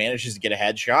off and manages to get a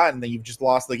headshot, and then you've just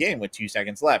lost the game with 2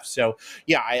 seconds left. So,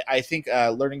 yeah, I think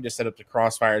learning to set up the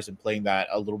crossfires and playing that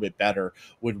a little bit better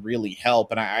would really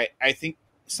help. And I think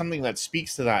something that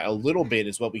speaks to that a little bit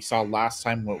is what we saw last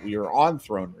time when we were on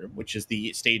Throne Room, which is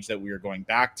the stage that we are going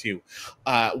back to,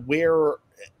 where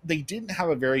they didn't have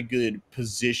a very good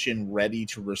position ready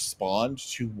to respond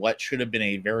to what should have been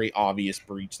a very obvious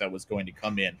breach that was going to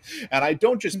come in. And I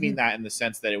don't just mean that in the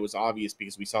sense that it was obvious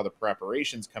because we saw the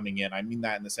preparations coming in. I mean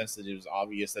that in the sense that it was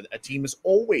obvious that a team is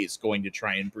always going to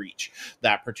try and breach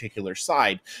that particular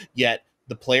side. Yet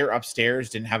the player upstairs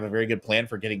didn't have a very good plan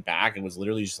for getting back. It was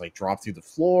literally just like drop through the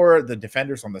floor. The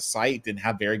defenders on the site didn't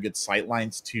have very good sight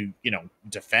lines to,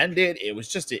 defend it. It was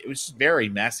just very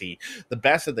messy. The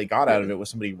best that they got out of it was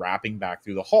somebody wrapping back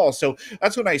through the hall. So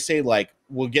that's when I say, like,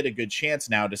 we'll get a good chance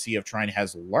now to see if Trine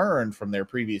has learned from their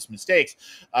previous mistakes,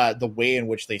 the way in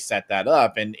which they set that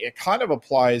up. And it kind of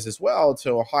applies as well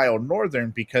to Ohio Northern,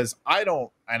 because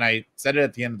and I said it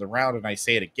at the end of the round and I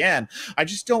say it again, I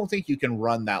just don't think you can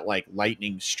run that like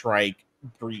lightning strike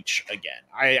breach again.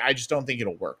 I just don't think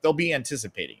it'll work. They'll be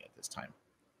anticipating it this time.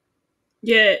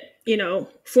 Yeah,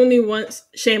 fool me once,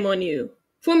 shame on you.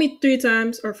 Fool me 3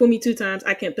 times or fool me 2 times,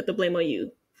 I can't put the blame on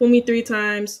you. Fool me 3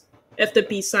 times, F the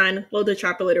peace sign, load the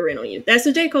chopper litter in on you. That's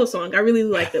a J. Cole song. I really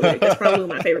like that lyric. That's probably one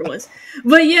of my favorite ones.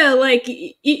 But yeah, like,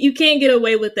 you can't get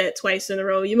away with that twice in a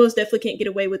row. You most definitely can't get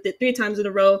away with it 3 times in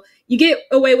a row. You get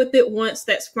away with it once,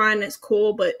 that's fine, that's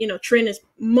cool. But, Trine is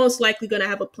most likely going to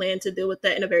have a plan to deal with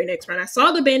that in the very next round. I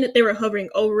saw the Bandit, they were hovering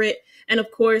over it. And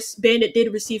of course, Bandit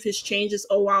did receive his changes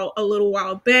a little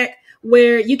while back,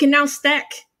 where you can now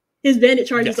stack his Bandit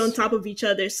charges on top of each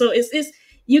other. So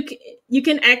you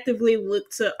can actively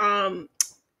look to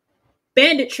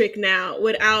Bandit trick now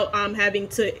without having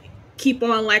to keep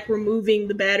on like removing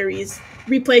the batteries,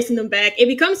 replacing them back. It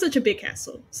becomes such a big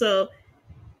hassle. So,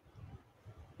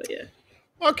 but yeah.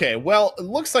 Okay, well, it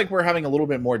looks like we're having a little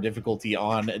bit more difficulty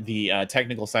on the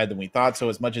technical side than we thought. So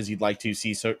as much as you'd like to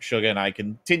see Suga and I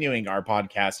continuing our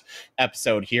podcast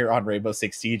episode here on Rainbow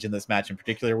Six Siege in this match in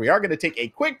particular, we are going to take a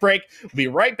quick break. We'll be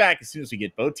right back as soon as we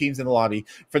get both teams in the lobby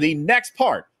for the next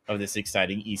part of this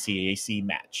exciting ECAC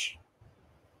match.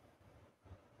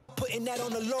 Putting that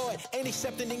on the Lord, ain't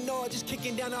accepting, ignore, just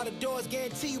kicking down all the doors.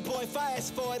 Guarantee you, boy,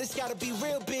 fast forward, it's gotta be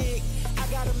real big. I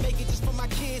gotta make it just for my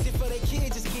kids, and for their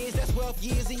kids, it's kids, that's wealth,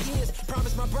 years and years.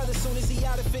 Promise my brother, soon as he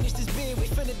out and finished his bid, we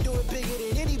finna do it bigger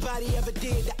than anybody ever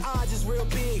did. The odds is real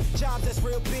big, jobs that's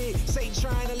real big. Satan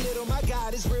trying a little, my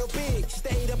God is real big.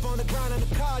 Stayed up on the ground on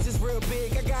the cars is real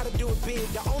big. I gotta do it big,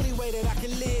 the only way that I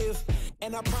can live.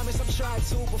 And I promise I'm trying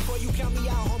to. Before you count me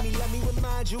out, homie, let me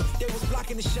remind you, they was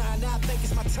blocking the shine. Now I think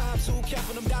it's my time to.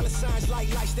 Counting them dollar signs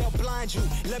like lights, they'll blind you.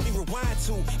 Let me rewind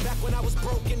to back when I was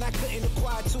broke and I couldn't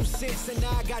acquire 2 cents, and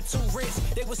now I got 2 rents.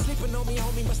 They was sleeping on me,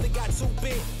 homie, must have got too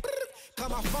big. Call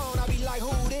my phone, I be like,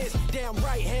 who this? Damn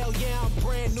right, hell yeah, I'm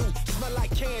brand new. Smell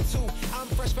like Canton. I'm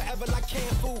fresh forever like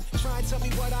canned food. Try and tell me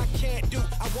what I can't do.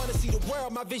 I wanna see the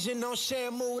world, my vision on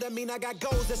Shamu. That mean I got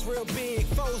goals that's real big,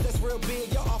 foes that's real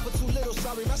big. Y'all offer too little,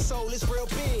 sorry, my soul is real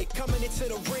big. Coming into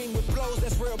the ring with blows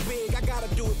that's real big. I gotta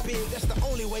do it big, that's the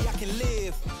only way I can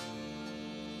live.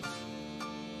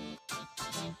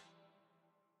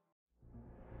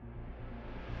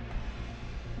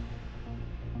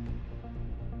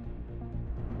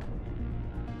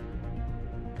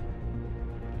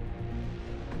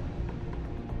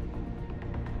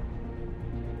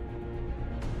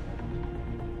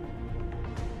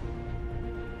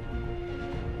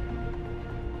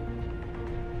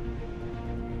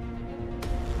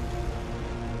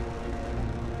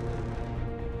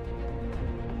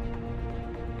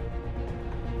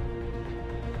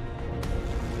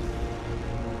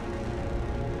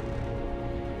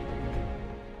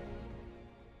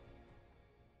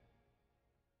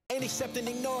 Ain't accepting,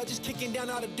 ignore, just kicking down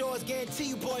all the doors. Guarantee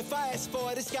you, boy, fast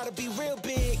forward, it's gotta be real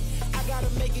big. I gotta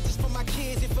make it just for my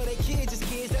kids, and for their kids, it's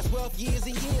kids, that's wealth, years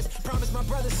and years. Promise my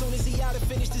brother, soon as he out and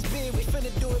finished his bid, we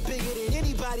finna do it bigger than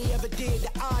anybody ever did.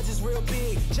 The odds is real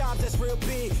big, jobs that's real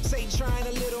big. Satan trying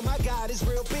a little, my God is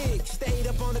real big. Stayed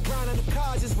up on the ground on the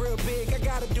cars is real big. I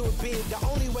gotta do it big, the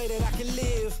only way that I can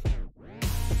live.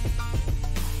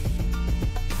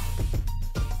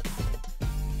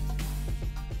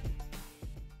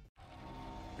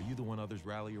 Are you the one others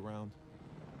rally around?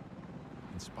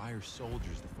 Inspire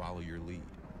soldiers to follow your lead.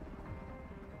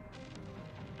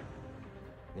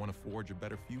 Want to forge a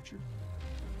better future?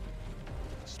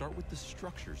 Start with the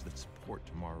structures that support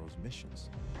tomorrow's missions.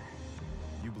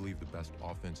 You believe the best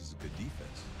offense is a good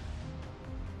defense.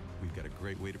 We've got a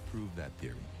great way to prove that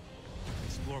theory.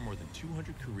 Explore more than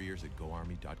 200 careers at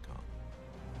GoArmy.com.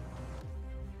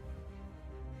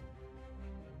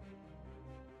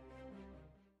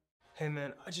 Hey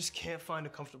man, I just can't find a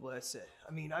comfortable headset.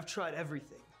 I mean, I've tried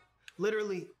everything.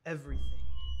 Literally everything.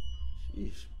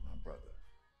 Sheesh, my brother.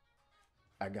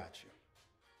 I got you.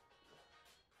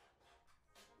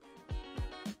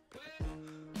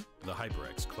 The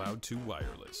HyperX Cloud 2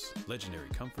 Wireless. Legendary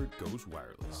comfort goes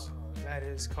wireless. That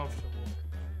is comfortable.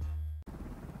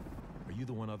 Are you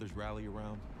the one others rally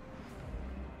around?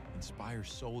 Inspire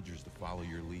soldiers to follow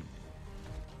your lead.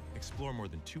 Explore more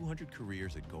than 200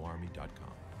 careers at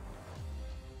GoArmy.com.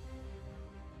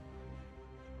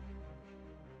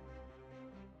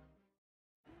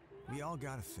 We all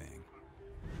got a thing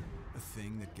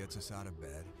that gets us out of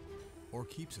bed or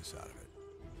keeps us out of it.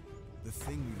 The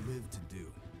thing we live to do,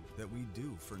 that we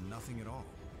do for nothing at all.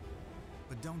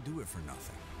 But don't do it for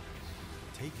nothing.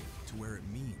 Take it to where it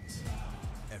means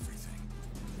everything.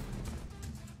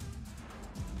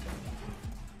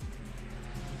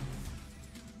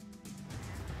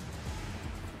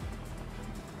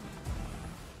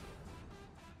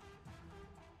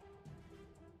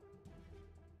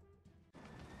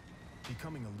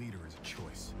 Becoming a leader is a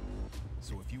choice.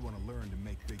 So if you want to learn to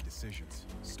make big decisions,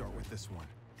 start with this one.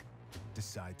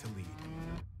 Decide to lead.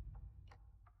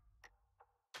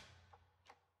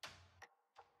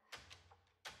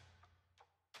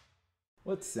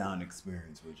 What sound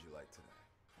experience would you like today?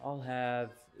 I'll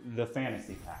have the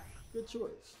fantasy pack. Good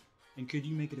choice. And could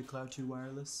you make it a Cloud 2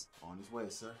 wireless? On his way,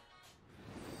 sir.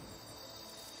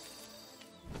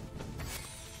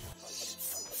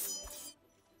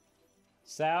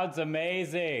 Sounds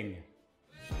amazing.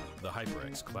 The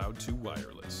HyperX Cloud 2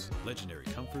 Wireless. Legendary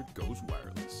comfort goes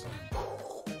wireless.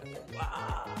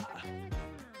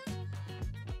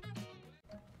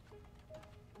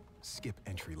 Skip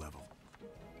entry level.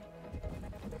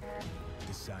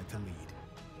 Decide to lead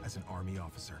as an Army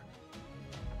officer.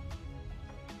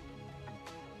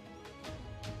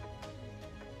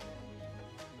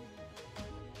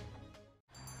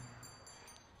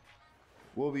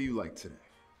 What will you like today?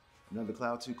 Another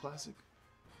Cloud 2 classic?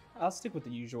 I'll stick with the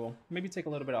usual. Maybe take a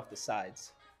little bit off the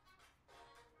sides.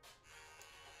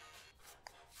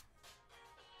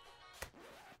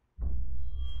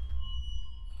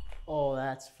 Oh,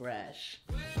 that's fresh.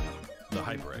 The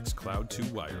HyperX Cloud 2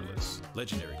 Wireless.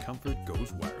 Legendary comfort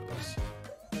goes wireless.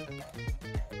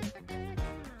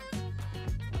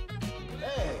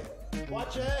 Hey,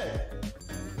 watch your head.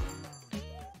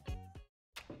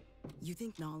 You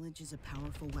think knowledge is a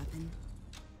powerful weapon?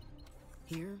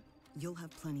 Here, you'll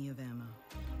have plenty of ammo.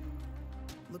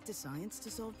 Look to science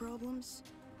to solve problems?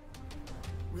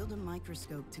 Wield a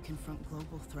microscope to confront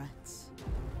global threats.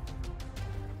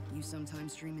 You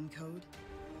sometimes dream in code?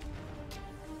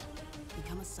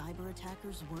 Become a cyber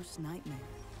attacker's worst nightmare.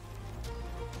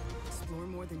 Explore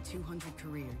more than 200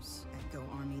 careers at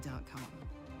GoArmy.com.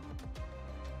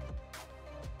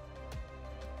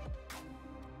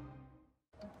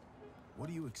 What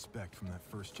do you expect from that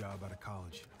first job out of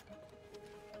college?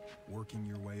 Working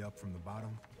your way up from the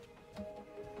bottom?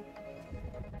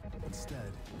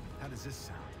 Instead, how does this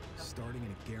sound? Starting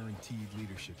in a guaranteed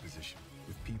leadership position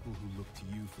with people who look to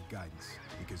you for guidance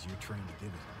because you're trained to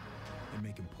give it and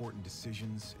make important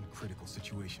decisions in critical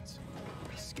situations.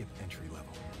 Skip entry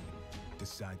level.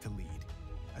 Decide to lead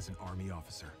as an Army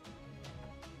officer.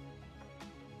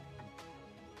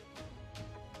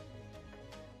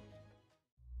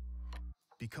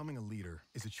 Becoming a leader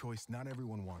is a choice not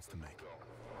everyone wants to make.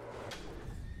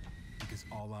 Because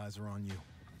all eyes are on you.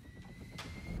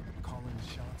 Calling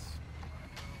the shots.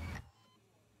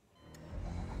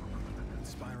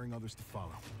 Inspiring others to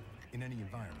follow. In any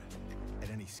environment. At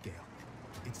any scale.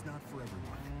 It's not for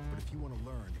everyone. But if you want to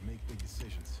learn to make big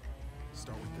decisions,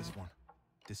 start with this one.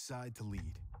 Decide to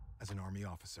lead as an Army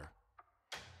officer.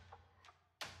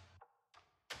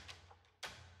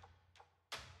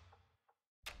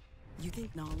 You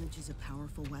think knowledge is a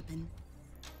powerful weapon?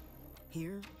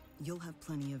 Here, you'll have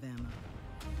plenty of ammo.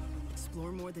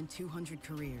 Explore more than 200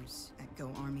 careers at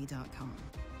GoArmy.com.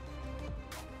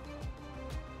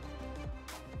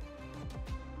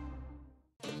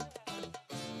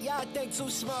 Y'all think too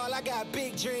small, I got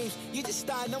big dreams. You just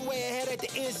starting, I'm way ahead at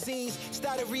the end scenes.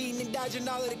 Started reading and dodging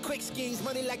all of the quick schemes.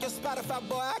 Money like your Spotify,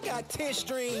 boy, I got 10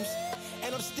 streams.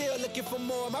 And I'm still looking for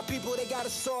more. My people, they got a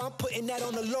soar, I'm putting that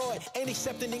on the Lord. Ain't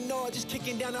accepting ignore, just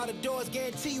kicking down all the doors.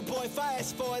 Guarantee you, boy, if I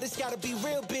ask for it, it's gotta be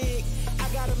real big. I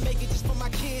gotta make it just for my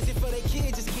kids and for their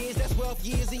kids' kids. That's wealth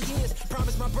years and years.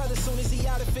 Promise my brother soon as he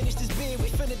out and finish this bid, we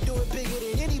finna do it bigger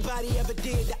than anybody ever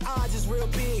did. The odds is real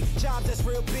big, jobs that's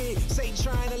real big. Satan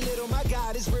trying a little, my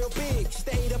God is real big.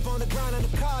 Stayed up on the grind on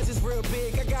the cars is real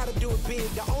big. I gotta do it big,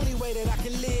 the only way that I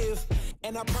can live.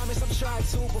 And I promise I'm trying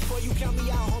to. Before you count me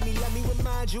out, homie, let me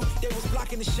remind you. They was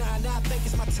blocking the shine, now I think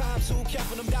it's my time to.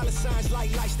 Counting them dollar signs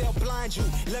like lights, they'll blind you.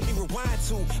 Let me rewind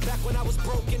to back when I was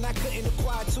broke and I couldn't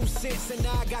acquire 2 cents. And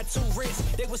now I got 2 rents.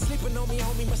 They was sleeping on me,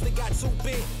 homie, must have got too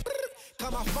big. Call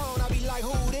my phone, I be like,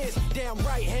 who this? Damn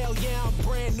right, hell yeah, I'm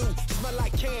brand new. Smell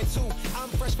like Canton. I'm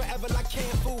fresh forever like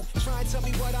canned food. Try and tell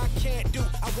me what I can't do.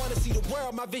 I wanna see the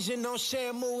world, my vision on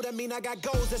shamu. That mean I got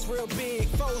goals that's real big,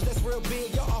 foes that's real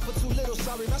big. Y'all offer too little,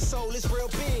 sorry, my soul is real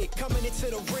big. Coming into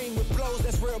the ring with blows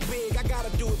that's real big. I gotta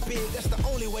do it big, that's the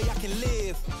only way I can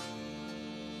live.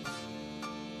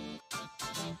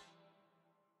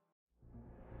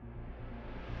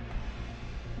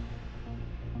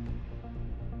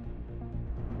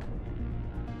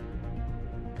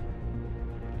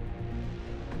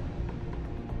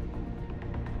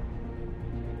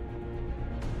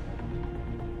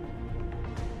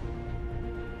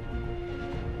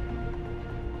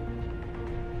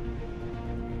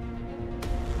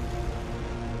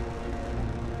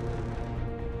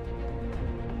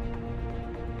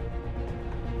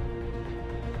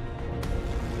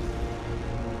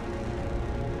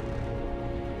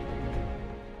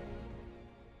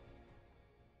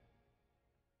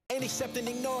 Ain't accept and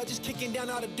ignore, just kicking down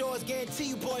all the doors. Guarantee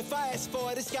you, boy, if I ask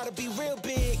for it, it's gotta be real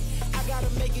big. I gotta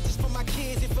make it just for my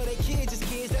kids and for their kids'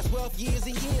 kids. That's wealth years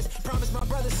and years. Promise my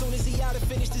brother soon as he out and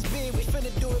finish this bid, we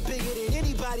finna do it bigger than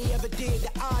anybody ever did.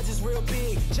 The odds is real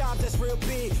big, jobs that's real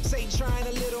big. Satan trying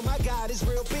a little, my God is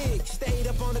real big. Stayed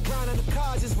up on the grind on the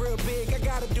cars is real big. I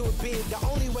gotta do it big, the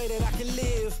only way that I can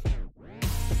live.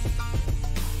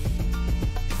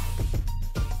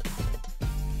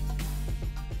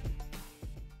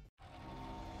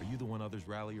 Are you the one others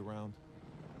rally around?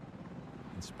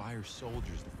 Inspire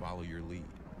soldiers to follow your lead.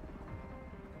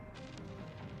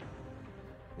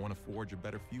 Want to forge a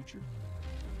better future?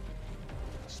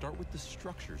 Start with the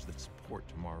structures that support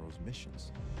tomorrow's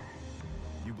missions.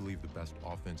 You believe the best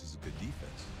offense is a good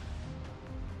defense.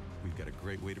 We've got a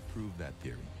great way to prove that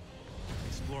theory.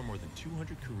 Explore more than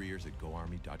 200 careers at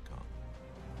GoArmy.com.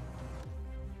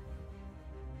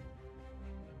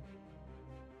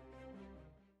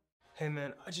 Hey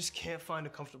man, I just can't find a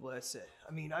comfortable headset.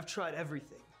 I mean, I've tried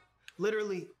everything.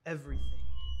 Literally everything.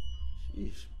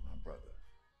 Jeez, my brother.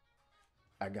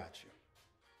 I got you.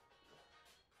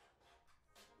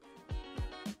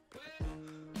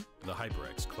 The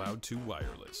HyperX Cloud 2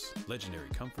 Wireless. Legendary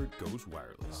comfort goes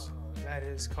wireless. That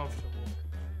is comfortable.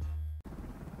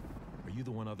 Are you the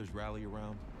one others rally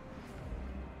around?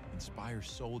 Inspire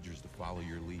soldiers to follow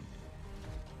your lead.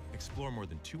 Explore more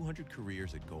than 200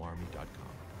 careers at GoArmy.com.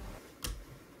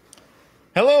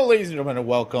 Hello, ladies and gentlemen, and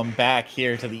welcome back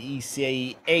here to the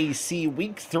ECAC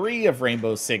Week 3 of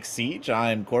Rainbow Six Siege.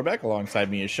 I'm Corbeck, alongside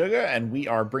me is Sugar, and we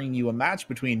are bringing you a match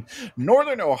between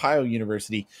Northern Ohio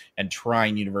University and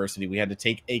Trine University. We had to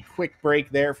take a quick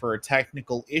break there for a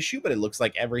technical issue, but it looks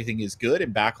like everything is good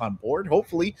and back on board.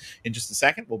 Hopefully, in just a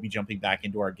second, we'll be jumping back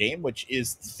into our game, which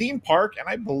is Theme Park, and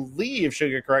I believe,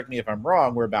 Sugar, correct me if I'm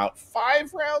wrong, we're about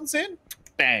 5 rounds in?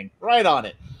 Bang, right on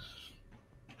it.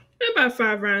 About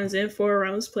 5 rounds in, 4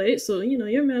 rounds played. So, you know,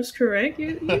 your math's correct.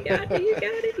 You got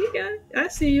it. I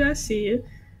see you.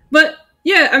 But,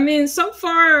 yeah, I mean, so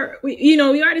far, we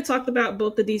already talked about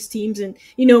both of these teams and,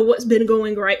 you know, what's been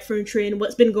going right for Trine,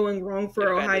 what's been going wrong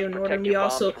for Ohio Northern. We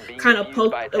also kind of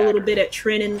poked a little bit at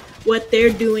Trine and what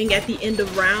they're doing at the end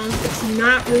of rounds. It's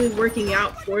not really working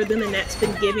out for them, and that's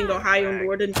been giving Ohio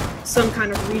Northern some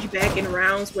kind of reach back in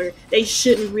rounds where they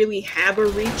shouldn't really have a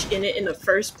reach in it in the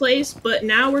first place. But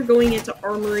now we're going into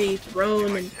Armory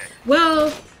Throne, and,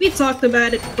 well, we talked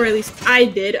about it, or at least I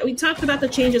did. We talked about the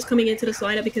changes coming into this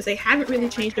lineup because they haven't really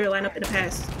changed their lineup in the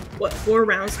past, 4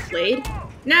 rounds played.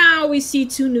 Now we see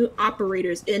 2 new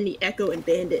operators in the Echo and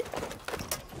Bandit.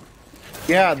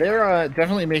 Yeah, they're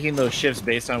definitely making those shifts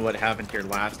based on what happened here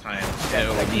last time.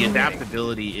 So the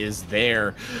adaptability is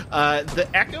there. The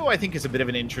Echo, I think, is a bit of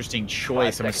an interesting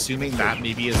choice. I'm assuming that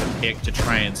maybe is a pick to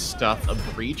try and stuff a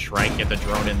breach, right? Get the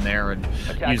drone in there and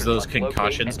use those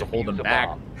concussions to hold them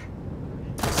back.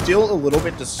 Still a little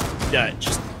bit just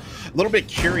a little bit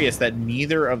curious that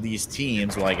neither of these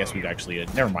teams, well, I guess we've actually,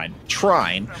 never mind,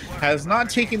 Trine, has not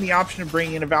taken the option of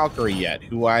bringing in a Valkyrie yet,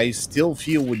 who I still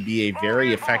feel would be a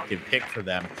very effective pick for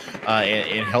them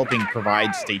in helping provide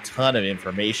just a ton of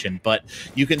information. But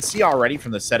you can see already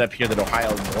from the setup here that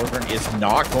Ohio Northern is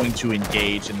not going to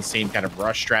engage in the same kind of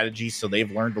rush strategy, so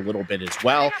they've learned a little bit as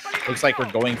well. Looks like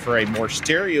we're going for a more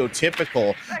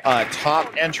stereotypical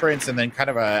top entrance and then kind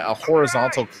of a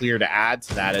horizontal clear to add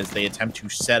to that as they attempt to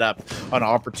set up an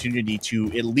opportunity to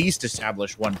at least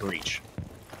establish one breach.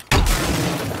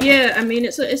 Yeah, I mean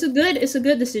it's a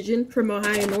good decision from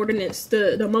Ohio Northern. It's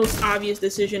the most obvious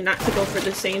decision not to go for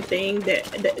the same thing,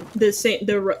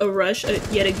 a rush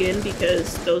yet again,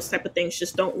 because those type of things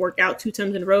just don't work out 2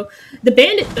 times in a row. The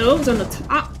Bandit though was on the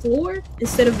top floor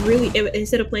instead of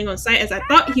playing on site as I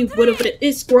thought he would have, but it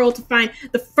is Squirrel to find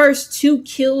the first 2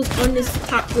 kills on this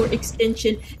top floor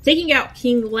extension, taking out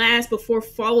King last before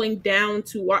falling down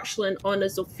to Watchland on the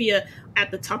Zofia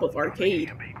at the top of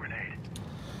Arcade.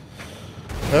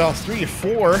 Well,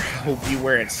 3-4 will be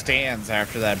where it stands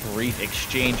after that brief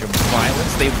exchange of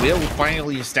violence. They will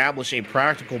finally establish a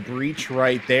practical breach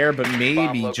right there, but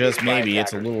maybe, just maybe,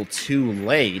 it's a little too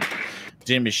late.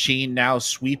 Din Machine now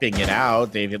sweeping it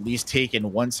out. They've at least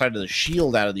taken one side of the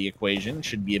shield out of the equation.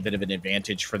 Should be a bit of an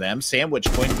advantage for them.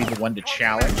 Sandwich going to be the one to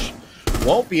challenge.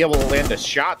 Won't be able to land a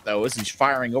shot, though, as he's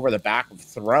firing over the back of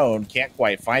Throne. Can't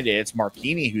quite find it. It's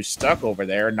Marquini who's stuck over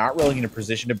there, not really in a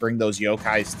position to bring those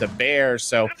yokais to bear,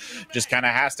 so just kind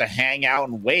of has to hang out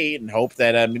and wait and hope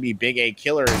that maybe Big A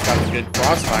Killer has got a good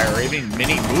crossfire, or even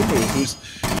Mini Mumu,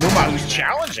 who's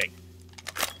challenging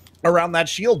around that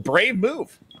shield. Brave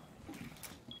move.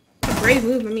 A brave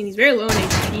move. I mean, he's very low on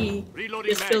HP.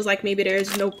 Just feels like maybe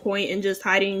there's no point in just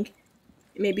hiding,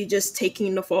 maybe just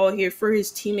taking the fall here for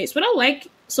his teammates. What I like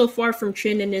so far from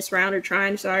Trine in this round, or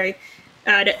Trine, sorry,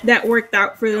 that worked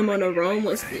out for them on the roam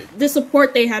was the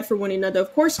support they had for one another.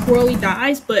 Of course, Squirrely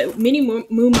dies, but Mini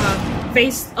Muma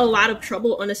faced a lot of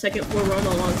trouble on the second floor roam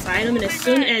alongside him, and as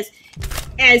soon as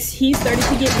he started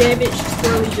to get damaged,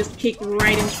 Squirrely just kicked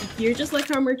right into gear, just like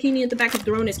how Marquini at the back of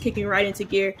Throne is kicking right into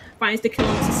gear, finds the kill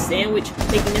into Sandwich,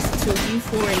 making this into a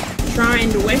U4 and Trine.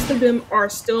 The rest of them are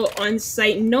still on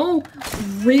site. No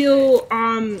real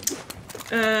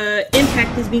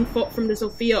impact is being felt from the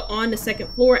Zofia on the second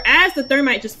floor as the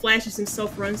Thermite just flashes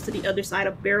himself, runs to the other side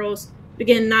of barrels.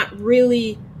 Again, not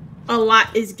really a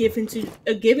lot is given to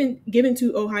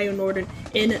Ohio Northern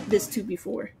in this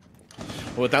 2v4.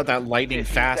 Without that lightning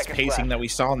fast pacing that we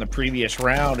saw in the previous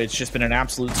round, it's just been an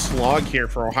absolute slog here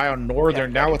for Ohio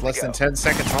Northern. Now with less than 10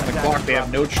 seconds on the clock, they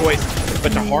have no choice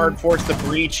but to hard force the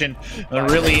breach, and a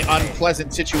really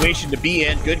unpleasant situation to be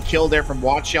in. Good kill there from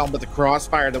Watchelm, but the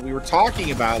crossfire that we were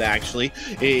talking about, actually,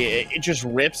 it just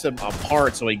rips them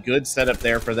apart. So a good setup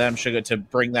there for them, Sugar, to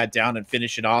bring that down and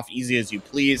finish it off easy as you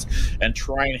please. And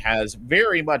Trine has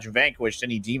very much vanquished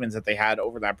any demons that they had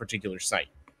over that particular site.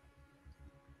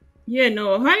 Yeah,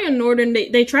 no, Ohio Northern,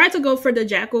 they tried to go for the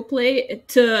Jackal play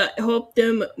to help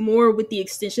them more with the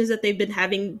extensions that they've been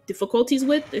having difficulties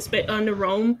with, especially on the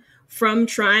roam from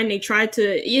Trine. They tried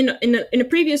to, you know, in the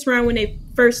previous round when they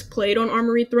first played on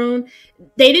Armory Throne,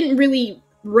 they didn't really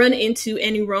run into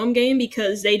any roam game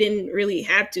because they didn't really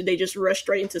have to. They just rushed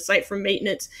straight into site for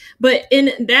maintenance. But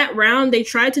in that round, they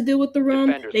tried to deal with the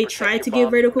roam. They tried to get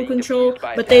vertical control,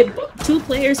 but 2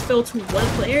 players fell to 1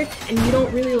 player, and you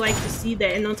don't really like to see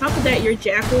that. And on top of that, your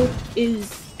Jackal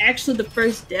is actually the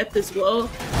first depth as well.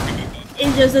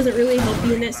 It just doesn't really help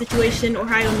you in that situation.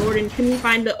 Ohio Northern couldn't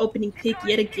find the opening pick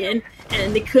yet again,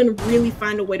 and they couldn't really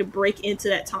find a way to break into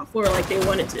that top floor like they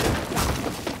wanted to.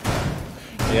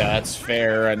 Yeah, that's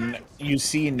fair. And you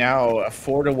see now a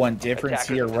 4-1 difference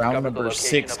here. Round number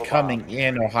 6 coming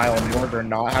in. Ohio Northern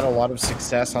not had a lot of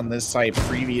success on this site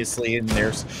previously, and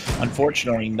there's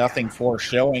unfortunately nothing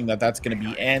foreshowing that that's going to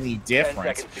be any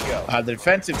different. The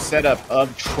defensive setup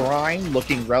of Trine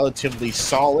looking relatively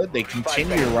solid. They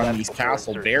continue to run these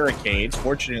castle barricades.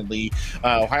 Fortunately,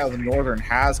 Ohio Northern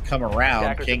has come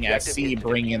around. King SC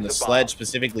bringing in the sledge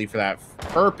specifically for that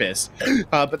purpose.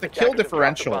 But the kill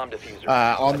differential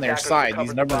on their side,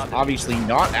 these numbers obviously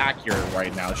not accurate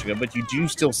right now, but you do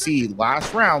still see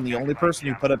last round the only person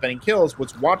who put up any kills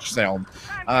was Watchselm,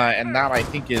 and that I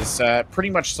think is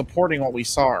pretty much supporting what we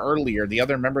saw earlier. The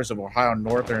other members of Ohio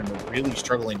Northern really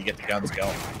struggling to get the guns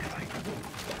going.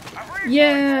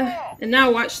 Yeah, and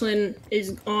now Watchland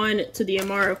is on to the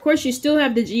MR. Of course, you still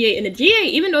have the G8, and the G8,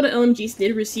 even though the LMGs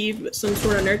did receive some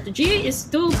sort of nerf, the G8 is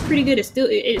still pretty good. It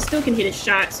still can hit its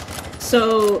shots.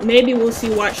 So maybe we'll see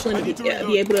Watchland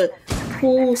be able to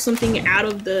pull something out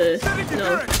of the, you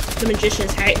know, the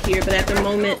magician's hat here. But at the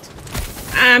moment,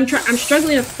 I'm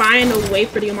struggling to find a way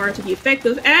for the Amara to be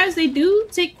effective, as they do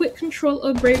take quick control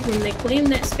of Brave Room. They claim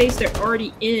that space they're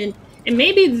already in, and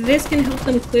maybe this can help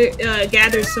them clear,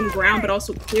 gather some ground, but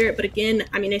also clear it. But again,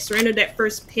 I mean, they surrendered that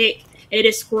first pick, and it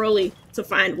is squirrely to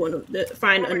find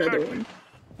another one.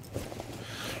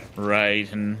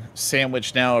 Right, and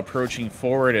Sandwich now approaching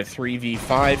forward at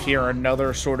 3v5 here.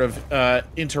 Another sort of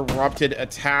interrupted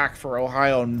attack for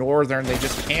Ohio Northern. They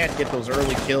just can't get those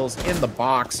early kills in the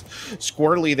box.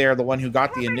 Squirrely there, the one who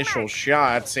got the initial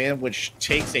shot. Sandwich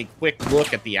takes a quick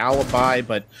look at the alibi,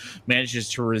 but manages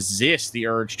to resist the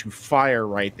urge to fire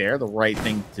right there. The right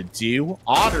thing to do.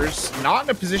 Otters not in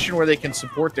a position where they can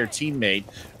support their teammate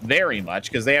very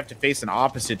much, because they have to face an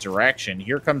opposite direction.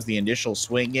 Here comes the initial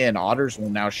swing in. Otters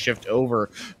will now shift over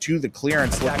to the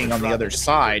clearance, looking on the other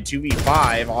side.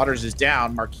 2v5, Otters is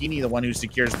down. Marquini the one who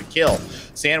secures the kill.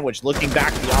 Sandwich looking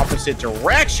back the opposite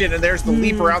direction, and there's the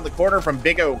leap around the corner from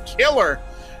Big O Killer,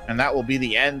 and that will be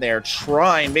the end there.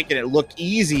 Trine making it look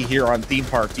easy here on Theme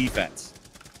Park defense.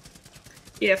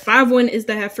 Yeah, 5-1 is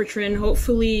the half for Trine.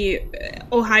 Hopefully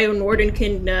Ohio Northern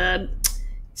can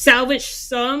salvage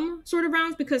some sort of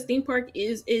rounds, because Theme Park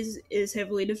is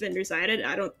heavily defender sided.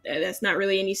 That's not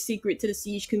really any secret to the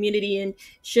Siege community, and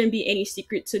shouldn't be any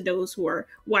secret to those who are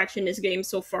watching this game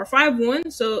so far.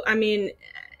 5-1, so I mean,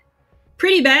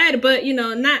 pretty bad, but you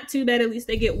know, not too bad. At least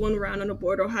they get one round on the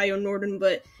board, Ohio Northern,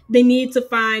 but they need to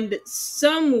find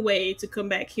some way to come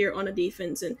back here on the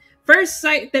defense. And first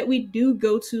site that we do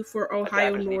go to for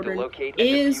Ohio Northern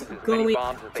is going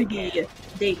to be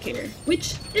Daycare,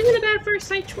 which isn't a bad first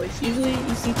site choice. Usually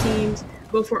you see teams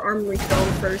go for Armory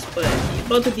Stone first, but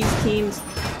both of these teams,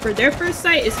 for their first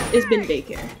site, it's been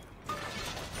Daycare.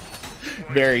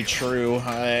 Very true,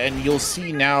 and you'll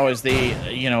see now as they,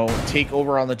 take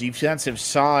over on the defensive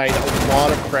side, a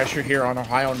lot of pressure here on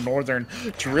Ohio Northern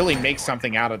to really make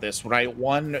something out of this, right?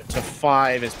 1 to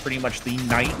 5 is pretty much the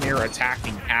nightmare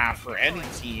attacking half for any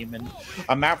team, and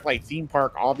a map like Theme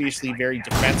Park, obviously very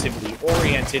defensively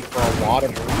oriented for a lot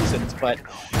of reasons, but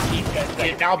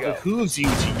it now behooves you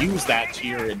to use that to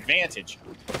your advantage.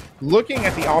 Looking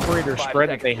at the operator spread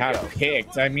that they have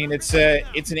picked, I mean, it's an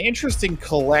interesting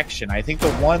collection. I think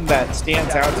the one that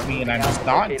stands out to me, and I'm just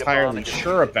not entirely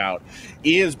sure about,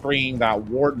 is bringing that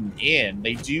Warden in.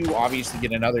 They do obviously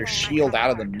get another shield out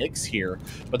of the mix here,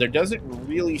 but there doesn't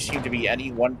really seem to be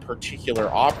any one particular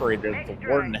operator that the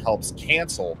Warden helps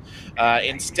cancel.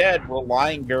 Instead,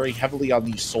 relying very heavily on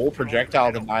the sole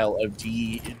projectile denial of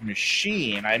the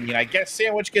machine. I mean, I guess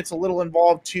Sandwich gets a little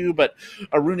involved too, but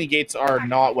Aruni Gates are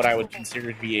not what I would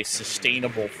consider to be a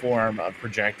sustainable form of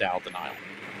projectile denial.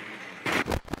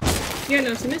 Yeah,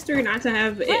 no, it's a mystery not to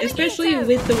have, especially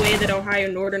with the way that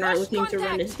Ohio Northern are looking to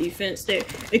run this defense. They're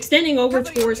extending over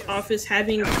towards Office,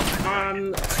 having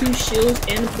 2 shields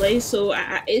in place, so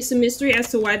it's a mystery as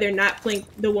to why they're not playing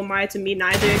the Wamai to me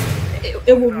neither.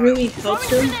 It will really help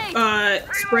them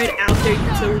spread out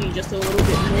their utility just a little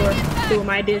bit more. The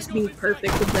Wamai disc being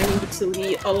perfect for bringing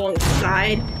utility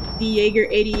alongside the Jaeger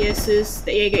ADSs.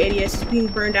 The Jaeger ADS is being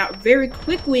burned out very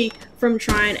quickly from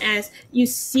Trine, as you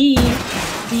see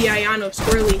the Ayano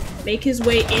Squirrely make his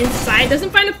way inside.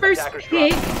 Doesn't find the first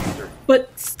hit,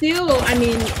 but still, I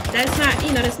mean,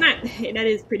 that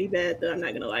is pretty bad, though. I'm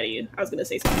not gonna lie to you. I was gonna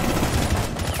say something.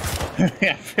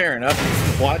 Yeah, fair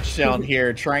enough. Watch down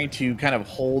here trying to kind of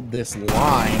hold this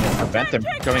line and prevent them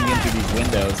from coming into these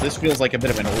windows. This feels like a bit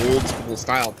of an old school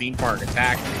style Theme Park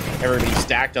attack. Everybody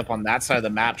stacked up on that side of the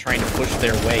map trying to push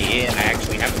their way in. I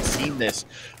actually haven't seen this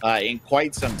in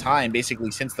quite some time,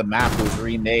 basically since the map was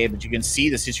remade, but you can see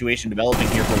the situation developing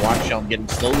here for Watchdown getting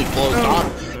slowly closed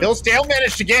off. He'll still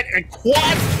manage to get a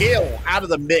quad kill out of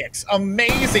the mix.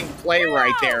 Amazing play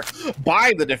right there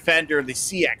by the defender, the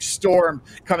CX Storm,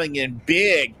 coming in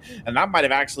big, and that might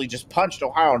have actually just punched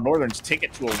Ohio Northern's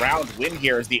ticket to a round win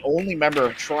here, as the only member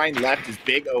of Trine left is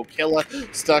Big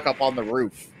Okilla stuck up on the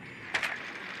roof.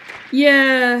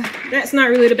 Yeah, that's not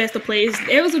really the best of plays.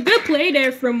 It was a good play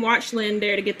there from Watchland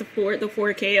there to get the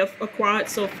 4K of a quad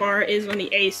so far is on the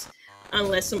ace,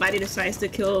 unless somebody decides to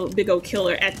kill Big O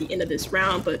Killer at the end of this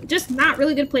round. But just not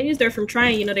really good plays there from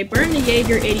Trine. You know, they burn the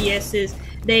Jaeger ADSs,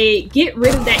 they get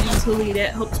rid of that utility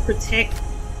that helps protect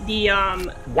the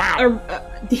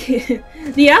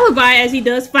the alibi, as he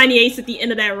does find the ace at the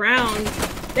end of that round.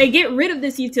 They get rid of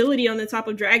this utility on the top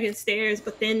of Dragon Stairs,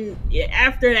 but then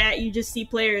after that, you just see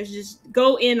players just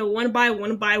go in a one by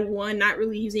one, not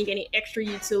really using any extra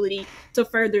utility to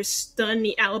further stun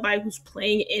the alibi who's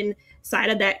playing inside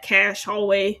of that cache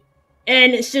hallway.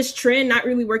 And it's just Trine not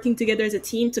really working together as a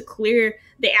team to clear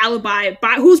the alibi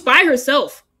who's by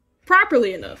herself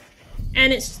properly enough.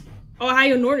 And it's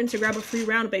Ohio Northern to grab a free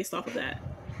round based off of that.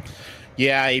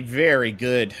 Yeah, a very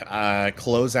good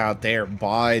closeout there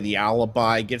by the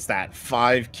Alibi. Gets that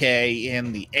 5K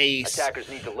in the ace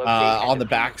on the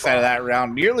backside of that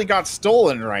round. Nearly got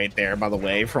stolen right there, by the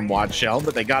way, from Watchell,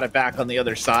 but they got it back on the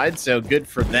other side, so good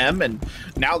for them. And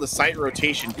now the site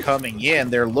rotation coming in.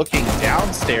 They're looking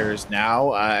downstairs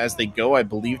now as they go, I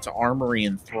believe, to Armory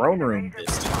and Throne Room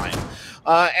this time.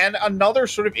 And another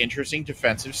sort of interesting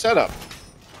defensive setup.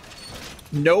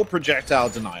 No projectile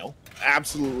denial.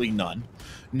 Absolutely none.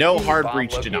 No hard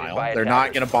breach denial. They're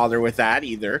not going to bother with that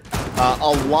either.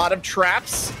 A lot of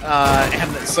traps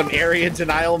and some area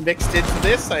denial mixed into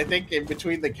this, I think, in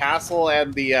between the castle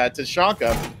and the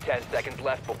Tashanka. 10 seconds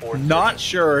left before. Not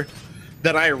sure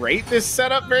that I rate this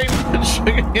setup very much.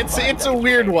 It's a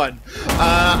weird one.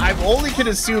 I'm only going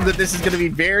to assume that this is going to be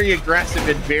very aggressive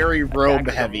and very roam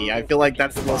heavy. I feel like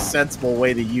that's the most sensible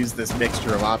way to use this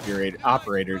mixture of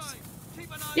operators.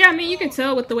 Yeah, I mean, you can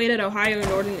tell with the way that Ohio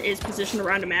Northern is positioned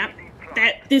around the map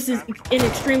that this is an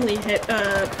extremely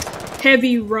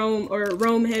heavy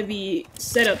roam heavy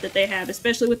setup that they have,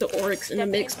 especially with the Oryx in the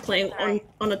mix playing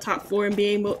on the top floor and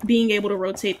being able to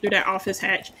rotate through that office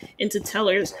hatch into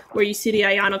tellers where you see the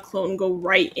Ayana clone go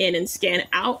right in and scan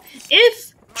out.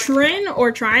 If Trine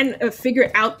or Trine figure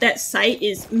out that site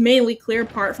is mainly clear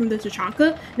apart from the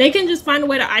Tachanka, they can just find a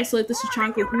way to isolate the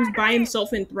Tachanka who's by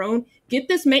himself in Throne, get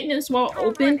this maintenance wall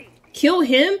open, kill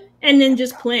him, and then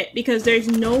just plant, because there's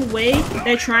no way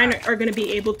that Trine are going to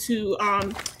be able to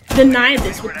deny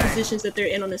this with the positions that they're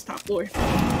in on this top floor.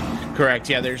 Correct,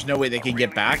 yeah, there's no way they can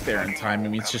get back there in time. I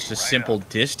mean, it's just a simple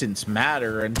distance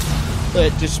matter, and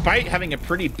despite having a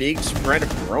pretty big spread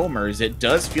of roamers, it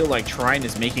does feel like Trine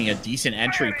is making a decent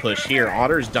entry push here.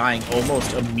 Otter's dying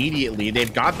almost immediately.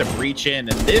 They've got the breach in,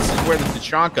 and this is where the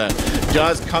Tachanka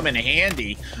does come in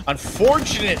handy.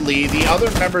 Unfortunately, the other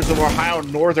members of Ohio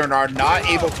Northern are not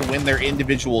able to win their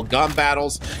individual gun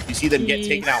battles. You see them get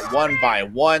taken out one by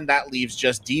one. That leaves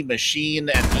just D-Machine,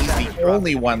 and he's the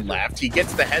only one left. He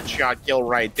gets the headshot kill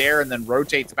right there and then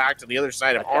rotates back to the other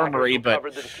side of Armory, but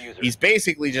he's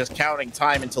basically just counting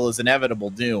time until his inevitable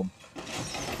doom.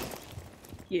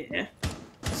 Yeah.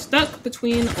 Stuck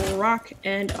between a rock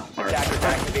and a hard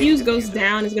rock. Fuse goes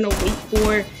down, is gonna wait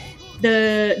for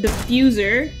the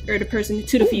diffuser, or the person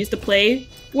to defuse to play.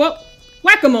 Well,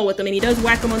 whack-a-mole with him, and he does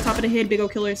whack him on top of the head. Big O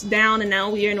Killer is down, and now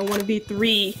we are in a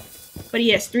 1v3. But he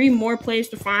has 3 more players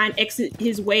to find, exit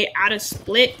his way out of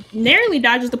split. Narrowly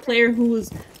dodges the player who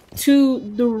was to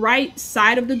the right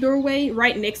side of the doorway,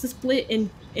 right next to split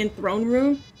in Throne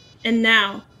Room. And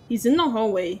now he's in the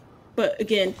hallway. But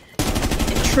again,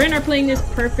 Trine are playing this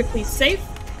perfectly safe,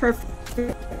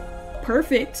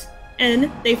 perfect,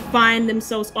 and they find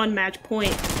themselves on match point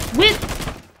with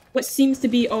what seems to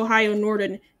be Ohio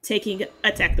Northern taking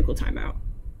a tactical timeout.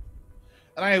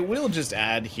 And I will just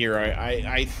add here,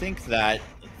 I think that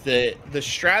the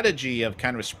strategy of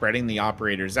kind of spreading the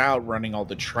operators out, running all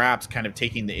the traps, kind of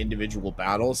taking the individual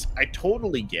battles, I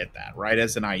totally get that, right?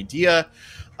 As an idea,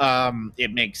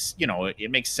 it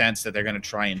makes sense that they're going to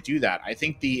try and do that. I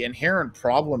think the inherent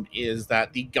problem is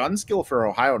that the gun skill for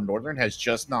Ohio Northern has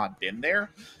just not been there.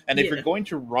 And if you're going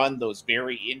to run those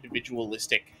very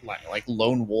individualistic, like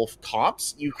lone wolf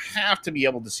comps, you have to be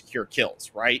able to secure kills,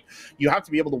 right? You have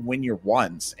to be able to win your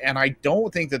ones. And I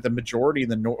don't think that the majority of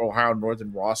the Ohio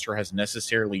Northern roster has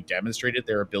necessarily demonstrated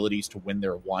their abilities to win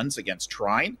their ones against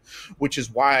Trine, which is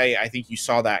why I think you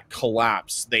saw that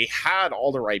collapse. They had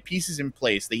all the right pieces in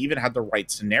place. They even had the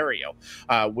right scenario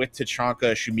with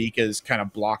Tachanka. Shumika's kind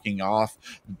of blocking off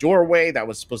the doorway. That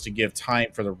was supposed to give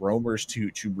time for the roamers to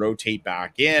rotate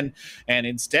back in. And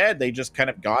instead, they just kind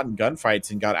of got in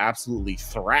gunfights and got absolutely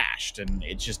thrashed. And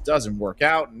it just doesn't work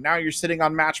out. And now you're sitting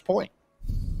on match point.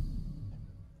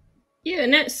 Yeah,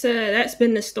 and that's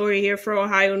been the story here for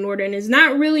Ohio Northern, is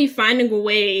not really finding a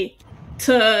way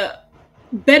to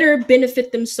better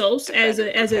benefit themselves as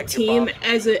a team,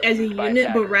 as a unit,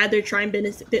 but rather try and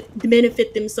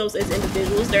benefit themselves as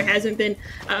individuals. There hasn't been,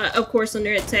 of course, on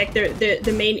their attack,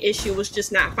 the main issue was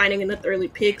just not finding enough early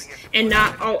picks and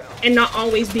not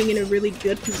always being in a really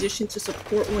good position to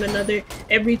support one another.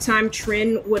 Every time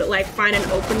Trine would find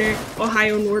an opener,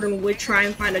 Ohio Northern would try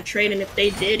and find a trade, and if they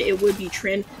did, it would be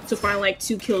Trine to find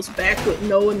 2 kills back with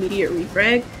no immediate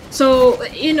refrag. So,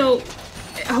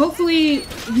 hopefully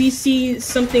we see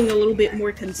something a little bit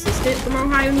more consistent from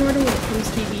Ohio Northern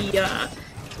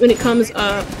when it comes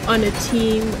on a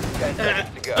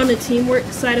teamwork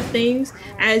side of things,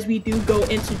 as we do go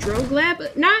into Drogue Lab.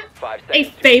 Not a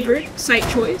favorite site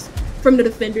choice from the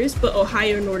defenders, but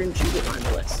Ohio Northern choose it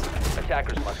nonetheless.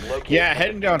 attackers must locate. Yeah,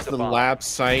 heading down to the lab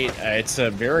site, it's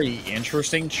a very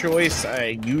interesting choice.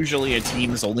 Usually a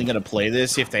team is only going to play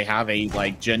this if they have a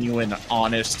like genuine,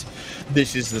 honest,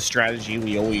 this is the strategy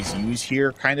we always use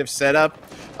here kind of setup.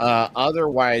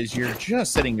 Otherwise, you're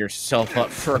just setting yourself up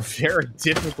for a very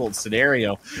difficult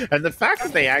scenario. And the fact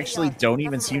that they actually don't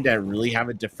even seem to really have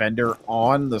a defender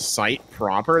on the site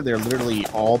proper, they're literally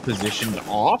all positioned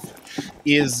off,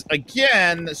 is,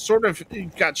 again, sort of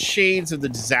got shades of the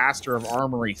disaster of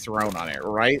Armory thrown on it,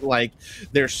 right? Like,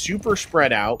 they're super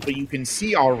spread out, but you can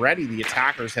see already the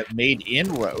attackers have made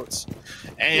inroads.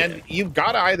 And you've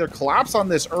got to either collapse on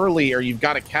this early or you've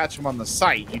got to catch them on the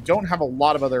site. You don't have a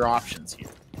lot of other options here.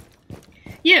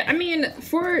 Yeah, I mean,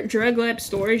 for drug lab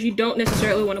storage, you don't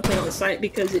necessarily want to play on the site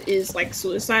because it is like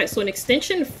suicide. So an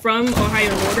extension from Ohio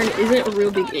Northern isn't a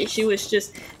real big issue. It's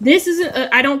just, this isn't,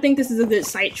 I don't think this is a good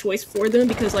site choice for them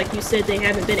because like you said, they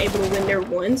haven't been able to win their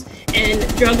ones. And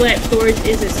drug lab storage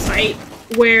is a site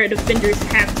where defenders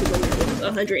have to win their ones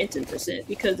 110%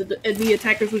 because the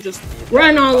attackers will just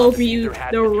run all over you.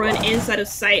 They'll run inside of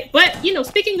sight. But, you know,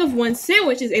 speaking of one,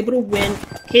 Sandwich is able to win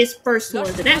his first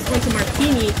ones, and that's going to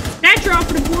Martini. That draw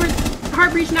for the board,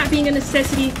 Heartbreach not being a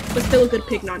necessity, but still a good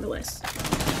pick nonetheless.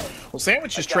 Well,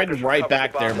 Sandwich is traded right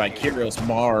back there by Kyrios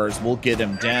Mars. We'll get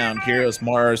him down. Kyrios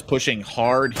Mars pushing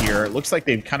hard here. It looks like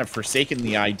they've kind of forsaken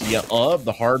the idea of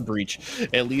the hard breach,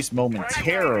 at least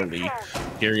momentarily.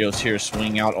 Kyrios here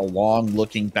swinging out along,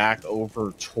 looking back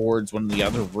over towards one of the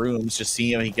other rooms, just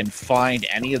seeing if he can find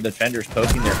any of the defenders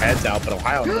poking their heads out. But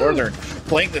Ohio Northern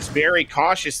playing this very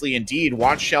cautiously indeed.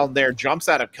 Watch Shell there, jumps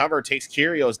out of cover, takes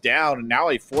Kyrios down, and now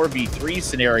a 4v3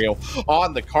 scenario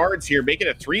on the cards here. Make it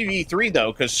a 3v3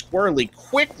 though, because Squirrely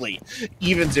quickly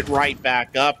evens it right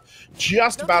back up.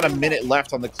 Just about a minute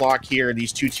left on the clock here.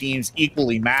 These two teams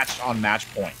equally matched on match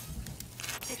point.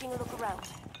 Taking a look around.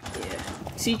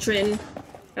 Yeah. See Trine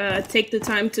take the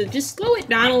time to just slow it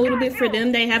down a little bit for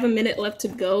them. They have a minute left to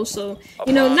go, so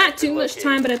you know, not too much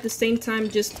time, but at the same time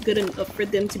just good enough for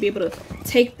them to be able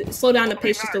to slow down the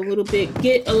pace just a little bit,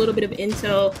 get a little bit of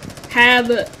intel, have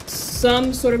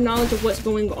some sort of knowledge of what's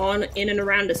going on in and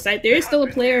around the site. There is still a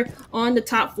player on the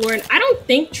top floor, and I don't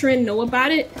think Trine know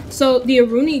about it, so the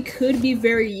Aruni could be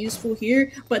very useful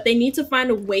here, but they need to find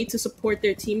a way to support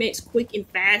their teammates quick and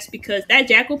fast because that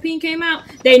Jackal ping came out.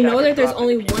 They know that there's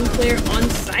only one player on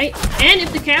site, and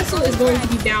if the castle is going to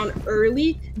be down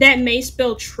early, that may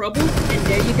spell trouble. And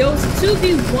there you go, it's a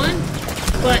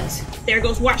 2v1, but there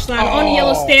goes Watchline on the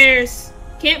yellow stairs.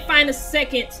 Can't find a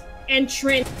second, and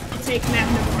Trine take map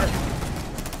number.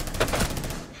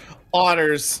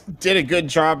 Otters did a good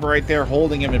job right there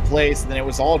holding him in place, and then it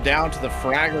was all down to the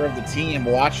fragger of the team,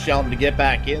 Watch Shell, to get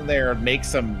back in there and make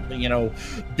some, you know,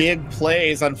 big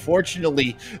plays.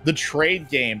 Unfortunately, the trade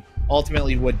game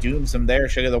ultimately what dooms them there.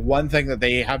 Sugar, the one thing that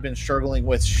they have been struggling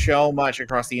with so much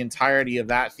across the entirety of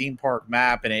that theme park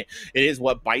map, and it is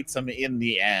what bites them in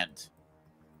the end.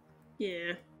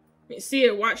 Yeah. See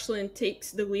it, Watchland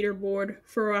takes the leaderboard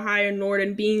for Ohio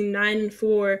Northern, being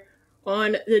 9-4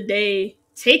 on the day,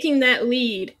 taking that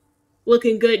lead,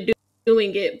 looking good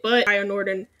doing it, but Ohio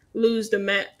Northern lose the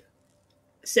map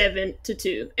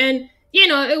 7-2. And you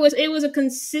know, it was a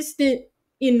consistent,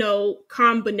 you know,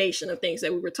 combination of things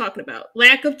that we were talking about.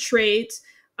 Lack of trades,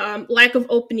 lack of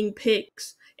opening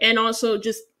picks, and also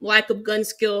just lack of gun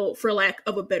skill, for lack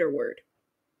of a better word.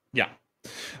 Yeah.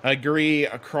 I agree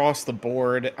across the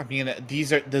board. I mean,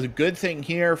 these are the good thing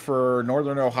here for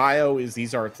Northern Ohio is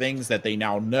these are things that they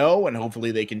now know, and hopefully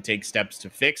they can take steps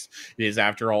to fix. It is,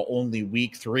 after all, only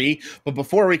week 3. But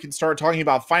before we can start talking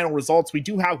about final results, we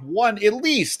do have at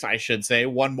least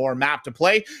one more map to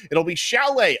play. It'll be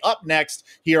Chalet up next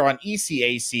here on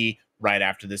ECAC right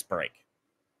after this break.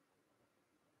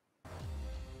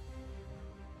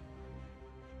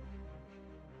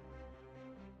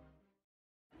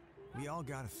 We all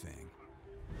got a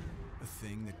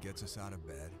thing that gets us out of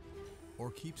bed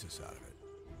or keeps us out of it.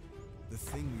 The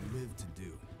thing we live to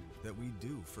do, that we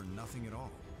do for nothing at all.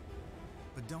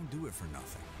 But don't do it for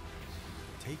nothing.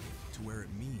 Take it to where it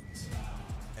means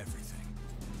everything.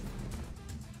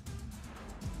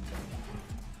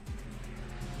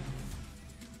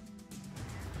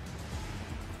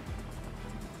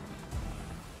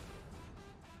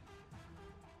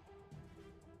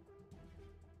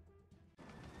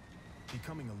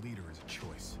 Becoming a leader is a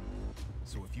choice.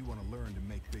 So if you want to learn to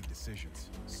make big decisions,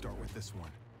 start with this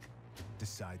one.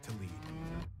 Decide to lead.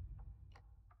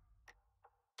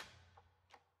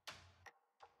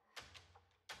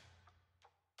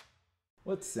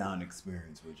 What sound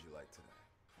experience would you like today?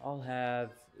 I'll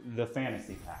have the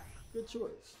fantasy pack. Good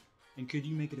choice. And could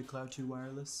you make it a Cloud 2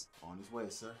 wireless? On his way,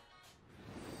 sir.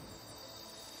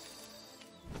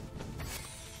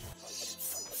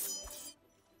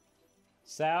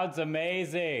 Sounds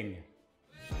amazing.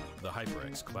 The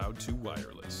HyperX Cloud 2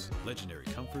 Wireless. Legendary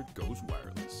comfort goes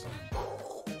wireless.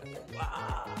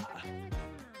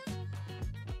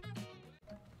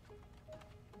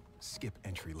 Skip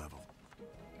entry level.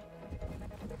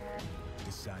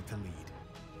 Decide to lead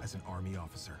as an Army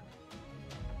officer.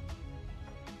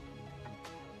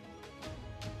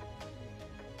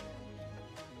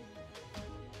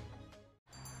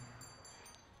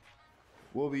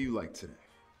 What will you like today?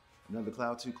 Another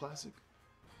Cloud 2 classic?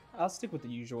 I'll stick with the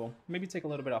usual. Maybe take a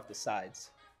little bit off the sides.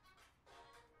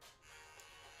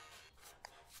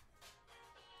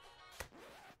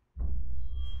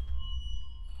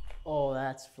 Oh,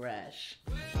 that's fresh.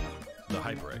 The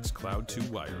HyperX Cloud 2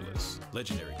 Wireless.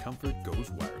 Legendary comfort goes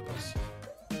wireless.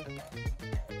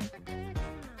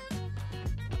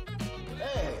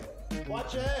 Hey,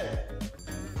 watch your head.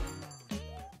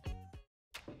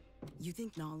 You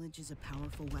think knowledge is a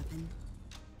powerful weapon?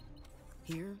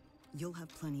 Here, you'll have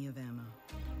plenty of ammo.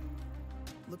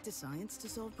 Look to science to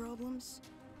solve problems?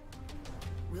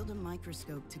 Wield a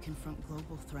microscope to confront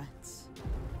global threats.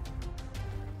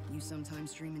 You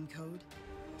sometimes dream in code?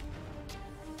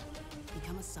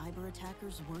 Become a cyber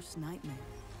attacker's worst nightmare.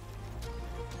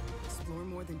 Explore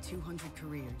more than 200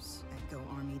 careers at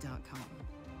GoArmy.com.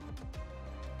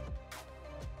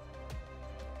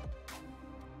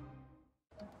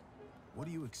 What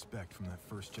do you expect from that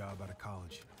first job out of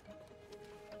college?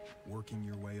 Working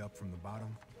your way up from the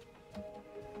bottom?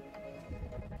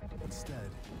 Instead,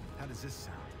 how does this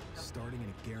sound? Starting in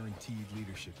a guaranteed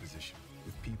leadership position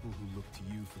with people who look to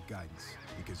you for guidance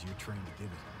because you're trained to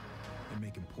give it and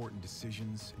make important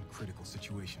decisions in critical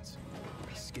situations.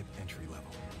 Skip entry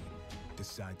level.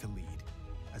 Decide to lead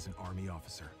as an Army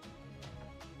officer.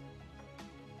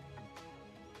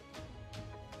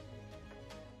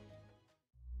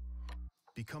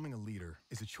 Becoming a leader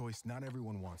is a choice not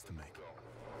everyone wants to make.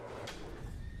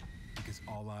 Because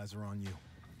all eyes are on you.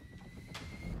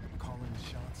 Calling the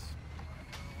shots.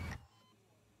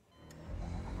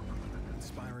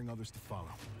 Inspiring others to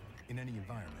follow. In any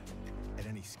environment. At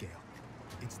any scale.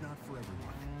 It's not for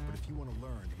everyone. But if you want to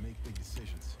learn to make big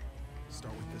decisions,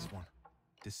 start with this one.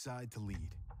 Decide to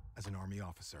lead as an Army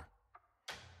officer.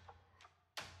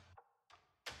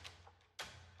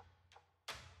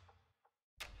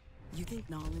 You think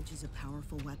knowledge is a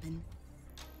powerful weapon?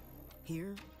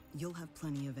 Here, you'll have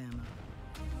plenty of ammo.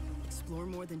 Explore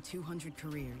more than 200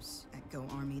 careers at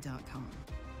GoArmy.com.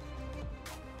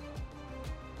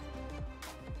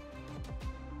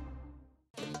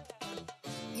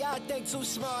 Y'all think too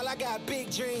small, I got big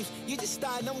dreams. You just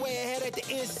starting, I'm way ahead at the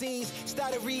end scenes.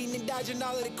 Started reading and dodging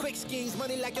all of the quick schemes.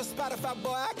 Money like your Spotify,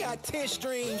 boy, I got 10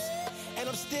 streams. And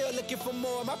I'm still looking for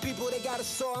more. My people, they got a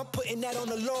soar, I'm putting that on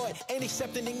the Lord. Ain't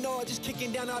accepting, ignore, just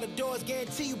kicking down all the doors.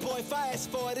 Guarantee you, boy, fast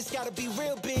forward, it's gotta be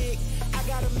real big. I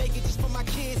gotta make it just for my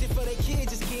kids and for their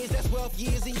kids' kids. That's wealth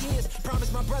years and years.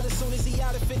 Promise my brother soon as he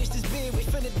out and finish this bid, we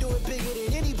finna do it bigger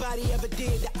than anybody ever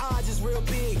did. The odds is real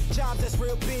big, jobs that's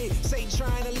real big. Satan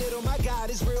trying a little, my God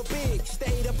is real big.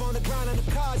 Stayed up on the ground on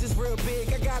the cars is real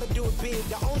big. I gotta do it big,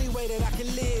 the only way that I can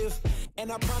live.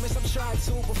 And I promise I'm trying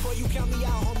to. Before you count me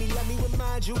out, homie, let me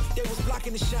remind you. They was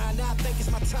blocking the shine, now I think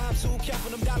it's my time to.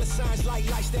 Counting them dollar signs like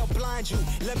lights, they'll blind you.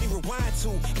 Let me rewind to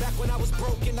back when I was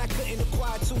broke and I couldn't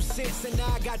acquire 2 cents. And now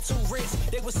I got 2 rents.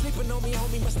 They was sleeping on me,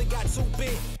 homie, must have got too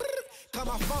big. Call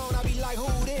my phone, I be like,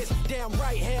 who this? Damn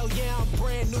right, hell yeah, I'm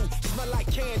brand new. Smell like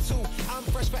Canton. I'm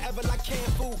fresh forever like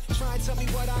canned food. Try and tell me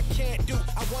what I can't do.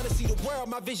 I wanna see the world,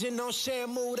 my vision on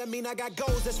shamu. That mean I got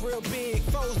goals that's real big,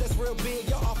 foes that's real big.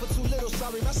 Y'all offer too little,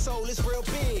 sorry, my soul is real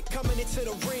big. Coming into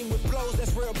the ring with blows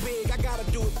that's real big. I gotta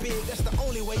do it big, that's the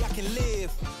only way I can live.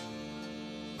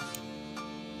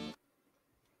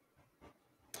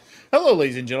 Hello,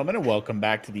 ladies and gentlemen, and welcome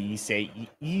back to the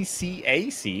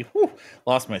ECAC. Whew,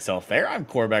 lost myself there. I'm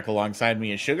Corbeck, alongside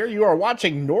me is Sugar. You are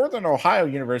watching Northern Ohio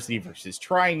University versus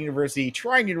Trine University.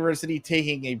 Trine University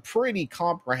taking a pretty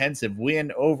comprehensive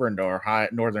win over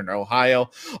Northern Ohio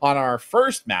on our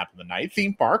first map of the night,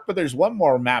 Theme Park, but there's one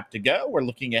more map to go. We're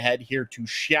looking ahead here to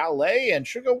Chalet, and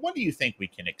Sugar, what do you think we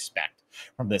can expect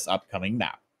from this upcoming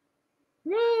map?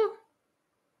 Well,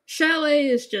 Chalet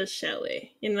is just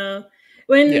Chalet, you know?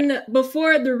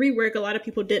 Before the rework, a lot of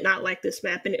people did not like this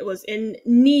map, and it was in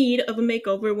need of a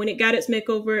makeover. When it got its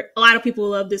makeover, a lot of people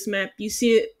love this map. You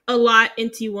see it a lot in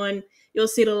T1. You'll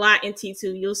see it a lot in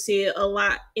T2. You'll see it a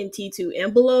lot in T2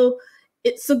 and below.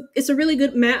 It's a really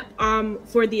good map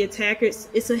for the attackers.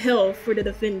 It's a hell for the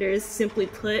defenders, simply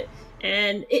put.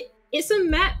 And it's a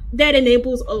map that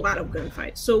enables a lot of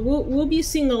gunfights. So we'll be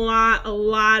seeing a lot of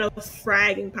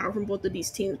fragging power from both of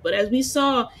these teams. But as we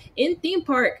saw in Theme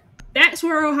Park, That's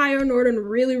where Ohio Northern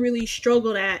really, really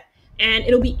struggled at, and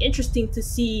it'll be interesting to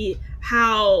see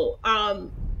how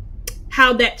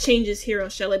that changes here on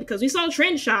Shelley, because we saw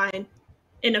Trine shine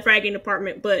in the fragging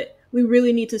department, but we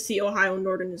really need to see Ohio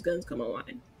Northern's guns come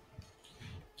online.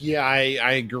 Yeah,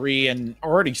 I agree. And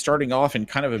already starting off in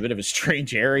kind of a bit of a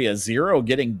strange area, Zero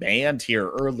getting banned here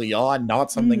early on.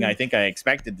 Not something I think I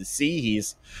expected to see.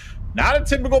 He's not a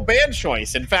typical ban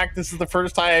choice. In fact, this is the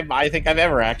first time I think I've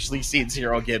ever actually seen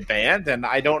Zero get banned. And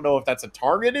I don't know if that's a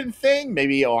targeted thing.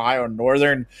 Maybe Ohio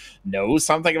Northern knows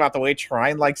something about the way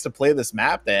Trine likes to play this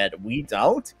map that we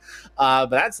don't.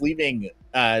 But that's leaving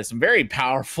some very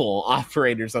powerful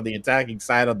operators on the attacking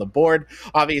side on the board.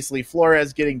 Obviously,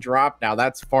 Flores getting dropped. Now,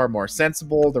 that's far more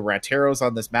sensible. The Rateros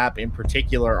on this map in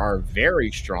particular are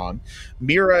very strong.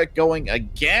 Mira going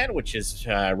again, which is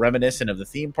reminiscent of the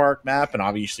theme park map, and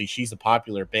obviously she's a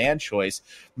popular ban choice.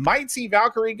 Might see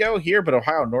Valkyrie go here, but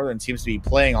Ohio Northern seems to be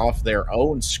playing off their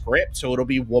own script, so it'll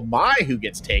be Wamai who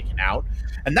gets taken out.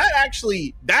 And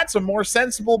that's a more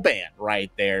sensible ban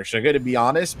right there. So good to be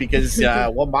honest, because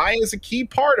Wamai is a key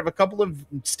part of a couple of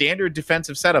standard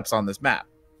defensive setups on this map.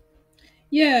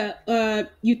 Yeah,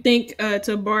 you think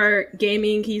to Bar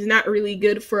Gaming, he's not really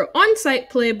good for on-site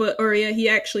play, he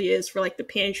actually is for like the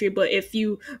pantry. But if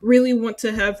you really want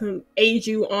to have him aid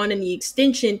you on in the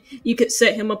extension, you could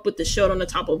set him up with the shield on the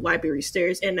top of library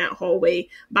stairs in that hallway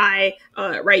by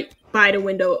right by the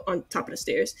window on top of the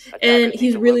stairs. And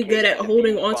he's really good at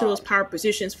holding onto those power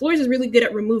positions. Flores is really good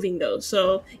at removing those.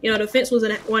 So, you know, defense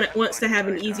wants to have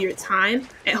an easier time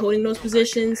at holding those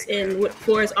positions, and with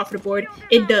Flores off the board,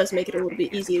 it does make it a little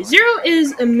bit easier. Zero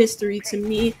is a mystery to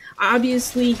me.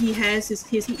 Obviously, he has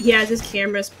his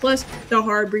cameras, plus the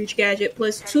hard breach gadget,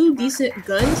 plus 2 decent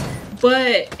guns.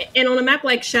 And on a map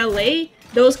like Chalet,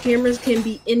 those cameras can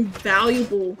be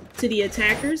invaluable to the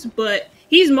attackers, but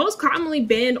he's most commonly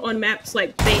banned on maps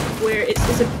like Bank, where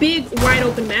it's a big, wide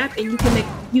open map, and you can make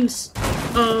use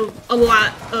of a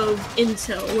lot of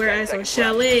intel. Whereas on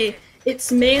Chalet,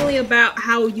 it's mainly about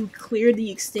how you clear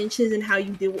the extensions and how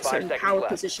you deal with certain power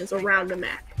positions around the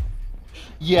map.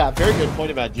 Yeah, very good point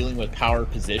about dealing with power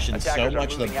positions. So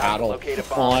much of the battle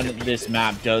on this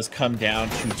map does come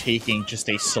down to taking just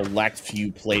a select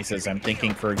few places. I'm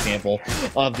thinking, for example,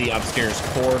 of the upstairs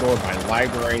corridor by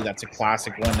library. That's a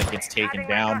classic one that gets taken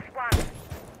down.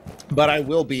 But I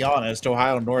will be honest,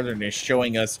 Ohio Northern is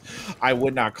showing us, I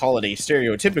would not call it a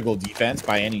stereotypical defense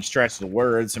by any stretch of the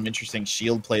word. Some interesting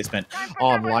shield placement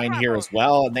online here as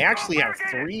well. And they actually have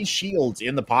 3 shields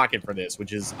in the pocket for this,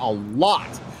 which is a lot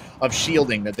of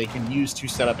shielding that they can use to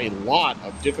set up a lot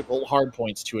of difficult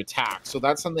hardpoints to attack. So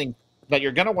that's something that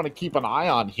you're going to want to keep an eye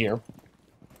on here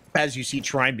as you see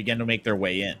Trine begin to make their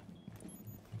way in.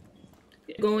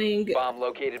 Going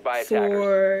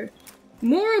for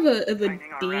more of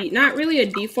a not really a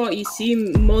default. You see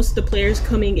most of the players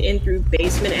coming in through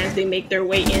basement as they make their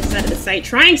way inside of the site,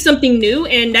 trying something new,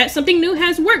 and that something new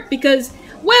has worked because,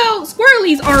 well,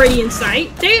 Squirrely's already in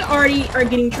sight. They already are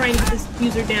trying to get this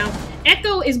user down.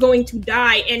 Echo is going to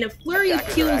die, and a flurry of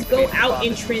kills go out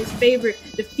in Trine's favor.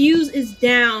 The fuse is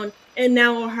down, and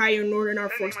now Ohio Northern are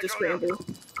forced to scramble.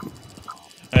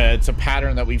 It's a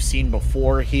pattern that we've seen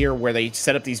before here where they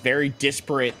set up these very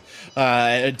disparate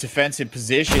defensive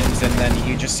positions, and then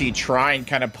you just see Trine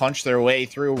kind of punch their way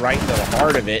through right into the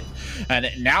heart of it. And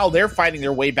now they're fighting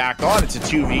their way back on. It's a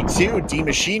 2v2.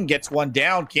 D-Machine gets one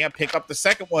down. Can't pick up the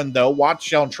second one, though.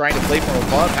 Watchshell trying to play from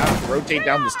above, having to rotate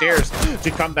down the stairs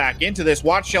to come back into this.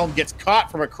 Watchshell gets caught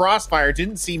from a crossfire.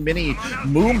 Didn't see Mini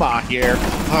Muma here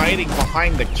hiding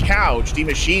behind the couch.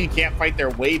 D-Machine can't fight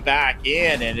their way back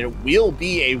in, and it will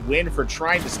be a win for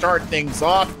Trine to start things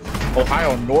off.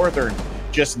 Ohio Northern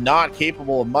just not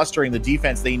capable of mustering the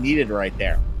defense they needed right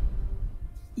there.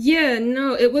 Yeah,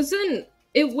 no, it was a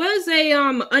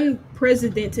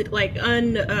unprecedented, like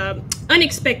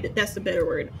unexpected, that's the better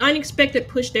word. Unexpected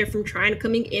push there from Trine,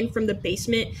 coming in from the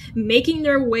basement, making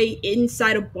their way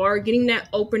inside a bar, getting that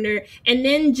opener, and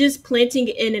then just planting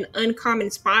in an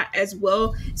uncommon spot as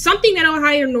well. Something that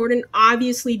Ohio Northern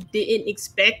obviously didn't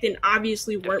expect and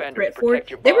obviously weren't prepared for.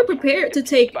 They were prepared to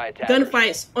take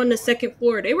gunfights on the second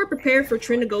floor. They were prepared for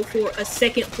Trine to go for a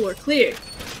second floor clear.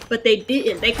 But they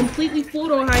didn't. They completely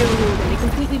fooled Ohio Northern. They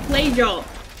completely played y'all.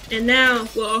 And now,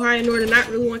 well, Ohio Northern not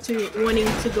really wanting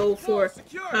to go for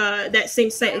that same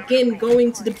site again,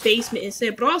 going to the basement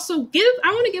instead. But also,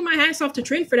 I want to give my hats off to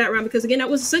Trine for that round, because again, that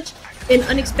was such an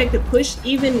unexpected push,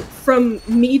 even from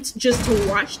me just to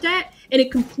watch that, and it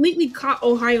completely caught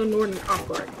Ohio Northern off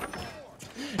guard.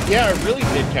 Yeah, it really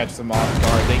did catch them off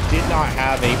guard. They did not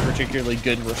have a particularly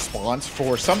good response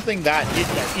for something that,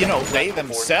 they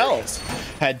themselves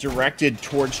had directed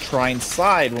towards Trine's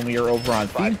side when we were over on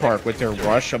Theme Park with their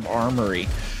rush of armory.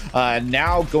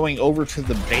 Now going over to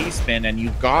the basement, and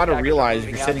you've got to realize if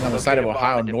you're sitting on the side of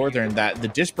Ohio Northern that the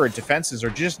disparate defenses are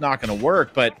just not going to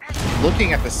work. But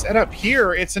looking at the setup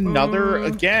here, it's another,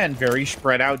 again, very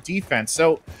spread out defense.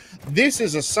 So this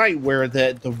is a site where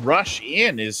the rush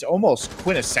in is almost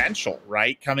quintessential,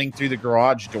 right? Coming through the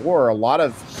garage door, a lot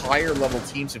of higher level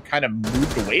teams have kind of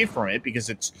moved away from it because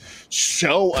it's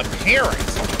so apparent.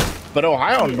 But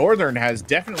Ohio Northern has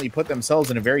definitely put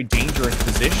themselves in a very dangerous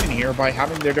position here by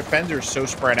having their defenders so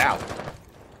spread out.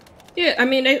 Yeah, I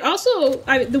mean, they also,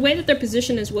 the way that they're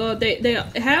positioned as well, they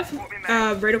have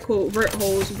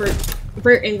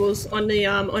vert angles on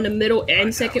the middle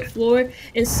and second floor,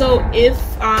 and so if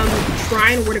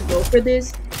Trine were to go for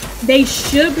this, they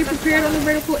should be prepared on the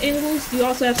vertical angles. You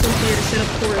also have some players set up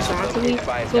horizontally,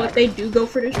 so if they do go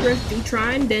for this rush through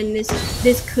Trine, then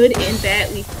this could end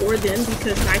badly for them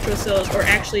because nitro cells, or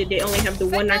actually they only have the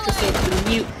one nitro cell to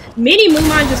mute. Mini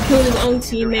Muman just killed his own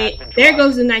teammate. There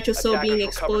goes the nitro cell being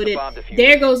exploded.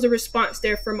 There goes the response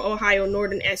there from Ohio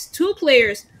Northern as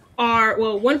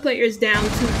one player is down, 2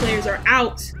 players are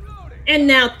out, and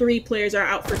now 3 players are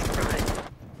out for Trine.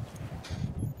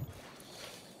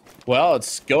 Well,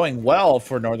 it's going well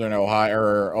for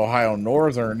Ohio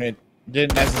Northern. It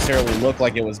didn't necessarily look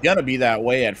like it was going to be that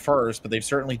way at first, but they've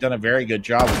certainly done a very good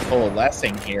job of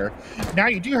coalescing here. Now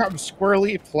you do have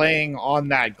Squirrely playing on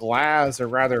that glass, a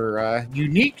rather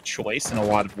unique choice in a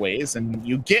lot of ways, and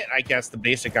you get, I guess, the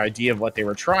basic idea of what they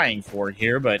were trying for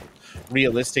here, but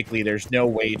realistically, there's no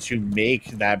way to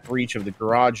make that breach of the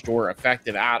garage door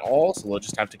effective at all, so they'll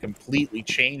just have to completely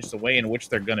change the way in which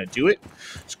they're going to do it.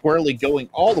 Squarely going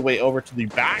all the way over to the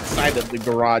back side of the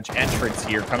garage entrance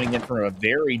here, coming in from a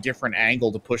very different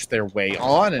angle to push their way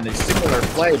on, and a similar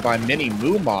play by Mini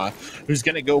Muma, who's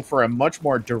going to go for a much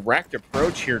more direct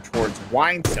approach here towards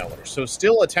Wine Cellar. So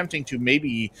still attempting to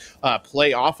maybe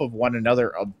play off of one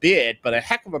another a bit, but a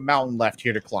heck of a mountain left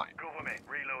here to climb.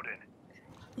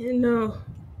 And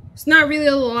it's not really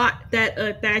a lot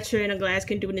that Thatcher and a glass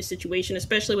can do in this situation,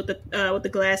 especially with the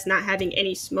glass not having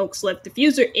any smokes left.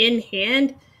 Diffuser in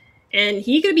hand, and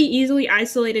he could be easily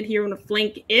isolated here on the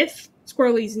flank if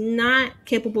Squirrely's not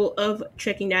capable of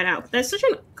checking that out. That's such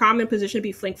a common position to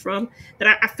be flanked from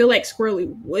that I feel like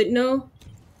Squirrely would know,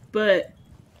 but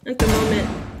at the moment,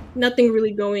 nothing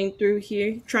really going through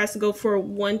here. Tries to go for a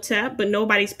one tap, but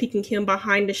nobody's peeking him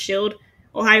behind the shield.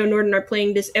 Ohio Northern are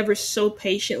playing this ever so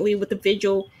patiently with the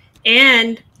Vigil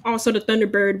and also the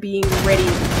Thunderbird being ready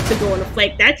to go on the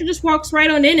flank. Thatcher just walks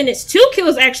right on in, and it's 2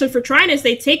 kills actually for Trine as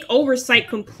they take over site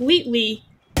completely.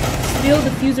 Steal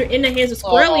Diffuser in the hands of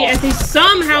Squirrely as they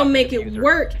somehow make it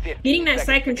work, getting that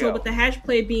site control, but the hatch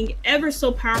play being ever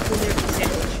so powerful there for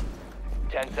Sandwich.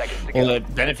 10 seconds to Well, go.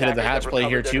 the benefit of the hatch play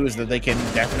here, too, is that they can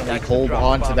definitely hold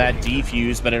on to that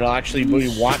defuse, but it'll actually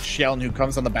be Watch Sheldon who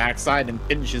comes on the backside and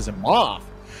finishes him off.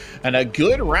 And a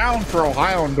good round for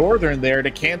Ohio Northern there to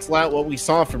cancel out what we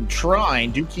saw from Trine.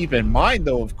 Do keep in mind,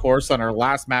 though, of course, on our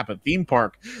last map at Theme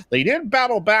Park, they did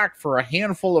battle back for a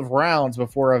handful of rounds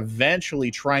before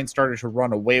eventually Trine started to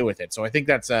run away with it. So I think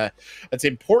that's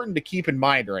important to keep in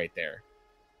mind right there.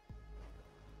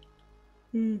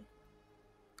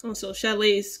 Also,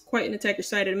 Chalet is quite an attacker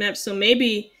side of the map, so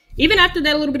maybe even after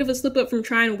that, a little bit of a slip up from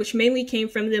Trine, which mainly came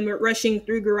from them rushing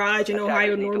through Garage and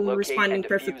Ohio Northern responding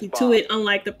perfectly to it,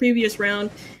 unlike the previous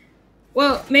round.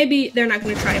 Well, maybe they're not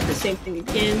going to try the same thing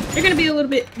again. They're going to be a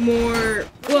little bit more,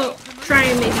 well, try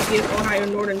and maybe give Ohio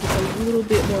Northern just a little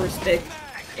bit more respect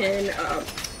and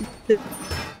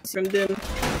from them.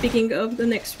 Speaking of the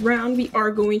next round, we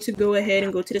are going to go ahead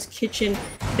and go to this kitchen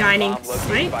dining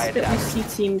site that we see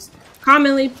teams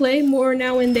commonly play more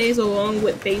nowadays, along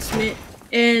with basement.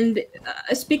 And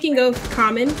speaking of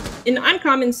common, an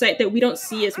uncommon site that we don't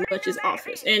see as much as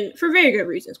office, and for very good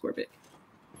reasons, Corbett.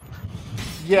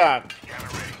 Yeah,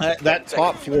 that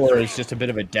top floor is just a bit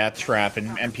of a death trap,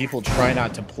 and people try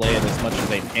not to play it as much as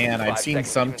they can. I've seen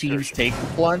some teams take the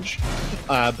plunge,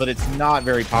 but it's not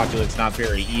very popular. It's not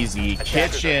very easy.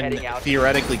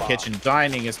 Theoretically, kitchen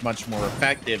dining is much more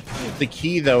effective. The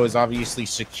key, though, is obviously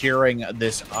securing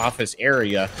this office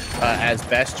area as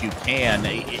best you can.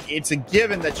 It's a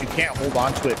given that you can't hold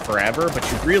on to it forever, but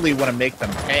you really want to make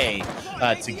them pay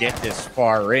to get this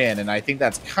far in, and I think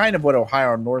that's kind of what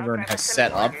Ohio Northern has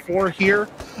set up for here.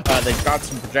 They've got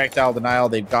some projectile denial.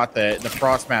 They've got the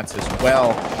frost mats as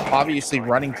well. Obviously,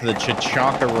 running to the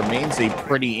Chichanka remains a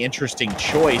pretty interesting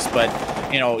choice, but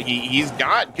you know, he's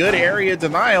got good area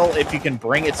denial if you can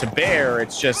bring it to bear.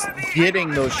 It's just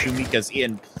getting those Shumikas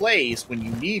in place when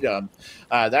you need them.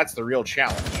 That's the real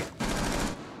challenge.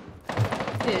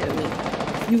 Yeah,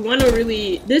 I mean, you want to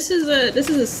really. This is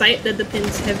a site that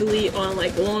depends heavily on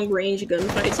like long range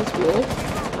gunfights as well.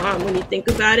 When you think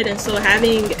about it, and so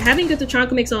having good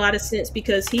Tachanka makes a lot of sense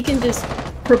because he can just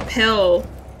propel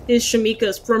his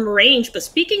Shumikas from range. But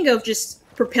speaking of just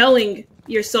propelling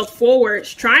yourself forward,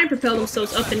 try and propel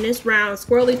themselves up in this round.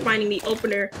 Squirrely finding the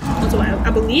opener. Also,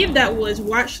 I believe that was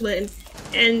Watchland,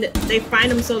 and they find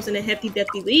themselves in a hefty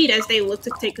lead as they look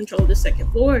to take control of the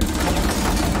second floor.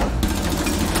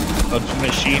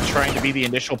 Machine trying to be the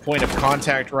initial point of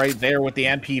contact right there with the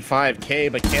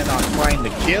NP5K, but cannot find the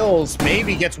kills.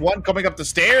 Maybe gets one coming up the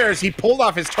stairs. He pulled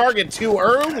off his target too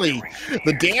early.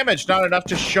 The damage not enough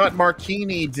to shut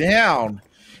Marquini down.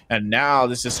 And now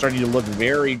this is starting to look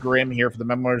very grim here for the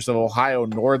members of Ohio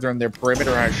Northern. Their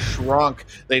perimeter has shrunk.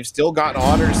 They've still got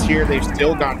Otters here. They've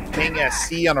still got King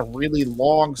SC on a really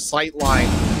long sight line.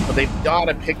 But they've got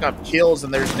to pick up kills,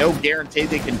 and there's no guarantee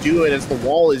they can do it as the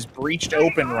wall is breached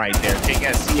open right there.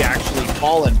 King SC actually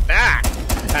falling back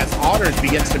as Otters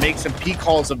begins to make some peak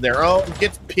calls of their own.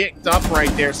 Gets picked up right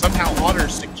there. Somehow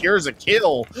Otters secures a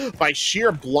kill by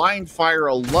sheer blind fire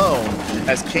alone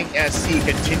as King SC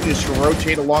continues to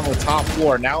rotate along the top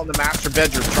floor. Now in the master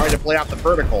bedroom, trying to play out the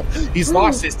vertical. He's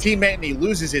lost his teammate and he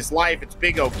loses his life. It's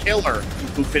Big O Killer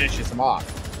who finishes him off.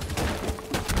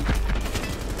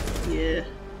 Yeah.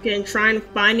 Again,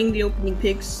 finding the opening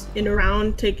picks in a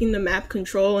round, taking the map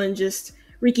control, and just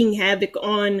wreaking havoc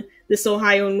on this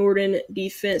Ohio Northern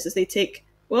defense as they take,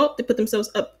 well, they put themselves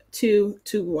up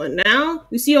 2-1. Now,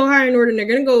 we see Ohio Northern, they're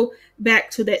going to go back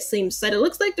to that same site. It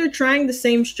looks like they're trying the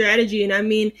same strategy, and I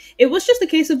mean, it was just a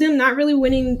case of them not really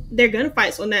winning their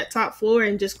gunfights on that top floor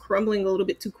and just crumbling a little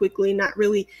bit too quickly, not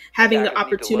really having the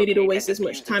opportunity to waste as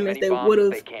much time as they would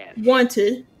have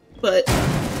wanted. But,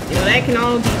 you know, that can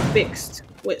all be fixed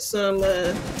with some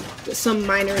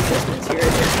minor adjustments here.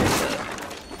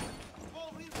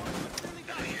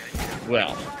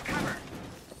 Well,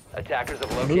 attackers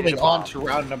have moving on to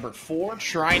round number 4.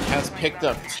 Trine has picked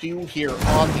up 2 here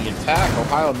on the attack.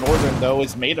 Ohio Northern, though,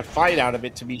 has made a fight out of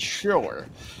it to be sure.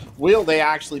 Will they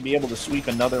actually be able to sweep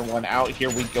another one out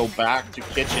here? We go back to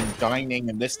kitchen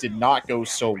dining, and this did not go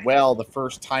so well the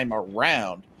first time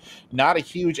around. Not a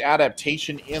huge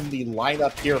adaptation in the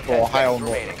lineup here for Ohio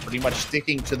Northern. Pretty much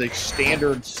sticking to the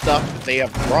standard stuff that they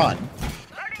have run.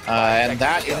 And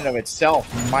that in and of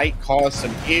itself might cause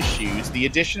some issues. The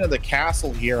addition of the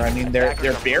castle here, I mean, they're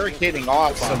barricading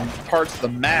off some parts of the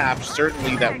map,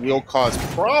 certainly that will cause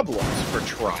problems for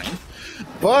Trine.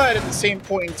 But at the same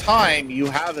point in time, you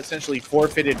have essentially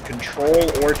forfeited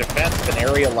control or defense of an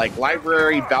area like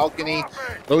library, balcony.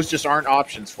 Those just aren't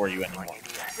options for you anymore.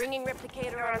 Bringing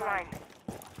replicator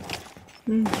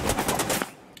online.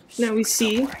 Now we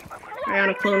see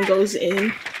Iona Clone goes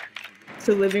in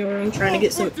to the living room trying to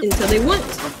get some intel. They want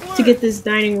to get this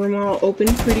dining room all open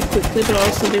pretty quickly, but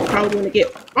also they're probably going to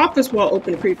get office wall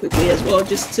open pretty quickly as well,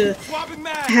 just to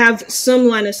have some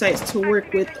line of sight to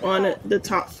work with on the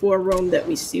top floor room that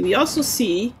we see. We also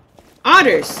see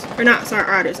Otters, or not, sorry,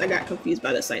 Otters. I got confused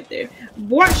by the site there.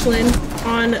 Watchland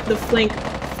on the flank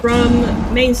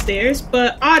from main stairs,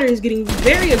 but Otters getting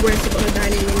very aggressive on the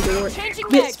dining room door.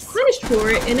 Gets punished for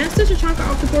it, and that's such a chunk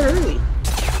off the board early.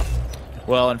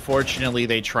 Well, unfortunately,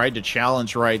 they tried to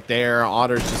challenge right there.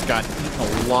 Otters just got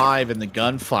eaten alive in the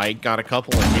gunfight, got a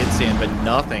couple of hits in, but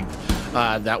nothing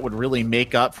that would really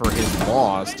make up for his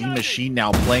loss. D-Machine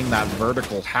now playing that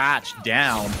vertical hatch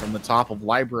down from the top of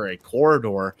Library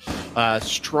Corridor,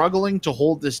 struggling to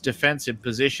hold this defensive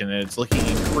position, and it's looking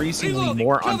increasingly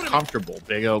more uncomfortable.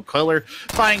 Big O Killer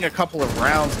firing a couple of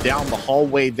rounds down the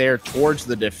hallway there towards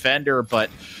the defender, but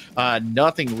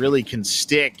nothing really can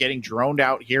stick, getting droned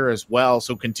out here as well,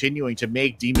 so continuing to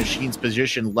make D-Machine's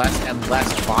position less and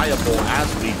less viable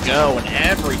as we go, and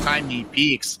every time he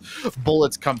peeks,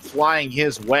 bullets come flying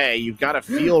his way. You've got to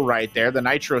feel right there. The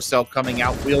Nitro Cell coming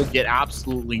out will get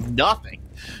absolutely nothing.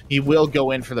 He will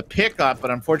go in for the pickup, but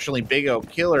unfortunately Big O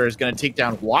Killer is going to take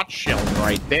down Watch Sheldon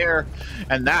right there,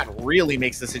 and that really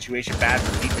makes the situation bad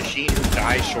for D-Machine, who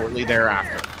dies shortly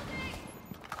thereafter.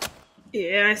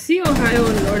 Yeah, I see Ohio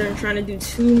and Northern trying to do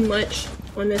too much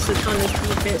on this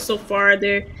defense so far.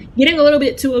 They're getting a little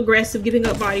bit too aggressive, giving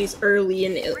up bodies early,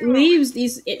 and it leaves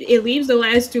the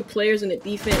last 2 players in the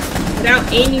defense without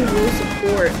any real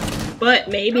support. But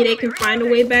maybe they can find a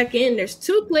way back in. There's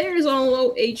 2 players on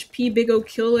low HP, Big O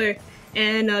Killer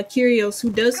and Kyrios, who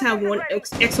does have one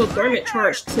exothermic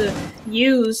charge to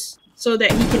use so that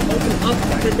he can open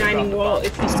up the dining wall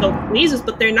if he so pleases,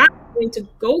 but they're not going to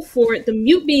go for it. The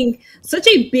mute being such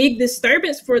a big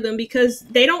disturbance for them because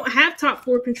they don't have top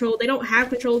 4 control. They don't have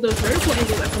control of those vertical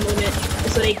angles at the moment,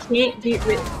 and so they can't get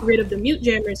rid of the mute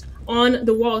jammers on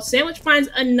the wall. Sandwich finds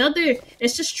another.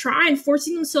 It's just Trine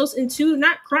forcing themselves into,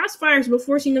 not crossfires, but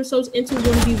forcing themselves into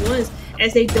 1v1s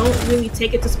as they don't really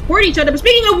take it to support each other. But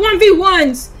speaking of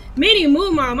 1v1s, Mini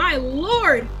Muma, my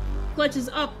lord, clutches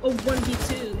up a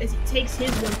 1v2 as he takes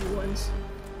his 1v1s.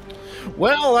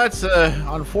 Well, that's an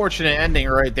unfortunate ending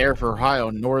right there for Ohio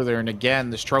Northern.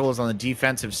 Again, the struggles on the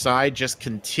defensive side just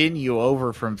continue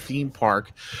over from Theme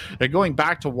Park. They're going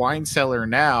back to Wine Cellar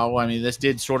now. I mean, this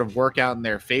did sort of work out in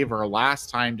their favor last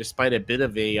time, despite a bit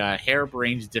of a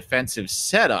harebrained defensive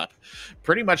setup.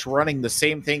 Pretty much running the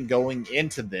same thing going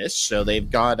into this. So they've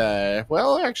got,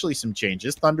 well, actually some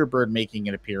changes. Thunderbird making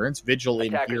an appearance. Vigil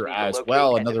in here as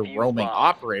well, another roaming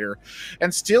operator.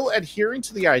 And still adhering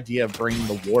to the idea of bringing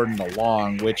the Warden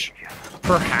along, which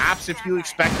perhaps if you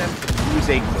expect them to use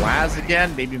a Glass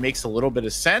again, maybe makes a little bit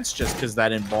of sense just because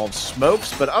that involves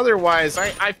smokes. But otherwise,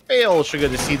 I fail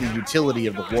to see the utility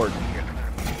of the Warden here.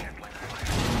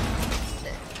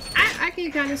 I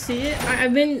can kind of see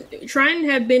it. Trine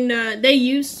have been, they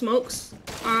used smokes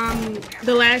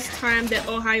the last time that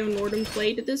Ohio Northern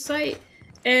played at this site.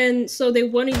 And so they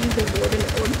want to use the Warden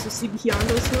in order to see beyond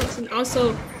those smokes. And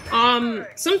also,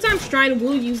 sometimes Trine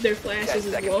will use their flashes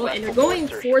as well. And they're going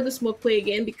for the smoke play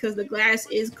again because the Glass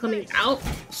is coming out.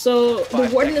 So the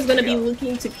Warden is going to be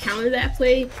looking to counter that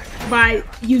play by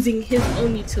using his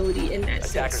own utility in that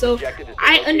sense. So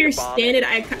I understand it.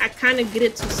 I kind of get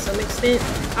it to some extent.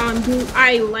 Do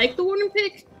I like the Warden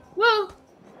pick? Well,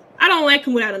 I don't like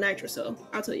him without a Nitro, so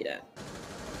I'll tell you that.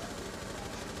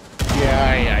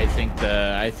 Yeah,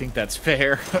 I think that's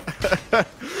fair.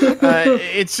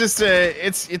 It's just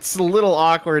it's a little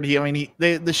awkward. I mean,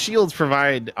 the shields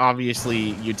provide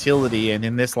obviously utility, and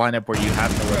in this lineup where you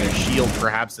have no other shield,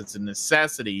 perhaps it's a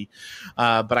necessity.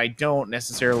 But I don't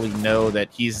necessarily know that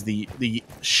he's the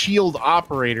shield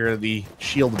operator, the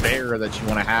shield bearer that you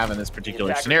want to have in this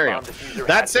particular scenario.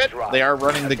 That said, they are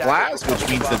running the Glass, which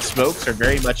means that smokes are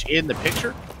very much in the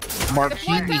picture.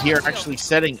 Marquini here actually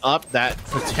setting up that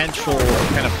potential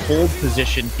kind of hold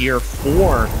position here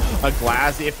for a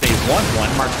Glass if they want one.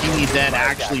 Marquini then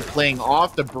actually playing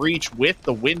off the breach with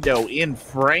the window in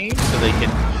frame so they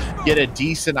can get a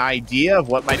decent idea of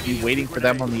what might be waiting for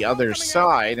them on the other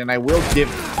side. And I will give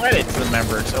credit to the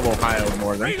members of Ohio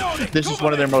Northern. This is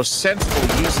one of their most sensible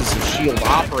uses of shield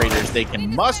operators they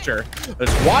can muster.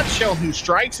 There's Watchshell who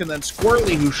strikes and then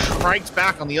Squirrely who strikes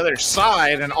back on the other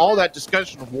side, and all that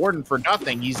discussion of Warden for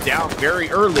nothing. He's down very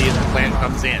early and the Plant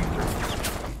comes in.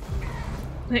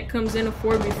 Plant comes in a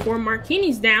 4v4.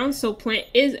 Marquini's down, so Plant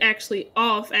is actually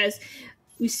off as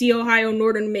we see Ohio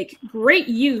Northern make great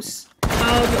use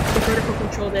of the vertical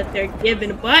control that they're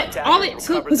given, but all it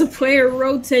took was a player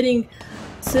rotating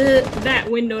to that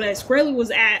window that Squirrely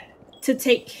was at to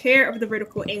take care of the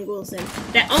vertical angles, and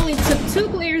that only took 2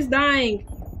 players dying,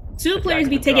 2 players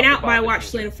be taken out by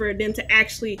Watchland for them to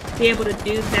actually be able to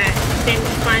do that. Then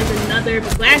finds another,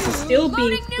 but Glass is still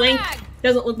being flanked,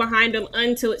 doesn't look behind him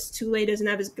until it's too late, doesn't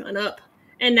have his gun up,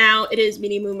 and now it is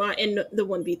Mini Muma in the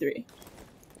 1v3.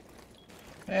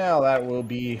 Well, that will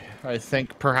be, I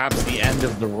think, perhaps the end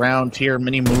of the round here.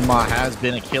 Mini Muma has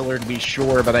been a killer, to be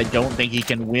sure, but I don't think he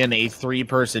can win a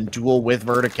 3-person duel with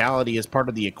verticality as part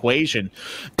of the equation.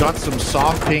 Got some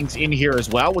soft pings in here as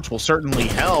well, which will certainly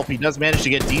help. He does manage to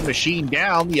get D-Machine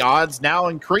down. The odds now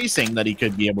increasing that he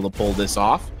could be able to pull this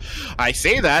off. I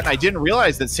say that, and I didn't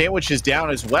realize that Sandwich is down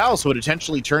as well, so it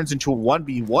potentially turns into a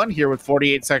 1v1 here with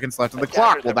 48 seconds left on the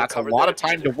clock. Well, that's a lot of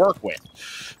time to work with.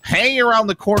 Hanging around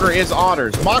the corner is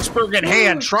Otters. Moxberg in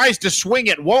hand, tries to swing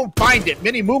it, won't find it.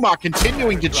 Mini Muma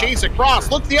continuing to chase across.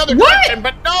 Look the other direction,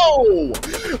 but no!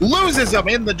 Loses him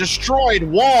in the destroyed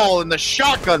wall, and the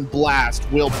shotgun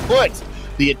blast will put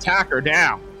the attacker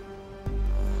down.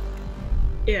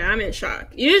 Yeah, I'm in shock.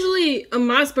 Usually, a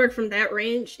Mossberg from that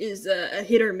range is a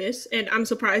hit or miss, and I'm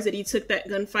surprised that he took that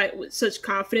gunfight with such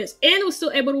confidence and was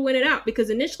still able to win it out,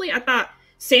 because initially I thought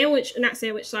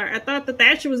I thought that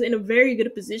Thatcher was in a very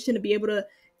good position to be able to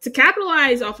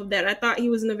capitalize off of that. I thought he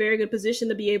was in a very good position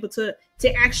to be able to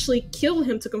actually kill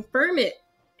him, to confirm it.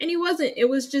 And he wasn't. It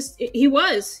was just, he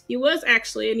was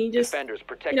actually, and he just,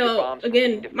 you know,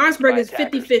 again, Mossberg is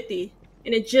 50-50,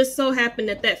 and it just so happened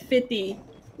that that 50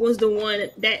 was the one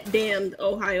that damned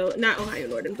not Ohio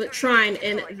Northern, but Trine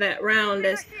in that round,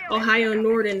 as Ohio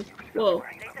Northern, well,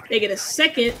 they get a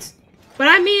second. But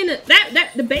I mean,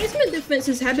 that the basement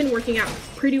defenses have been working out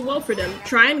pretty well for them.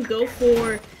 Try and go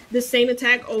for the same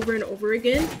attack over and over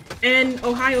again, and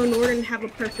Ohio Northern have a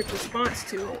perfect response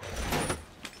to it.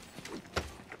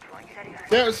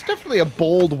 Yeah, it was definitely a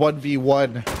bold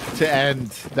 1v1 to end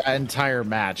that entire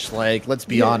match. Like, let's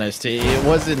be honest, it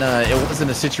wasn't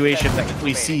a situation that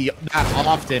we see that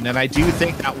often, and I do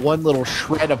think that one little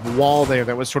shred of wall there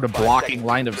that was sort of blocking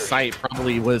line of sight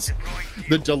probably was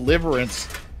the deliverance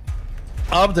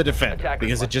of the defender,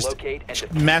 because it just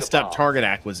messed up target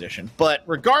acquisition. But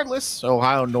regardless,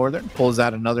 Ohio Northern pulls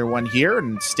out another one here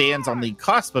and stands on the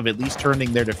cusp of at least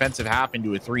turning their defensive half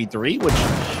into a 3-3, which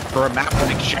for a map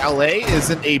like Chalet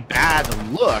isn't a bad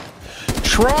look.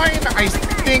 Trine, I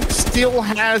think, still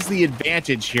has the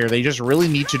advantage here. They just really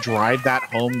need to drive that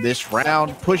home this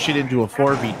round, push it into a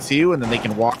 4v2, and then they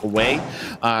can walk away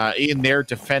in their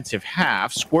defensive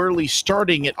half. Squirrely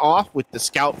starting it off with the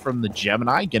scout from the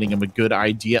Gemini, getting him a good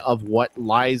idea of what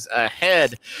lies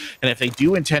ahead. And if they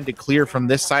do intend to clear from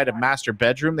this side of Master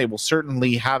Bedroom, they will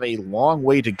certainly have a long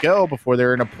way to go before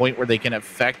they're in a point where they can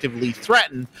effectively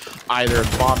threaten either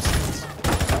of the bomb sites.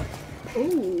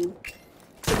 Ooh.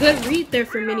 A good read there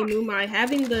for Mini Mumai,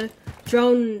 having the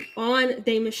drone on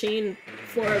Day Machine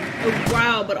for a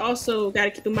while, but also got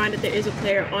to keep in mind that there is a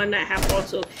player on that half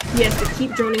also. He has to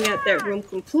keep droning out that room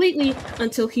completely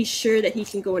until he's sure that he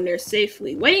can go in there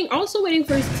safely. Also waiting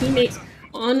for his teammates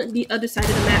on the other side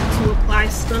of the map to apply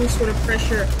some sort of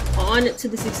pressure on to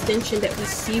this extension that we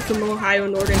see from Ohio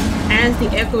Northern as the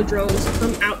Echo drones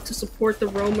come out to support the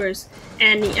roamers,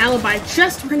 and the Alibi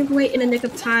just running away in the nick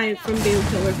of time from being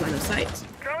Killer's line of sight.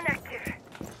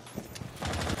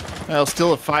 Well,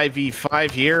 still a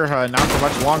 5v5 here. Not for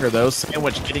much longer, though.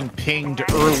 Sandwich getting pinged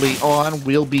early on.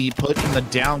 Will be put in the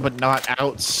down but not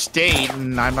out state,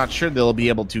 and I'm not sure they'll be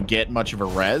able to get much of a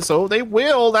res. Oh, they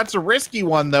will. That's a risky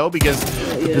one, though, because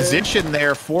the position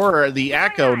there for the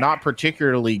Echo not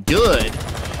particularly good.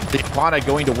 The Iguana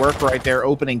going to work right there,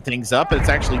 opening things up, and it's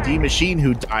actually D-Machine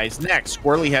who dies next.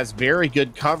 Squirrely has very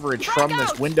good coverage from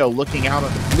this window, looking out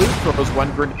at the blue, throws one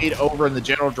grenade over in the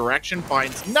general direction,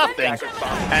 finds nothing,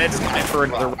 and it's time for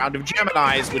another round of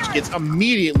Geminis, which gets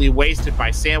immediately wasted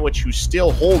by Sandwich, who's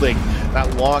still holding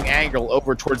that long angle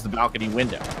over towards the balcony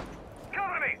window.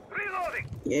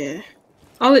 Yeah.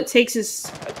 All it takes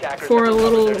is for a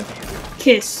little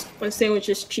kiss on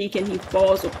Sandwich's cheek and he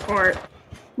falls apart.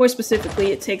 More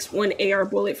specifically, it takes one AR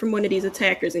bullet from one of these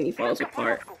attackers and he falls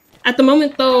apart. At the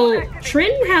moment, though,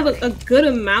 Trine have a good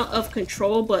amount of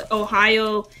control, but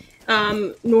Ohio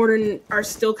Northern are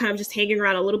still kind of just hanging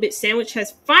around a little bit. Sandwich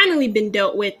has finally been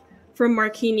dealt with from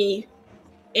Marquini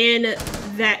in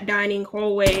that dining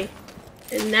hallway.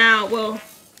 And now, well,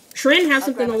 Trine has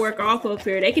something to work off of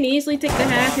here. They can easily take the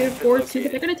half here, 4-2,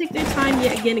 but they're going to take their time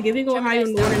yet again, giving Ohio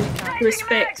Northern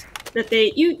respect that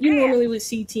you normally would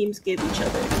see teams give each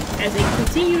other. As they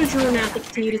continue to drone out, they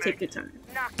continue to take their time.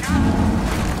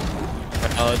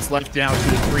 It's left down to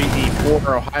a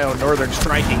 3v4. Ohio Northern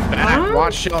striking back.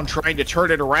 Watchstone trying to turn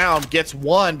it around. Gets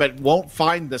one, but won't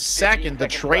find the second. The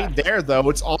trade there, though.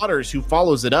 It's Otters who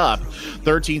follows it up.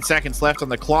 13 seconds left on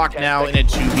the clock now in a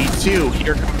 2v2.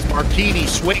 Here comes Marquini.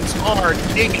 Swings hard.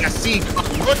 King SC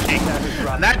comes looking.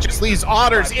 And that just leaves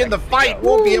Otters in the fight.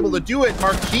 Won't be able to do it.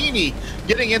 Marquini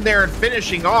getting in there and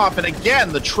finishing off. And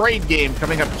again, the trade game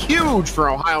coming up huge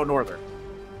for Ohio Northern.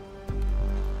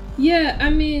 Yeah, I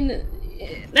mean,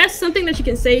 that's something that you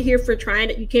can say here for Trine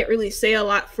that you can't really say a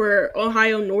lot for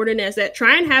Ohio Northern, as that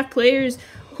Trine have players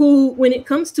who, when it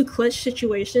comes to clutch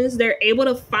situations, they're able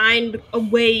to find a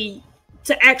way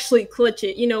to actually clutch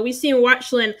it. You know, we've seen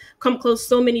Watchland come close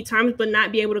so many times but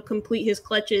not be able to complete his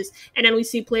clutches. And then we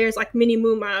see players like Mini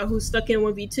Muma who's stuck in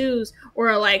 1v2s,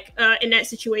 or like in that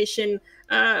situation,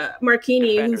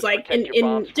 Marquini, who's like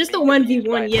in just a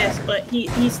 1v1, yes, but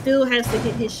he still has to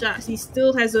hit his shots. He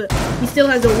still has a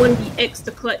 1vx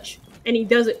to clutch, and he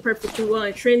does it perfectly well.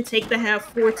 And Trine take the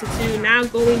half 4-2, now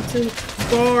going to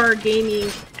Bar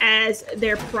Gaming as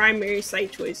their primary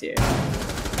site choice here.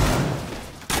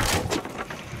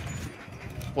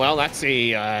 Well, that's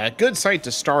a good site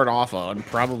to start off on.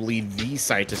 Probably the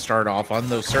site to start off on,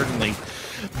 though certainly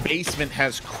Basement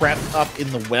has crept up in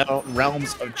the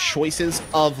realms of choices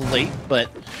of late. But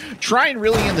Trine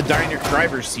really in the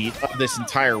driver's seat of this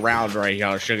entire round right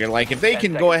here, Sugar. Like, if they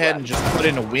can go ahead and just put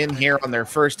in a win here on their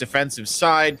first defensive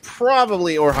side,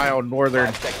 probably Ohio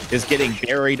Northern is getting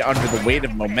buried under the weight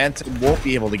of momentum, won't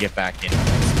be able to get back in.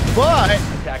 But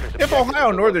if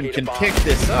Ohio Northern can pick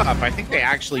this up, I think they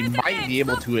actually might be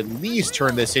able to at least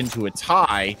turn this into a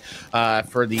tie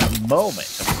for the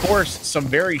moment. Of course, some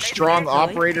very strong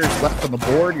operators left on the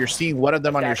board. You're seeing one of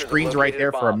them on your screens right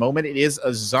there for a moment. It is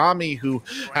Azami, who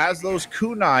has those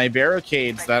kunai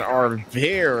barricades that are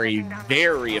very,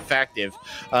 very effective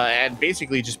and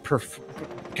basically just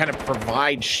kind of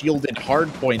provide shielded hard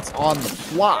points on the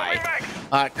fly.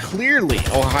 Clearly,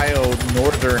 Ohio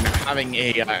Northern having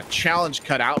a challenge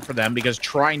cut out for them because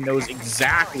Trine knows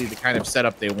exactly the kind of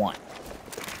setup they want.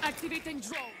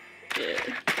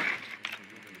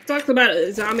 Talked about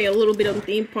Azami a little bit on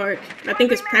Theme Park. I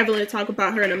think it's prevalent to talk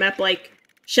about her in a map like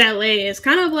Chalet. It's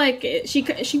kind of like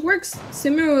she works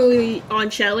similarly on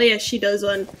Chalet as she does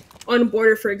on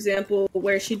Border, for example,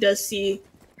 where she does see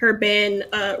her ban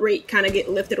rate kind of get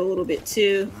lifted a little bit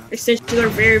too. Extensions are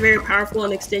very, very powerful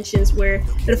on extensions where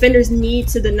the defenders need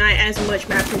to deny as much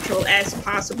map control as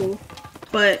possible.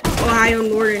 But Ohio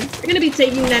Northern, they're going to be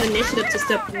taking that initiative to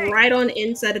step right on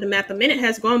inside of the map. A minute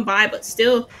has gone by, but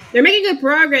still, they're making good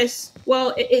progress.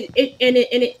 Well,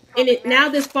 now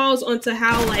this falls onto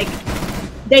how like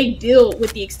they deal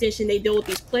with the extension, they deal with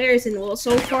these players, and well,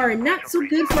 so far not so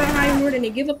good for Ohio Northern. They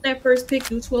give up that first pick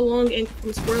due to a long ankle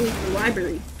from Squirrely from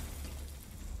Library.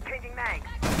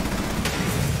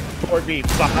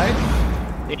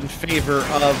 4v5 in favor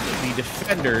of the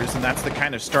defenders, and that's the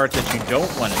kind of start that you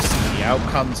don't want to see. Out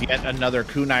comes yet another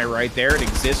kunai right there. It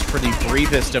exists for the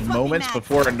briefest of moments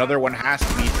before another one has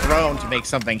to be thrown to make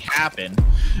something happen.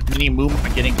 Mini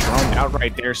Mooma getting thrown out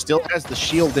right there. Still has the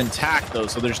shield intact, though,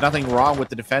 so there's nothing wrong with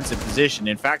the defensive position.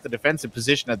 In fact, the defensive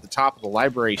position at the top of the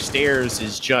library stairs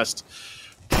is just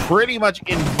pretty much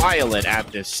inviolate at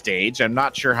this stage. I'm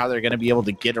not sure how they're going to be able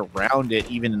to get around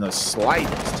it even in the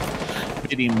slightest.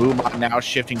 Mooma now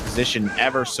shifting position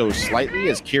ever so slightly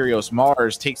as Kyrios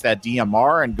Mars takes that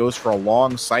DMR and goes for a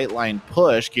long sightline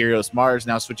push. Kyrios Mars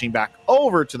now switching back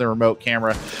over to the remote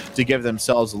camera to give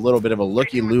themselves a little bit of a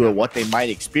looky-loo at what they might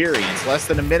experience. Less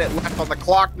than a minute left on the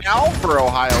clock now for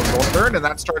Ohio Northern, and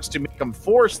that starts to make them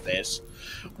force this.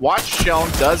 Watch Sheln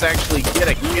does actually get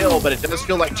a kill, but it does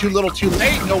feel like too little too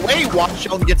late. No way, Watch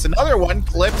Sheln gets another one.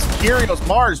 Clips Kyrios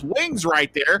Mars wings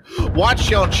right there. Watch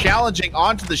Sheln challenging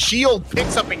onto the shield,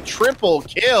 picks up a triple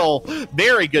kill.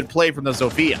 Very good play from the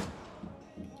Zofia.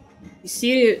 You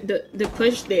see the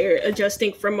push there,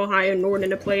 adjusting from Ohio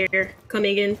Northern, the player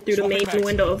coming in through the main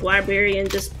window of Library and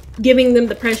just giving them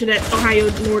the pressure that Ohio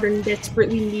Northern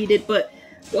desperately needed, but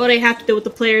well, they have to deal with the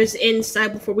players inside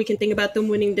before we can think about them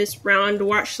winning this round.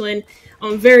 Watchland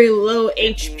on very low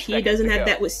HP, doesn't have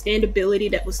that withstandability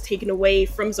that was taken away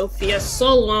from Zofia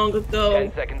so long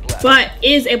ago, but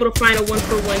is able to find a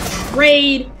 1-for-1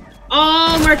 trade.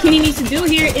 All Marquini needs to do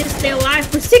here is stay alive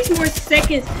for 6 more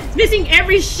seconds. He's missing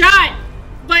every shot,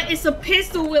 but it's a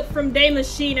pistol whip from Day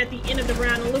Machine at the end of the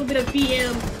round. A little bit of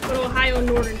BM, but Ohio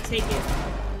Northern take it.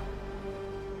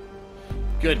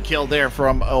 Good kill there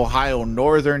from Ohio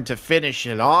Northern to finish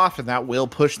it off, and that will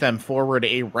push them forward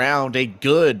a round, a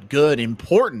good,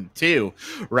 important, too,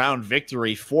 round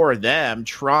victory for them.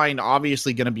 Trine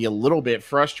obviously going to be a little bit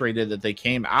frustrated that they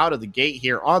came out of the gate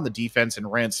here on the defense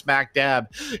and ran smack dab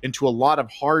into a lot of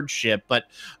hardship, but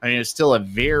I mean, it's still a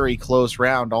very close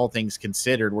round, all things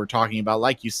considered. We're talking about,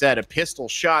 like you said, a pistol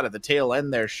shot at the tail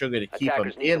end there, Sugar, to keep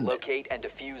them in. Locate and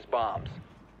defuse bombs.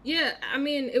 Yeah, I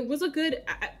mean, it was a good,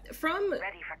 from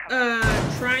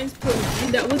Trine's point of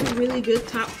view, that was a really good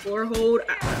top 4 hold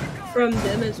from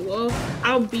them as well,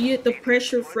 albeit the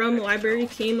pressure from Library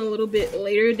came a little bit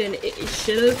later than it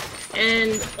should have,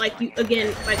 and like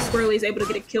Squirrely is able to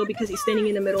get a kill because he's standing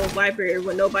in the middle of Library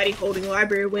with nobody holding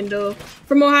Library window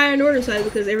from Ohio Northern side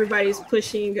because everybody's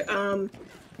pushing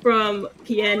from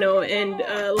piano and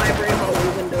Library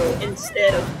hallway window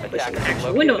instead of pushing the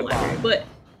actual window in Library, but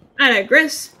I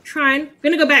digress. Trine,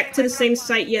 gonna go back to the same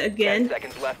site yet again,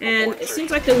 and it seems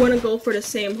like they want to go for the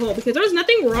same hole because there was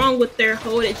nothing wrong with their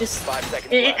hold. It just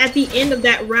at the end of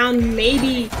that round,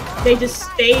 maybe they just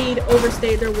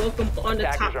overstayed their welcome on the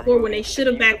top floor when they should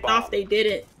have backed off. They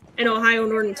didn't, and Ohio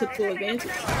Northern took full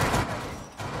advantage.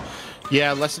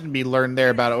 Yeah, lesson to be learned there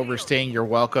about overstaying your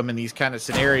welcome in these kind of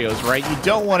scenarios, right? You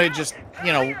don't want to just,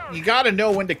 you got to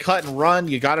know when to cut and run.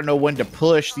 You got to know when to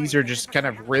push. These are just kind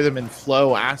of rhythm and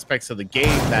flow aspects of the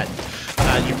game that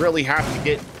you really have to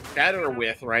get better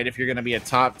with, right, if you're going to be a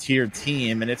top-tier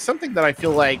team. And it's something that I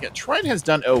feel like Trine has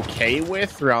done okay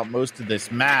with throughout most of this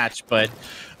match, but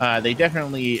they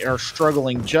definitely are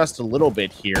struggling just a little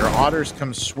bit here. Otters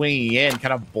come swinging in,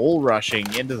 kind of bull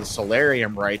rushing into the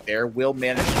solarium right there. Will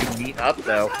manage to meet up,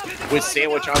 though, with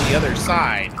Sandwich on the other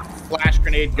side. Flash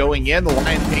grenade going in, the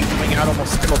Lion King coming out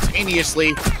almost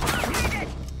simultaneously.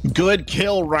 Good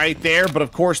kill right there, but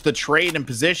of course the trade in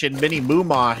position. Mini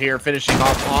Mooma here finishing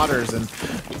off Otters, and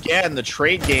again, the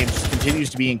trade game continues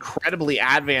to be incredibly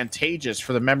advantageous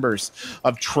for the members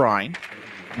of Trine.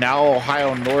 Now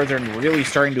Ohio Northern really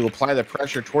starting to apply the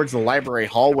pressure towards the library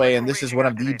hallway, and this is one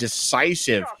of the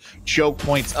decisive choke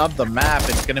points of the map.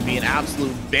 It's going to be an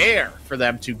absolute bear for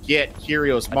them to get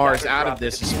Kyrios Mars out of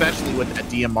this, especially with that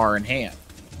DMR in hand.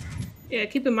 Yeah,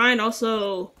 keep in mind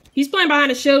also, he's playing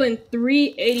behind a shield in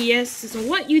 3 ADSs. And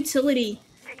what utility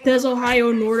does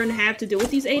Ohio Northern have to do with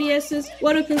these ADSs?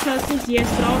 What are concussants? Yes,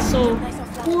 but also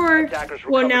 4,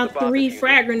 well now 3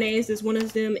 frag grenades, as one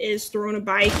of them is throwing a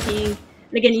Viking.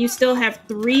 And again, you still have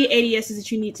 3 ADSs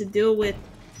that you need to deal with.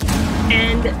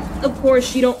 And of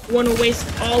course, you don't want to waste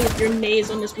all of your nades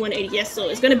on this one ADS, so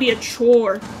it's going to be a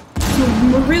chore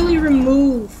to really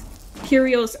remove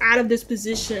Kyrios out of this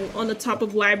position on the top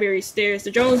of library stairs.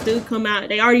 The drones do come out.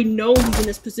 They already know he's in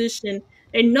this position.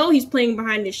 They know he's playing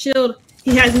behind the shield.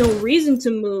 He has no reason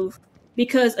to move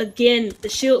because, again, the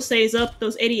shield stays up,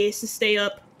 those ADSs stay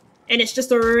up, and it's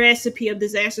just a recipe of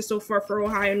disaster so far for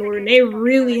Ohio Northern. They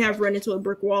really have run into a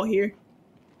brick wall here.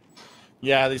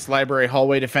 Yeah, this library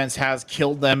hallway defense has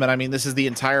killed them, and I mean, this is the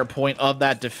entire point of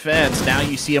that defense. Now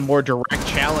you see a more direct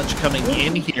challenge coming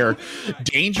in here.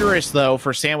 Dangerous, though,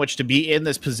 for Sandwich to be in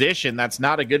this position. That's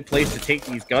not a good place to take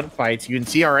these gunfights. You can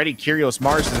see already Kyrios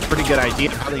Mars is a pretty good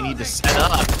idea of how they need to set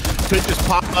up. Could just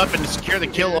pop up and secure the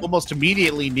kill almost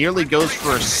immediately. Nearly goes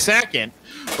for a second,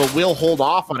 but will hold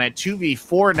off on it.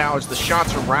 2v4 now as the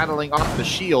shots are rattling off the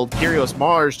shield. Kyrios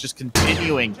Mars just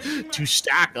continuing to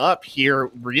stack up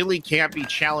here. Really can't be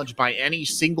challenged by any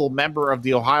single member of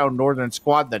the Ohio Northern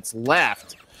squad that's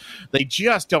left. They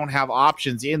just don't have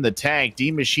options in the tank.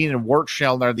 D-Machine and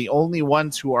Workshell are the only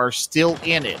ones who are still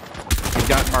in it. We've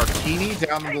got Martini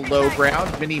down in the low ground,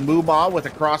 Vinny Moomaw with a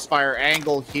crossfire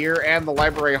angle here, and the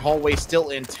library hallway still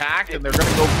intact, and they're going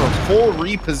to go for a full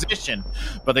reposition,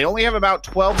 but they only have about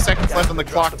 12 seconds left on the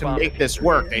clock to make this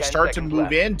work. They start to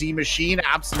move in. D-Machine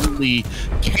absolutely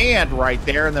canned right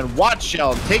there, and then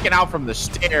Watchshell taken out from the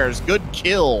stairs. Good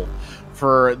kill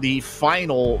for the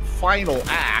final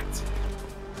act.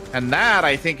 And that,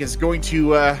 I think, is going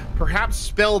to perhaps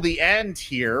spell the end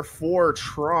here for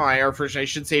Trine, or I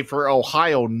should say for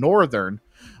Ohio Northern.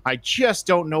 I just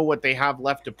don't know what they have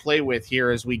left to play with here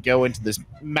as we go into this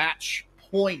match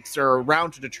points or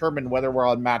round to determine whether we're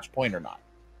on match point or not.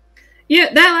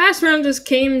 Yeah, that last round just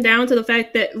came down to the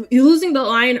fact that losing the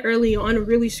line early on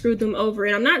really screwed them over.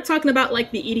 And I'm not talking about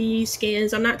like the EDE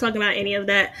skins. I'm not talking about any of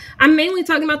that. I'm mainly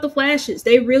talking about the flashes.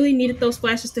 They really needed those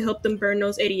flashes to help them burn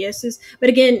those ADSs. But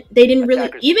again, they didn't really,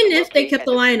 even if they kept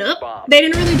the line up, they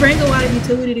didn't really bring a lot of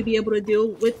utility to be able to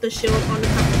deal with the shield on the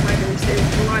top of the library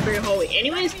stairs, the library hallway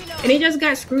anyways. And they just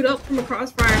got screwed up from a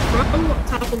crossfire from the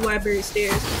top of library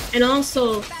stairs and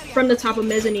also from the top of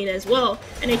mezzanine as well.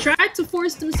 And they tried to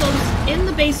force themselves in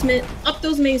the basement up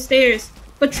those main stairs,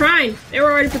 but Trine, they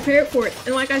were already prepared for it.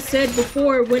 And like I said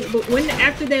before,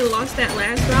 after they lost that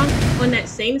last round on that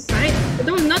same site,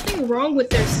 there was nothing wrong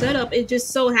with their setup. It just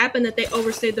so happened that they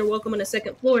overstayed their welcome on the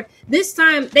second floor. This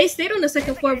time they stayed on the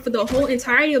second floor for the whole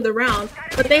entirety of the round,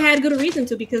 but they had good reason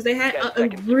to because they had a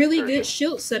really good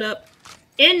shield setup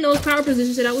in those power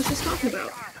positions that I was just talking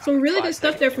about. Some really good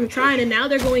stuff there from Trine, and now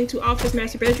they're going to Office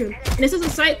Master Bedroom. And this is a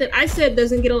site that I said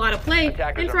doesn't get a lot of play,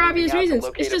 and for obvious reasons.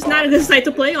 It's just not a good site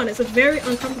to play on. It's a very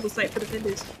uncomfortable site for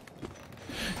defenders.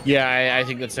 Yeah, I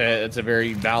think that's a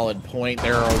very valid point.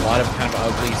 There are a lot of kind of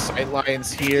ugly sight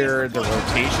lines here. The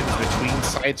rotations between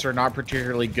sites are not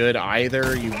particularly good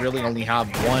either. You really only have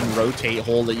one rotate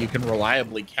hole that you can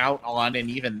reliably count on, and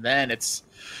even then it's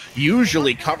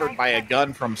usually covered by a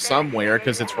gun from somewhere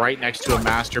because it's right next to a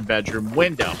master bedroom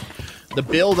window. The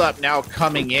build-up now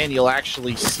coming in, you'll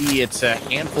actually see it's a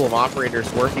handful of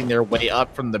operators working their way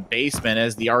up from the basement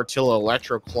as the Artilla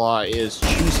Electroclaw is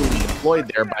choosily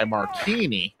deployed there by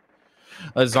Martini.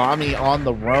 Azami on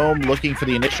the roam looking for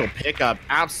the initial pickup,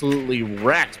 absolutely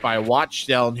wrecked by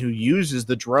Watchstone, who uses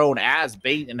the drone as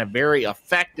bait in a very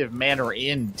effective manner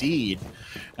indeed.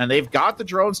 And they've got the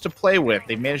drones to play with.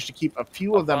 They managed to keep a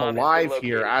few of them alive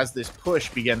here as this push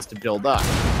begins to build up.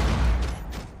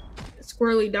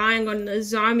 Squirrely dying on the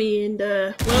Azami, and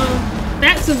well,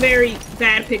 that's a very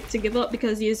bad pick to give up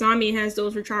because the Azami has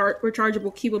those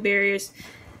rechargeable Kiba barriers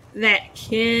that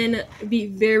can be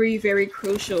very, very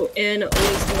crucial and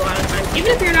wasting a lot of time.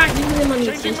 Even if you're not using them on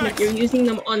the extension, if you're using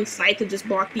them on site to just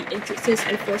block the entrances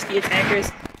and force the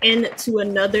attackers into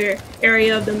another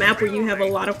area of the map where you have a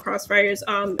lot of crossfires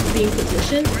being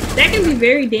positioned, that can be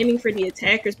very damning for the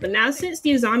attackers. But now since the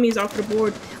Azami is off the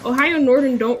board, Ohio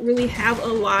Northern don't really have a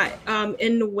lot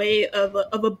in the way of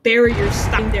a barrier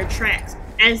stopping their tracks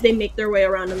as they make their way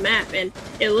around the map, and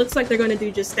it looks like they're going to do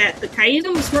just that. The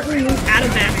Kaizum was smartly moved out of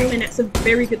bathroom, and that's a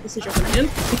very good decision from him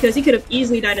because he could have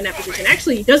easily died in that position.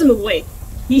 Actually, he doesn't move away.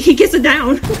 he gets it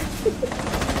down.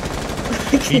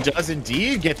 He does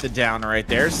indeed get the down right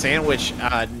there. Sandwich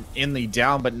in the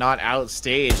down, but not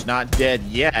outstage, not dead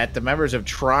yet. The members of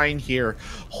Trine here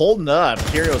holding up.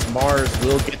 Kyrios Mars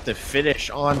will get the finish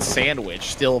on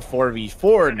Sandwich. Still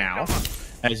 4v4 now.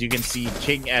 As you can see,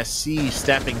 King SC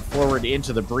stepping forward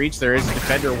into the breach. There is a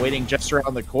defender waiting just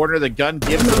around the corner. The gun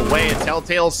gives it away. A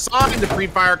telltale sign. The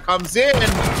pre-fire comes in.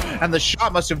 And the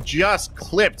shot must have just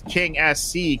clipped King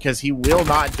SC because he will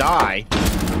not die.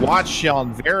 Watch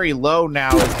Sheln very low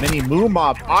now as Mini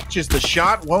Moomob botches the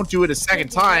shot. Won't do it a second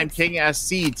time. King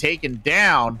SC taken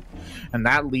down. And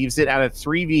that leaves it at a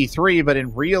 3v3. But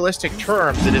in realistic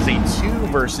terms, it is a 2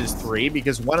 versus 3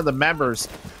 because one of the members...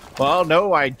 Well,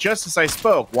 no, just as I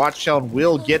spoke, Watch Sheln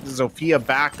will get Zofia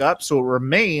back up, so it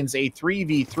remains a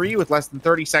 3v3 with less than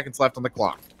 30 seconds left on the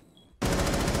clock.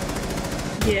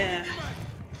 Yeah.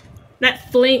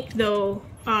 That flank, though,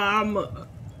 I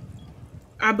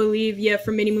believe, yeah,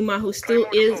 for Mini Muma, who still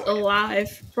is alive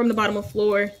from the bottom of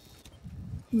floor.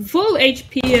 Full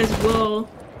HP as well.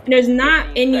 And there's not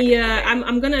any,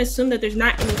 I'm going to assume that there's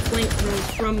not any flank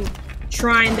moves from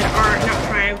Trine that are not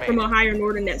Trine from Ohio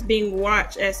Northern that's being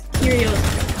watched as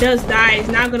Kyrios does die. He's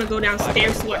now going to go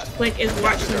downstairs to watch Flank is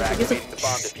watching him. So gets a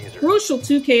crucial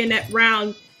 2K in that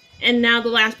round. And now the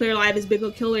last player alive is Big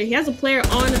O Killer. He has a player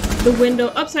on the window,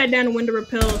 upside down window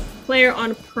repel, player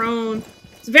on prone.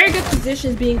 It's very good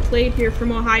positions being played here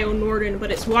from Ohio Northern, but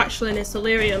it's Watchland and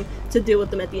Solarium to deal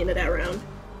with them at the end of that round.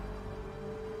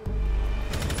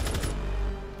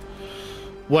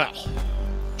 Well,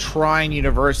 Trine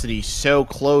University so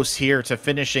close here to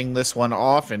finishing this one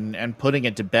off and putting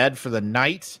it to bed for the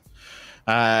night.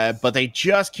 But they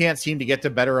just can't seem to get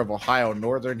the better of Ohio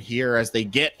Northern here as they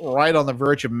get right on the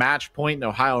verge of match point and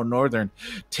Ohio Northern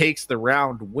takes the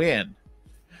round win.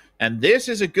 And this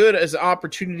is as good as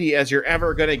opportunity as you're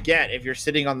ever going to get if you're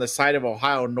sitting on the side of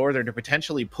Ohio Northern to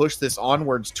potentially push this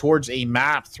onwards towards a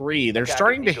map 3. They're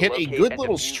starting to hit a good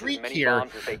little streak here.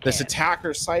 This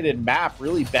attacker-sided map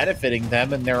really benefiting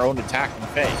them in their own attacking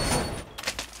phase.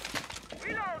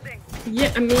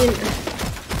 Yeah, I mean,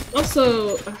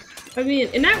 also, I mean,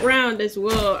 in that round as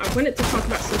well, I wanted to talk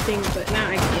about some things, but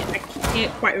now I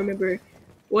can't quite remember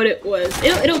what it was.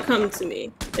 It'll come to me.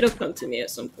 It'll come to me at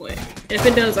some point. And if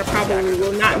it does, I probably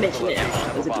will not mention it at all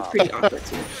because it'd be pretty awkward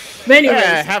to me. But anyways,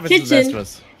 it happens to the best of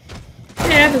us. Yeah,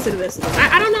 it happens to the best of us.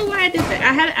 I don't know why I did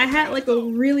that. I had like a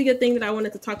really good thing that I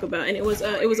wanted to talk about, and it was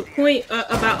a point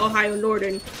about Ohio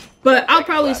Northern, but I'll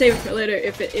probably save it for later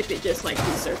if it just like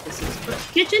resurfaces. But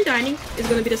Kitchen Dining is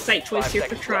going to be the site choice here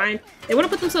for Trine. They want to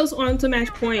put themselves on to match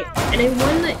point, and they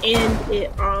want to end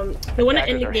it. They want to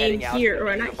end the game here,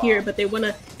 or not here, but they want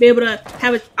to be able to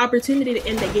have an opportunity to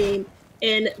end the game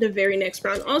in the very next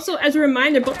round. Also, as a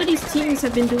reminder, both of these teams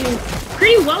have been doing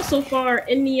pretty well so far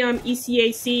in the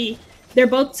ECAC. They're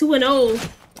both 2-0,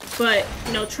 but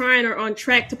you know, Trine are on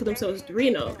track to put themselves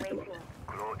 3-0 at the moment.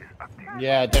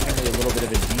 Yeah, definitely a little bit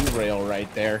of a derail right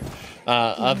there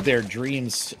of their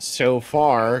dreams so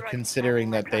far, considering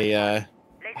that they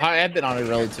have been on a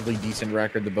relatively decent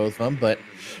record, the both of them. But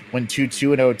when two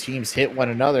 2-0 teams hit one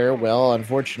another, well,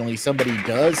 unfortunately, somebody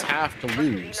does have to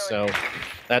lose. So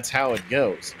that's how it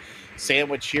goes.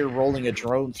 Sandwich here rolling a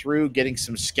drone through, getting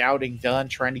some scouting done,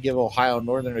 trying to give Ohio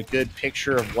Northern a good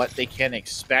picture of what they can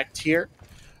expect here.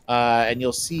 And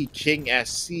you'll see King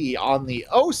SC on the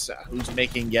OSA, who's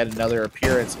making yet another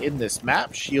appearance in this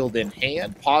map, shield in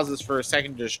hand, pauses for a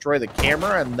second to destroy the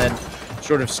camera, and then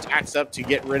sort of stacks up to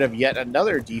get rid of yet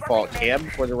another default cam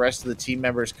before the rest of the team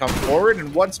members come forward.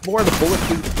 And once more, the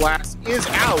bulletproof glass is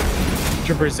out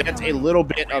to present a little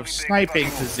bit of sniping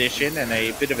position and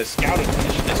a bit of a scouting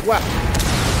position as well.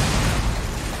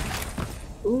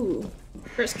 Ooh,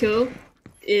 first kill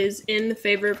is in the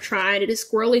favor of Trine. It is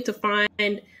squirrely to find,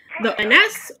 and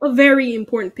that's a very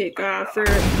important pick for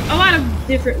a lot of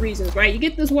different reasons, right? You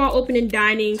get this wall open in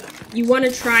dining, you want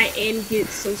to try and get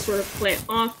some sort of plant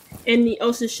off, and the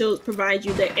OSA shields provide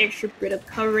you the extra bit of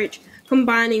coverage.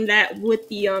 Combining that with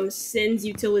the Sins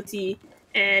utility,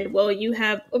 and well, you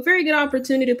have a very good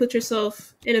opportunity to put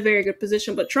yourself in a very good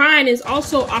position. But Trine is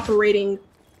also operating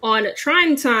on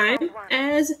Trine time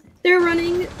as they're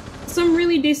running some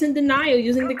really decent denial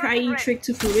using the Kai trick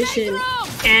to fruition,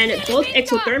 and both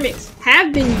exothermics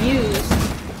have been used,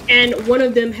 and one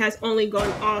of them has only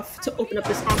gone off to open up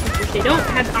this office, which they don't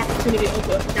have the opportunity to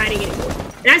open up dining anymore.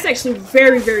 And that's actually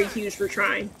very, very huge for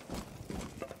Trine.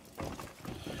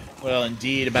 Well,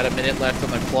 indeed, about a minute left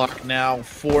on the clock now.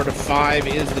 4-5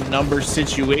 is the number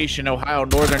situation. Ohio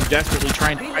Northern desperately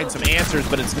trying to find some answers,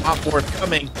 but it's not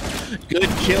forthcoming. Good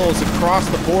kills across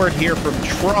the board here from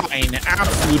Trine.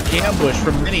 Absolute ambush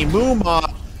from Mini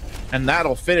Moomob. And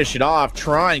that'll finish it off.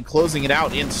 Trine closing it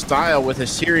out in style with a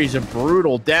series of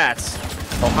brutal deaths.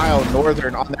 Ohio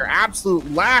Northern on their absolute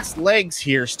last legs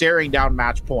here, staring down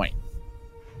match point.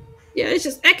 Yeah, it's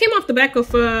just that came off the back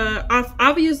of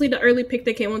obviously the early pick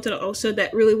that came onto the OSA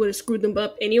that really would have screwed them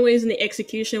up anyways in the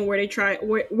execution where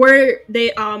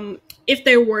they if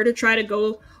they were to try to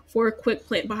go for a quick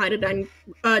plant behind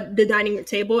the dining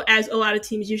table, as a lot of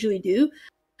teams usually do.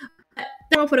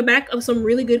 Off of the back of some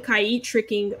really good Kaid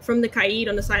tricking from the Kaid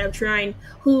on the side of Trine,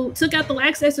 who took out the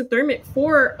last exothermic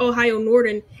for Ohio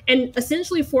Northern and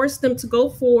essentially forced them to go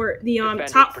for the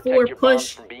top four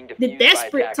push, the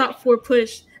desperate top four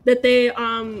push that they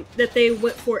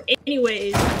went for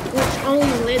anyways, which only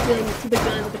led them to the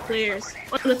guns of the players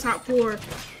on the top four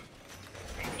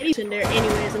there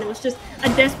anyways, and it was just a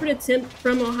desperate attempt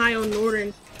from Ohio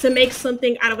Northern to make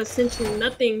something out of essentially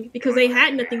nothing because they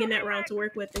had nothing in that round to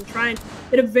work with, and Trine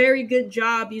did a very good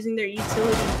job using their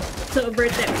utility to avert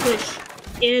that push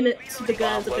into the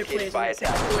guns of their players.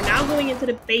 We're now going into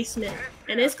the basement,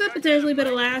 and this could potentially be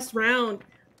the last round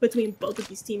between both of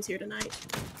these teams here tonight.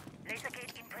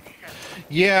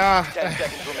 Yeah,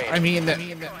 I mean,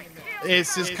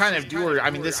 it's just kind of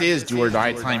this is do or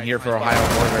die time here for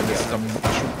Ohio Northern. This is a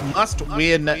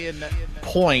must-win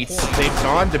points. They've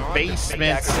gone to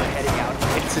basements.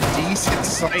 It's a decent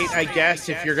sight, I guess,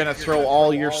 if you're going to throw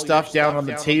all your stuff down on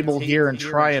the table here and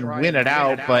try and win it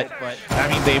out. But,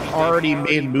 I mean, they've already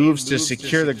made moves to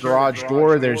secure the garage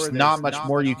door. There's not much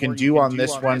more you can do on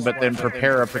this one but then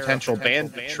prepare a potential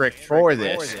bandit trick for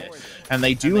this. And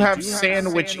they do have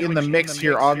Sandwich in the mix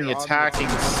here on the attacking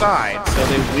side, so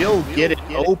they will get it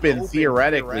open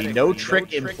theoretically. No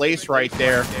trick in place right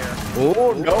there.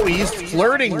 Oh, no, he's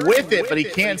flirting with it, but he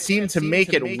can't seem to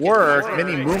make it work.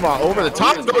 Mini Muma over the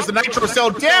top goes the Nitro Cell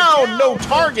down. No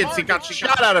targets. He got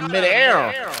shot out of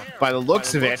midair by the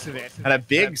looks of it. And a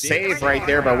big save right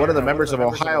there by one of the members of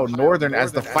Ohio Northern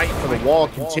as the fight for the wall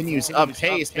continues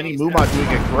uppace. Mini Muma doing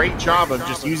a great job of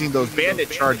just using those bandit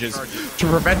charges to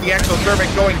prevent the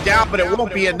exothermic going down, but it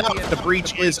won't be enough. The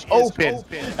breach is open.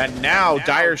 And now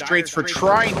dire straits for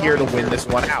Trine here to win this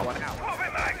one out.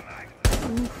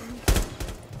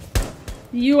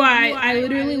 UI, I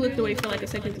literally looked away for like a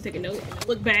second to take a note.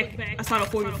 Look back, I saw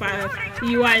the 45.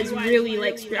 The UI is really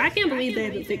like, I can't believe they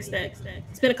haven't fixed that.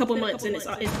 It's been a couple months and it's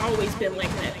always been like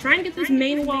that. Trying to get this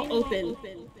main wall open.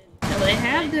 Now they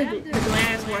have the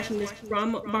glass washing this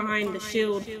from behind the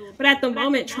shield, but at the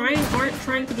moment, Trine aren't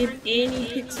trying to give any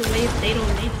picks away if they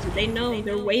don't need to. They know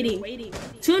they're waiting.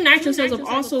 2 nitro cells have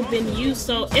also been used,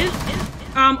 so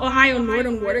if Ohio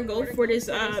Northern were to go for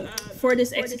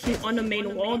this execute on the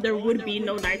main wall, there would be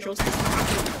no nitro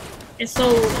cells. And so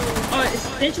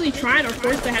essentially Trine are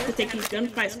forced to have to take these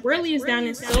gunfights. Whirly is down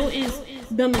and so is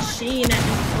the machine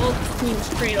as both teams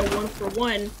trade a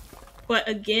 1-for-1. But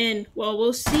again, well,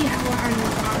 we'll see how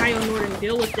Ohio Northern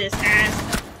deal with this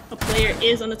as a player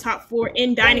is on the top 4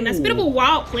 in dining. That's a bit of a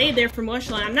wild play there from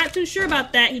Mushline. I'm not too sure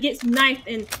about that. He gets knifed,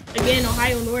 and again,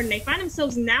 Ohio Northern, they find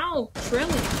themselves now trailing.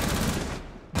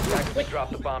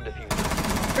 Drop the bomb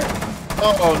defuse.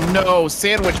 Oh no,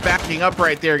 Sandwich backing up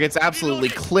right there gets absolutely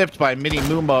clipped by Mini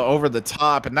Muma over the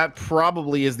top, and that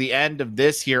probably is the end of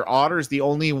this here. Otter's the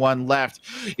only one left.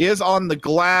 Is on the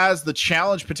glass. The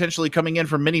challenge potentially coming in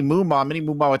from Mini Muma. Mini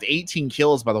Muma with 18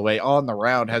 kills, by the way, on the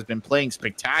round, has been playing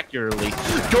spectacularly.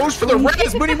 Goes for the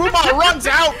res. Mini Muma runs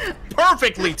out.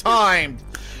 Perfectly timed.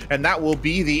 And that will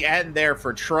be the end there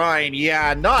for Trine.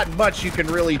 Yeah, not much you can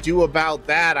really do about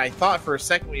that. I thought for a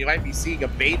second we might be seeing a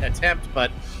bait attempt,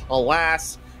 but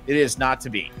alas, it is not to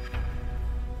be.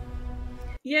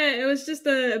 Yeah, it was just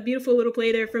a beautiful little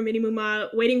play there from Mini Muma,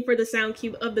 waiting for the sound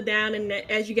cue of the down. And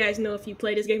as you guys know, if you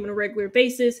play this game on a regular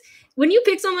basis, when you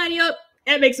pick somebody up,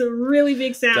 that makes a really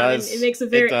big sound. It makes a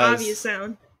very obvious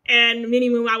sound. And Mini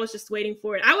Muma, I was just waiting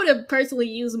for it. I would have personally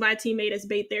used my teammate as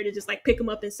bait there to just like pick him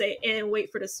up and say and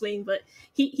wait for the swing, but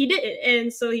he didn't,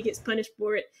 and so he gets punished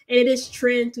for it. And it is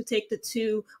Trine to take the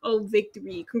 2-0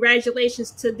 victory.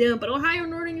 Congratulations to them. But Ohio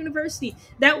Northern University,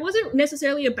 that wasn't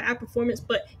necessarily a bad performance,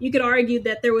 but you could argue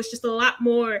that there was just a lot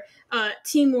more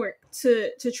teamwork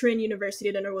to Trine University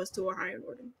than there was to Ohio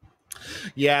Northern.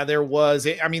 Yeah, there was.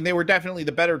 I mean, they were definitely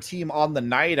the better team on the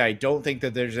night. I don't think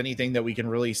that there's anything that we can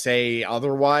really say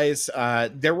otherwise.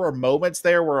 There were moments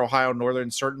there where Ohio Northern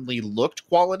certainly looked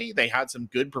quality. They had some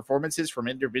good performances from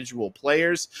individual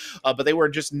players, but they were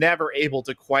just never able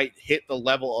to quite hit the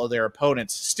level of their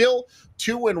opponents. Still,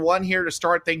 2-1 here to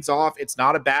start things off. It's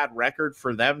not a bad record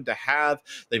for them to have.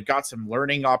 They've got some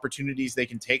learning opportunities they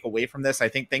can take away from this. I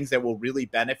think things that will really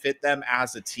benefit them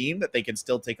as a team that they can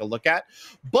still take a look at.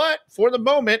 But for the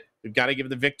moment, we've got to give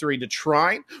the victory to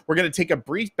Trine. We're going to take a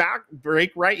brief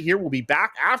break right here. We'll be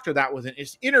back after that with an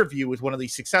interview with one of the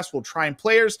successful Trine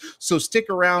players. So stick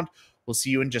around. We'll see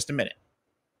you in just a minute.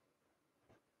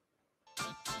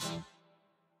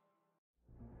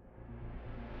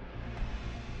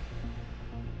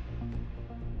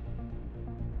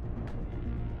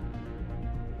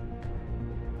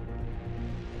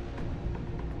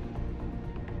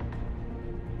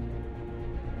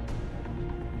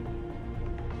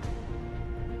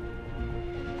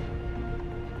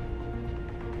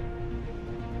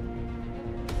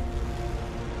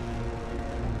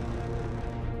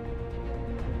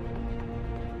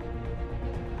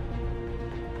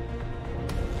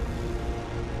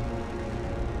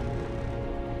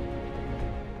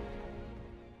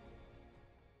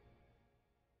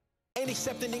 Ain't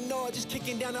accept and ignore, just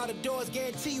kicking down all the doors.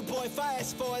 Guarantee you, boy, if I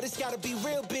ask for it, it's gotta be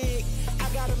real big. I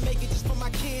gotta make it just for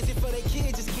my kids and for their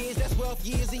kids' as kids. That's wealth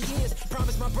years and years.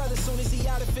 Promise my brother soon as he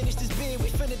out and finish this bid, we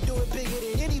finna do it bigger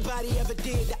than anybody ever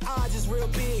did. The odds is real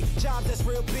big, job that's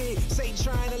real big. Satan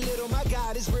trying a little, my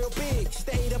God is real big.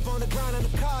 Stayed up on the grind on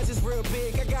the cards is real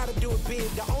big. I gotta do it big,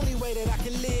 the only way that I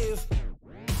can live.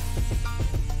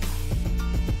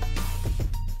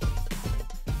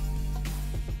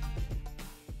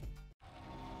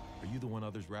 Are you the one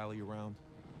others rally around?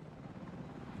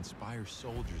 Inspire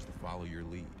soldiers to follow your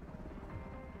lead.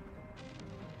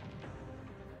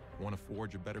 Want to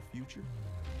forge a better future?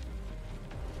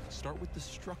 Start with the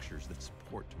structures that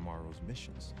support tomorrow's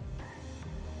missions.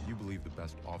 You believe the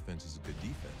best offense is a good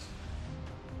defense.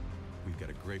 We've got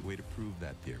a great way to prove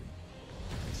that theory.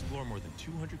 Explore more than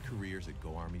 200 careers at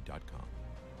GoArmy.com.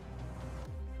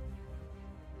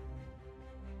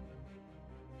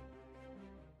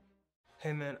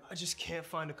 Hey man, I just can't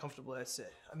find a comfortable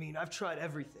headset. I mean, I've tried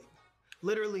everything.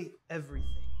 Literally everything.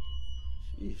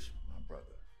 Sheesh, my brother.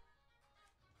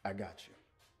 I got you.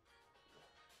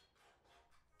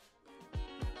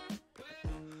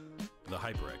 The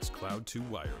HyperX Cloud 2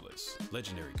 Wireless.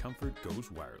 Legendary comfort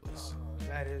goes wireless.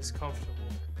 That is comfortable.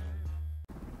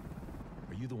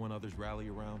 Are you the one others rally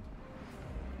around?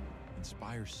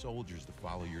 Inspire soldiers to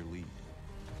follow your lead.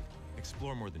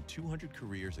 Explore more than 200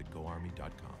 careers at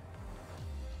GoArmy.com.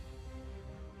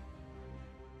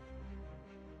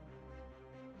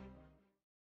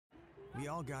 We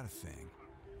all got a thing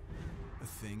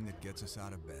that gets us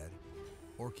out of bed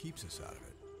or keeps us out of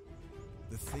it.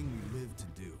 The thing we live to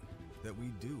do, that we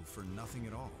do for nothing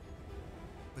at all.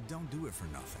 But don't do it for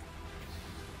nothing.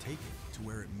 Take it to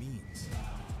where it means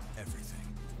everything.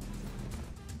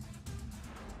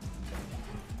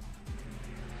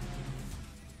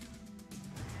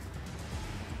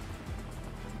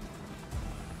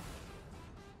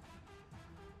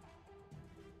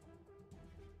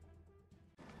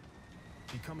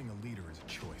 Becoming a leader is a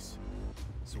choice.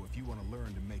 So if you want to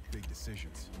learn to make big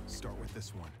decisions, start with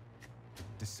this one.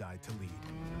 Decide to lead.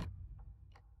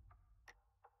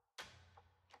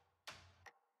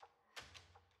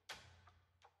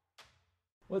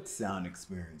 What sound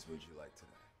experience would you like today?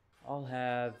 I'll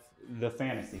have the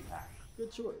fantasy pack.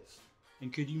 Good choice.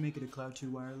 And could you make it a Cloud 2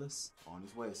 wireless? On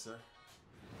his way, sir.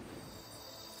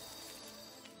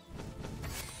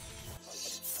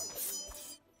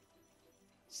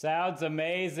 Sounds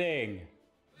amazing.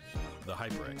 The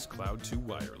HyperX Cloud 2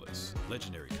 Wireless.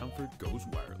 Legendary comfort goes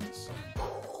wireless.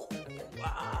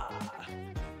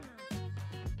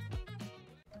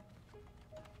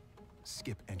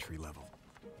 Skip entry level.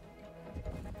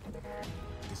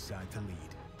 Decide to lead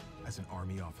as an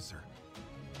Army officer.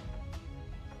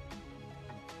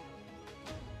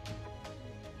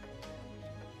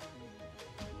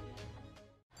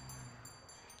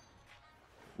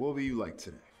 What will you like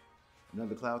today?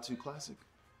 Another Cloud 2 classic?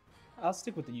 I'll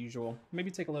stick with the usual.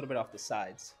 Maybe take a little bit off the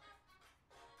sides.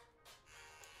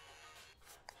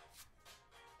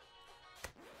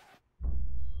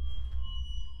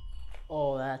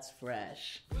 Oh, that's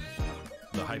fresh.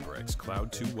 The HyperX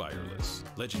Cloud 2 Wireless.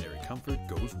 Legendary comfort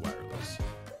goes wireless.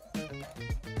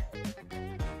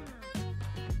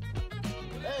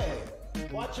 Hey,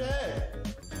 watch your head.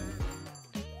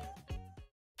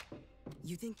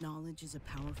 You think knowledge is a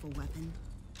powerful weapon?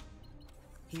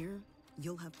 Here,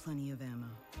 you'll have plenty of ammo.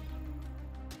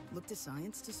 Look to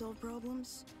science to solve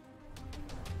problems?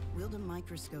 Wield a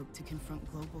microscope to confront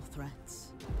global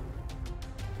threats.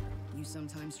 You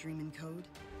sometimes dream in code?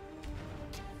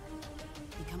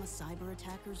 Become a cyber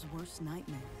attacker's worst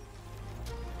nightmare.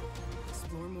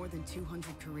 Explore more than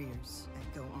 200 careers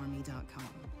at GoArmy.com.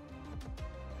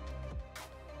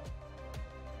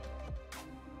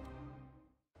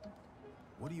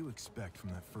 What do you expect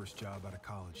from that first job out of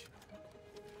college?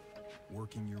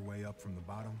 Working your way up from the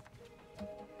bottom?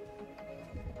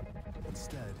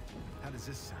 Instead, how does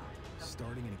this sound?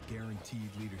 Starting in a guaranteed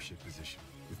leadership position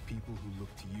with people who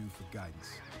look to you for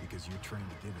guidance because you're trained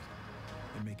to give it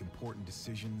and make important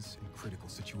decisions in critical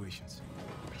situations.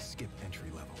 Skip entry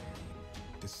level.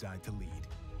 Decide to lead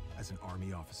as an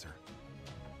Army officer.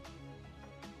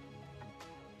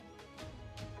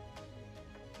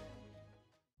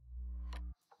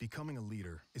 Becoming a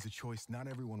leader is a choice not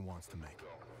everyone wants to make.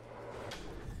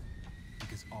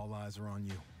 Because all eyes are on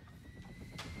you.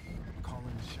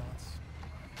 Calling the shots.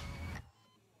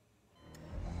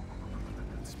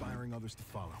 Inspiring others to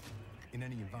follow. In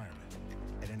any environment.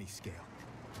 At any scale.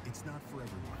 It's not for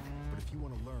everyone. But if you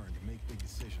want to learn to make big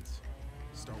decisions,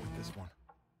 start with this one.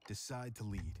 Decide to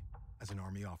lead as an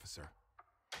Army officer.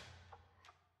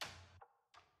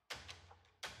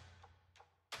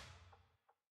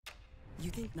 You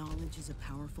think knowledge is a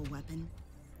powerful weapon?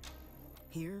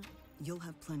 Here, you'll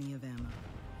have plenty of ammo.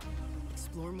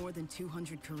 Explore more than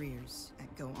 200 careers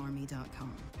at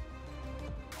GoArmy.com.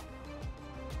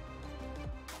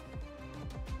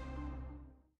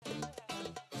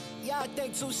 Y'all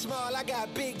think too small, I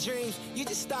got big dreams. You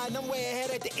just starting, I'm way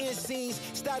ahead at the end scenes.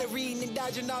 Started reading and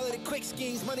dodging all of the quick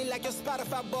schemes. Money like your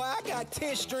Spotify, boy, I got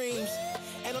 10 streams.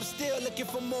 And I'm still looking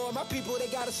for more. My people, they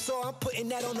got a soar, I'm putting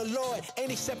that on the Lord.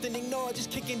 Ain't accepting, ignore, just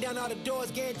kicking down all the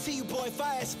doors. Guarantee you, boy, if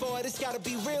I ask for it, it's gotta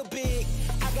be real big.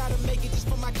 I gotta make it just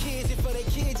for my kids and for their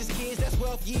kids' kids. That's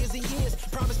wealth years and years.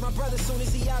 Promise my brother soon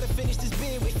as he out and finish this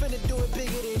bid, we finna do it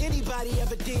bigger than anybody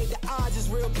ever did. The odds is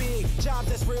real big, jobs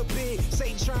that's real big.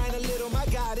 Satan trying a little, my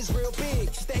God is real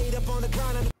big. Stayed up on the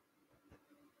ground.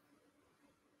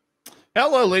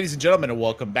 Hello, ladies and gentlemen, and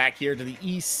welcome back here to the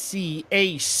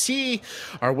ECAC.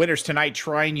 Our winners tonight,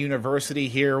 Trine University,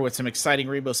 here with some exciting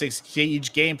Rainbow Six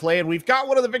Siege gameplay, and we've got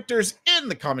one of the victors in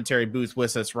the commentary booth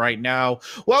with us right now.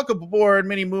 Welcome aboard,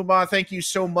 Mini Muma. Thank you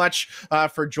so much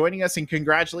for joining us, and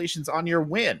congratulations on your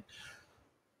win.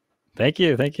 Thank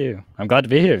you, thank you. I'm glad to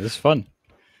be here. This is fun.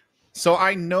 So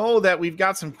I know that we've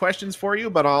got some questions for you,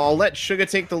 but I'll let Suga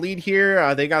take the lead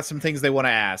here. They got some things they want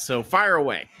to ask, so fire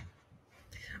away.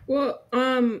 Well,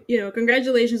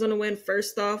 congratulations on the win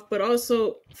first off, but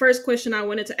also first question I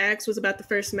wanted to ask was about the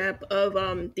first map of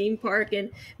Theme Park, and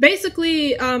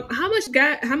basically, how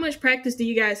much practice do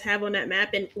you guys have on that map,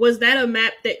 and was that a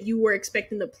map that you were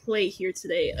expecting to play here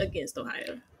today against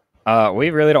Ohio?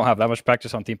 We really don't have that much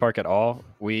practice on Theme Park at all.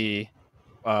 We,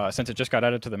 since it just got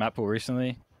added to the map pool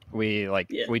recently, we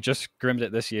just scrimmed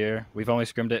it this year. We've only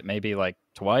scrimmed it maybe like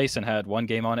twice and had one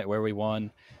game on it where we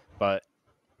won, but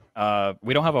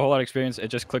we don't have a whole lot of experience. It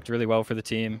just clicked really well for the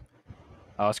team.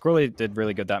 Squirrely did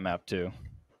really good that map too.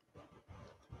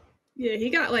 Yeah, he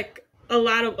got like a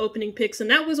lot of opening picks, and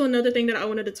that was another thing that I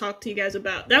wanted to talk to you guys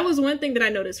about. That was one thing that I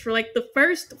noticed for like the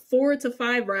first 4 to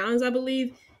 5 rounds, I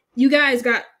believe, you guys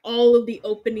got all of the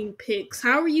opening picks.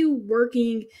 How are you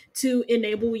working to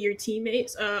enable your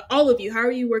teammates? All of you, how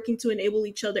are you working to enable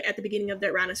each other at the beginning of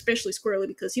that round, especially Squirrely,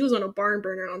 because he was on a barn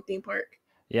burner on Theme Park?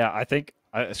 Yeah, I think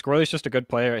Squirrely's just a good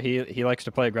player. He likes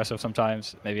to play aggressive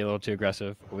sometimes, maybe a little too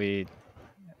aggressive. We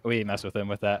mess with him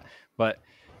with that, but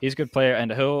he's a good player,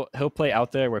 and he'll play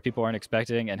out there where people aren't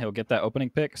expecting, and he'll get that opening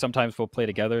pick. Sometimes we'll play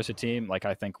together as a team. Like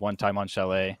I think one time on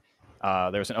Chalet,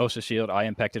 there was an OSA shield. I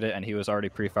impacted it, and he was already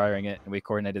pre-firing it, and we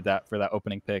coordinated that for that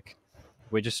opening pick.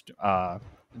 We just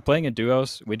playing in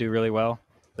duos, we do really well.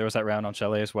 There was that round on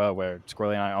Chalet as well where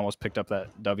Squirrely and I almost picked up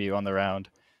that W on the round,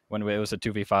 when it was a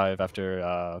 2v5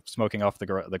 after smoking off the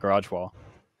garage wall.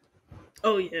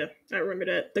 Oh, yeah. I remember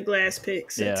that. The glass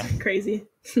picks. Yeah. It's crazy.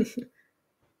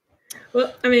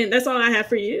 Well, I mean, that's all I have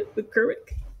for you with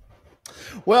Kerwick.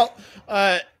 Well,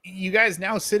 you guys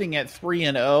now sitting at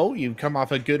 3-0. You've come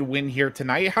off a good win here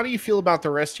tonight. How do you feel about the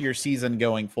rest of your season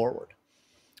going forward?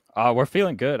 We're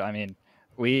feeling good. I mean,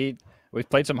 we've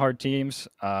played some hard teams,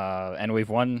 and we've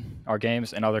won our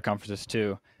games in other conferences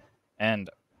too. And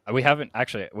we haven't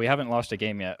lost a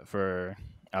game yet for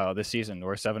this season.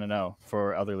 We're 7-0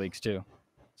 for other leagues too,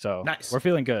 so nice. We're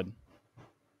feeling good.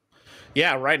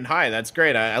 Yeah, riding high. That's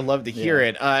great. I love to hear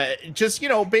it. Just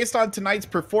based on tonight's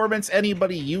performance,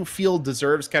 anybody you feel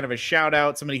deserves kind of a shout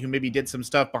out? Somebody who maybe did some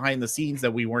stuff behind the scenes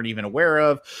that we weren't even aware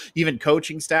of, even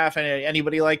coaching staff,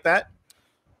 anybody like that?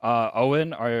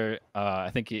 Owen, I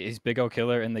think he's Big O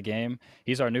Killer in the game.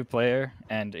 He's our new player,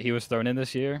 and he was thrown in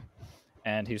this year.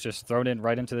 And he's just thrown in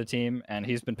right into the team, and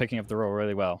he's been picking up the role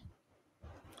really well.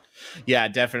 Yeah,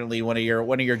 definitely one of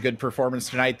your good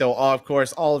performances tonight, though. Of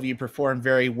course, all of you performed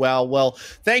very well. Well,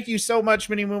 thank you so much,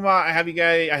 Mini Muma. I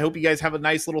hope you guys have a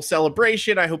nice little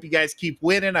celebration. I hope you guys keep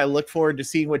winning. I look forward to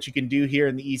seeing what you can do here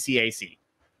in the ECAC.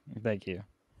 Thank you.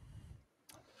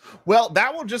 Well,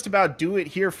 that will just about do it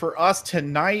here for us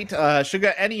tonight.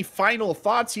 Suga, any final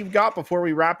thoughts you've got before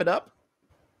we wrap it up?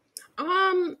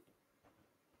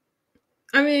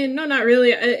 I mean, no, not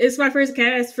really. It's my first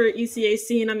cast for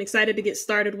ECAC, and I'm excited to get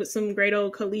started with some great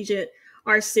old collegiate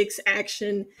R6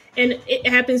 action. And it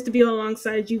happens to be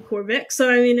alongside you, Corvette. So,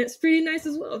 I mean, it's pretty nice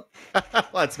as well. Well,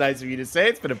 that's nice of you to say.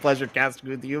 It's been a pleasure casting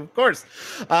with you, of course.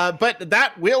 But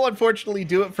that will unfortunately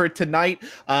do it for tonight.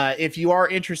 If you are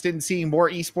interested in seeing more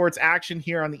esports action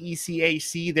here on the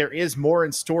ECAC, there is more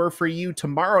in store for you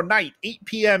tomorrow night, 8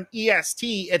 p.m.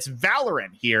 EST. It's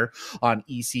Valorant here on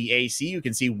ECAC. You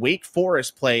can see Wake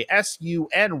Forest play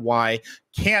SUNY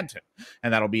Canton,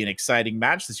 and that'll be an exciting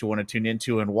match that you want to tune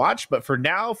into and watch. But for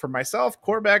now, for myself,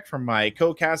 Corbeck, from my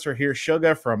co-caster here,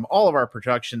 Suga, from all of our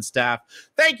production staff,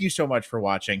 thank you so much for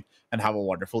watching, and have a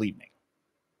wonderful evening.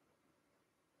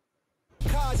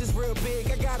 Cause it's real big,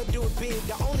 I gotta do it big,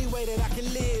 the only way that I can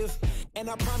live. And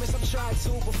I promise I'm trying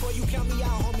to. Before you count me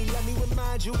out, homie, let me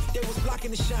remind you, they was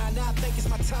blocking the shine. Now I think it's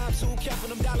my time to. Counting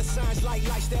them dollar signs like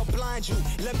lights, they'll blind you.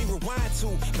 Let me rewind to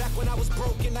back when I was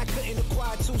broke and I couldn't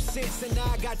acquire 2 cents, and now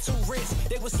I got 2 rents.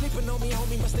 They was sleeping on me,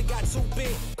 homie, must have got too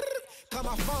big. Call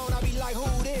my phone, I be like,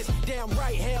 who this? Damn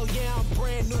right, hell yeah, I'm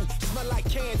brand new. Smell like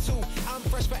Canton. I'm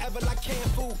fresh forever like canned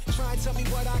food. Try and tell me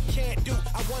what I can't do.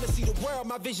 I wanna see the world,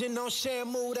 my vision on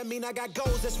Shamu. That mean I got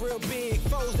goals that's real big,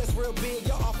 foes that's real big.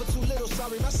 Y'all offer too little,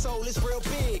 sorry, my soul is real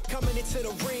big. Coming into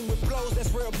the ring with blows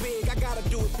that's real big. I gotta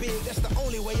do it big, that's the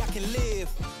only way I can live.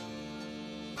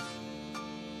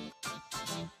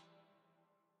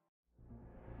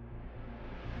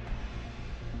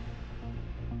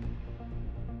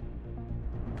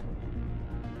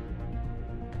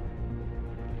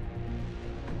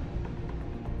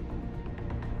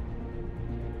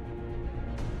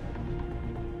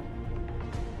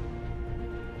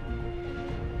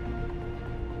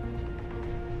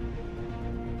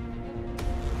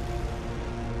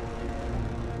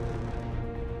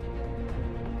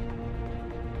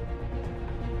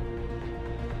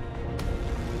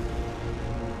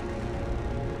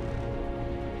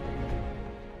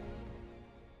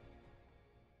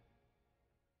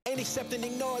 Ain't accept and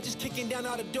ignore, just kicking down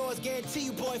all the doors. Guarantee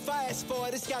you, boy, if I ask for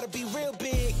it, it's gotta be real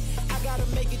big. I gotta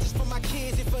make it just for my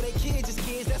kids and for their kids' as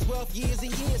kids. That's wealth years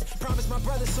and years. Promise my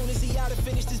brother soon as he out and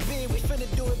finish this bid, we finna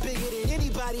do it bigger than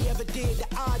anybody ever did. The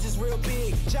odds is real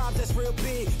big, jobs that's real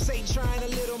big. Satan trying a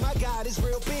little, my God is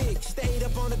real big. Stayed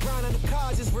up on the grind on the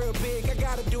cards is real big. I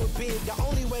gotta do it big, the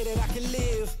only way that I can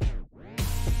live.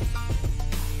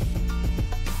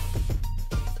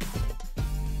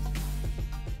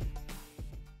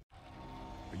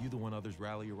 Are you the one others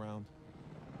rally around?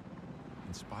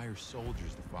 Inspire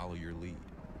soldiers to follow your lead.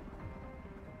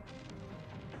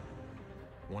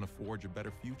 Want to forge a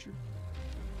better future?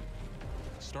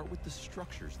 Start with the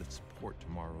structures that support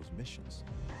tomorrow's missions.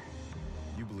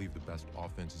 You believe the best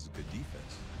offense is a good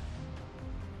defense.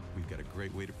 We've got a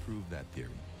great way to prove that theory.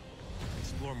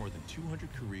 Explore more than 200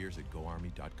 careers at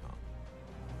GoArmy.com.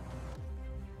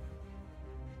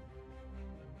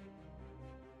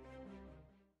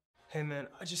 Hey man,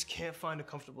 I just can't find a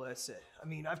comfortable headset. I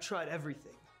mean, I've tried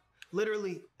everything.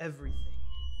 Literally everything.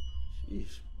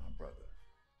 Sheesh, my brother.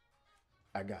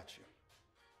 I got you.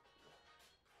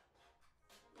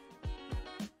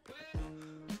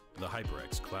 The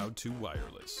HyperX Cloud 2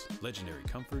 Wireless. Legendary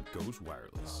comfort goes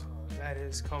wireless. That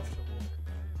is comfortable.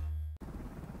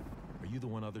 Are you the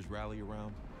one others rally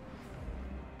around?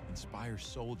 Inspire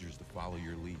soldiers to follow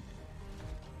your lead.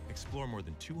 Explore more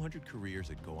than 200 careers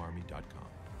at GoArmy.com.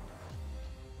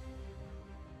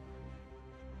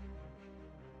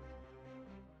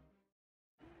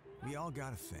 We all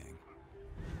got a thing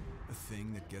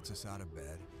that gets us out of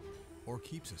bed or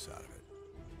keeps us out of it.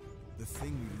 The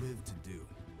thing we live to do,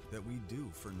 that we do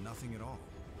for nothing at all.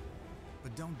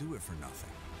 But don't do it for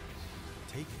nothing.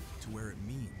 Take it to where it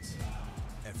means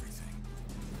everything.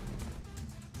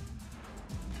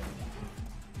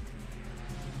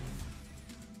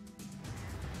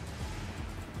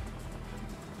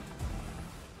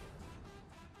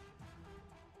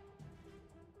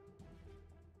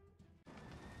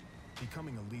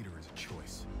 Becoming a leader is a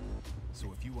choice.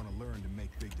 So if you want to learn to make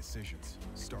big decisions,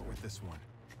 start with this one.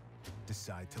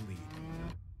 Decide to lead.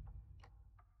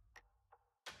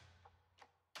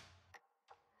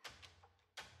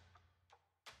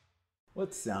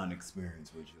 What sound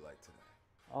experience would you like today?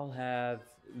 I'll have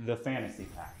the fantasy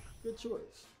pack. Good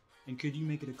choice. And could you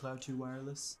make it a Cloud 2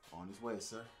 wireless? On his way,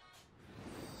 sir.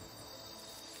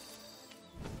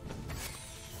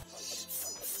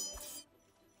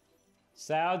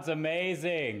 Sounds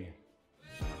amazing.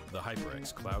 The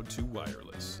HyperX Cloud 2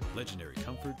 Wireless. Legendary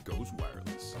comfort goes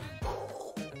wireless.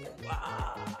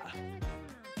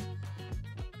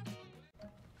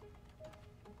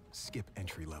 Skip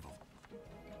entry level.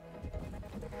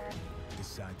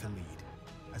 Decide to lead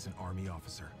as an Army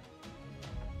officer.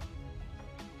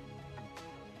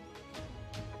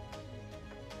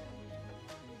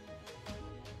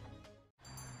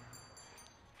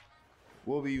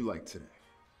 What will you like today?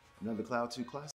 Another Cloud 2 class?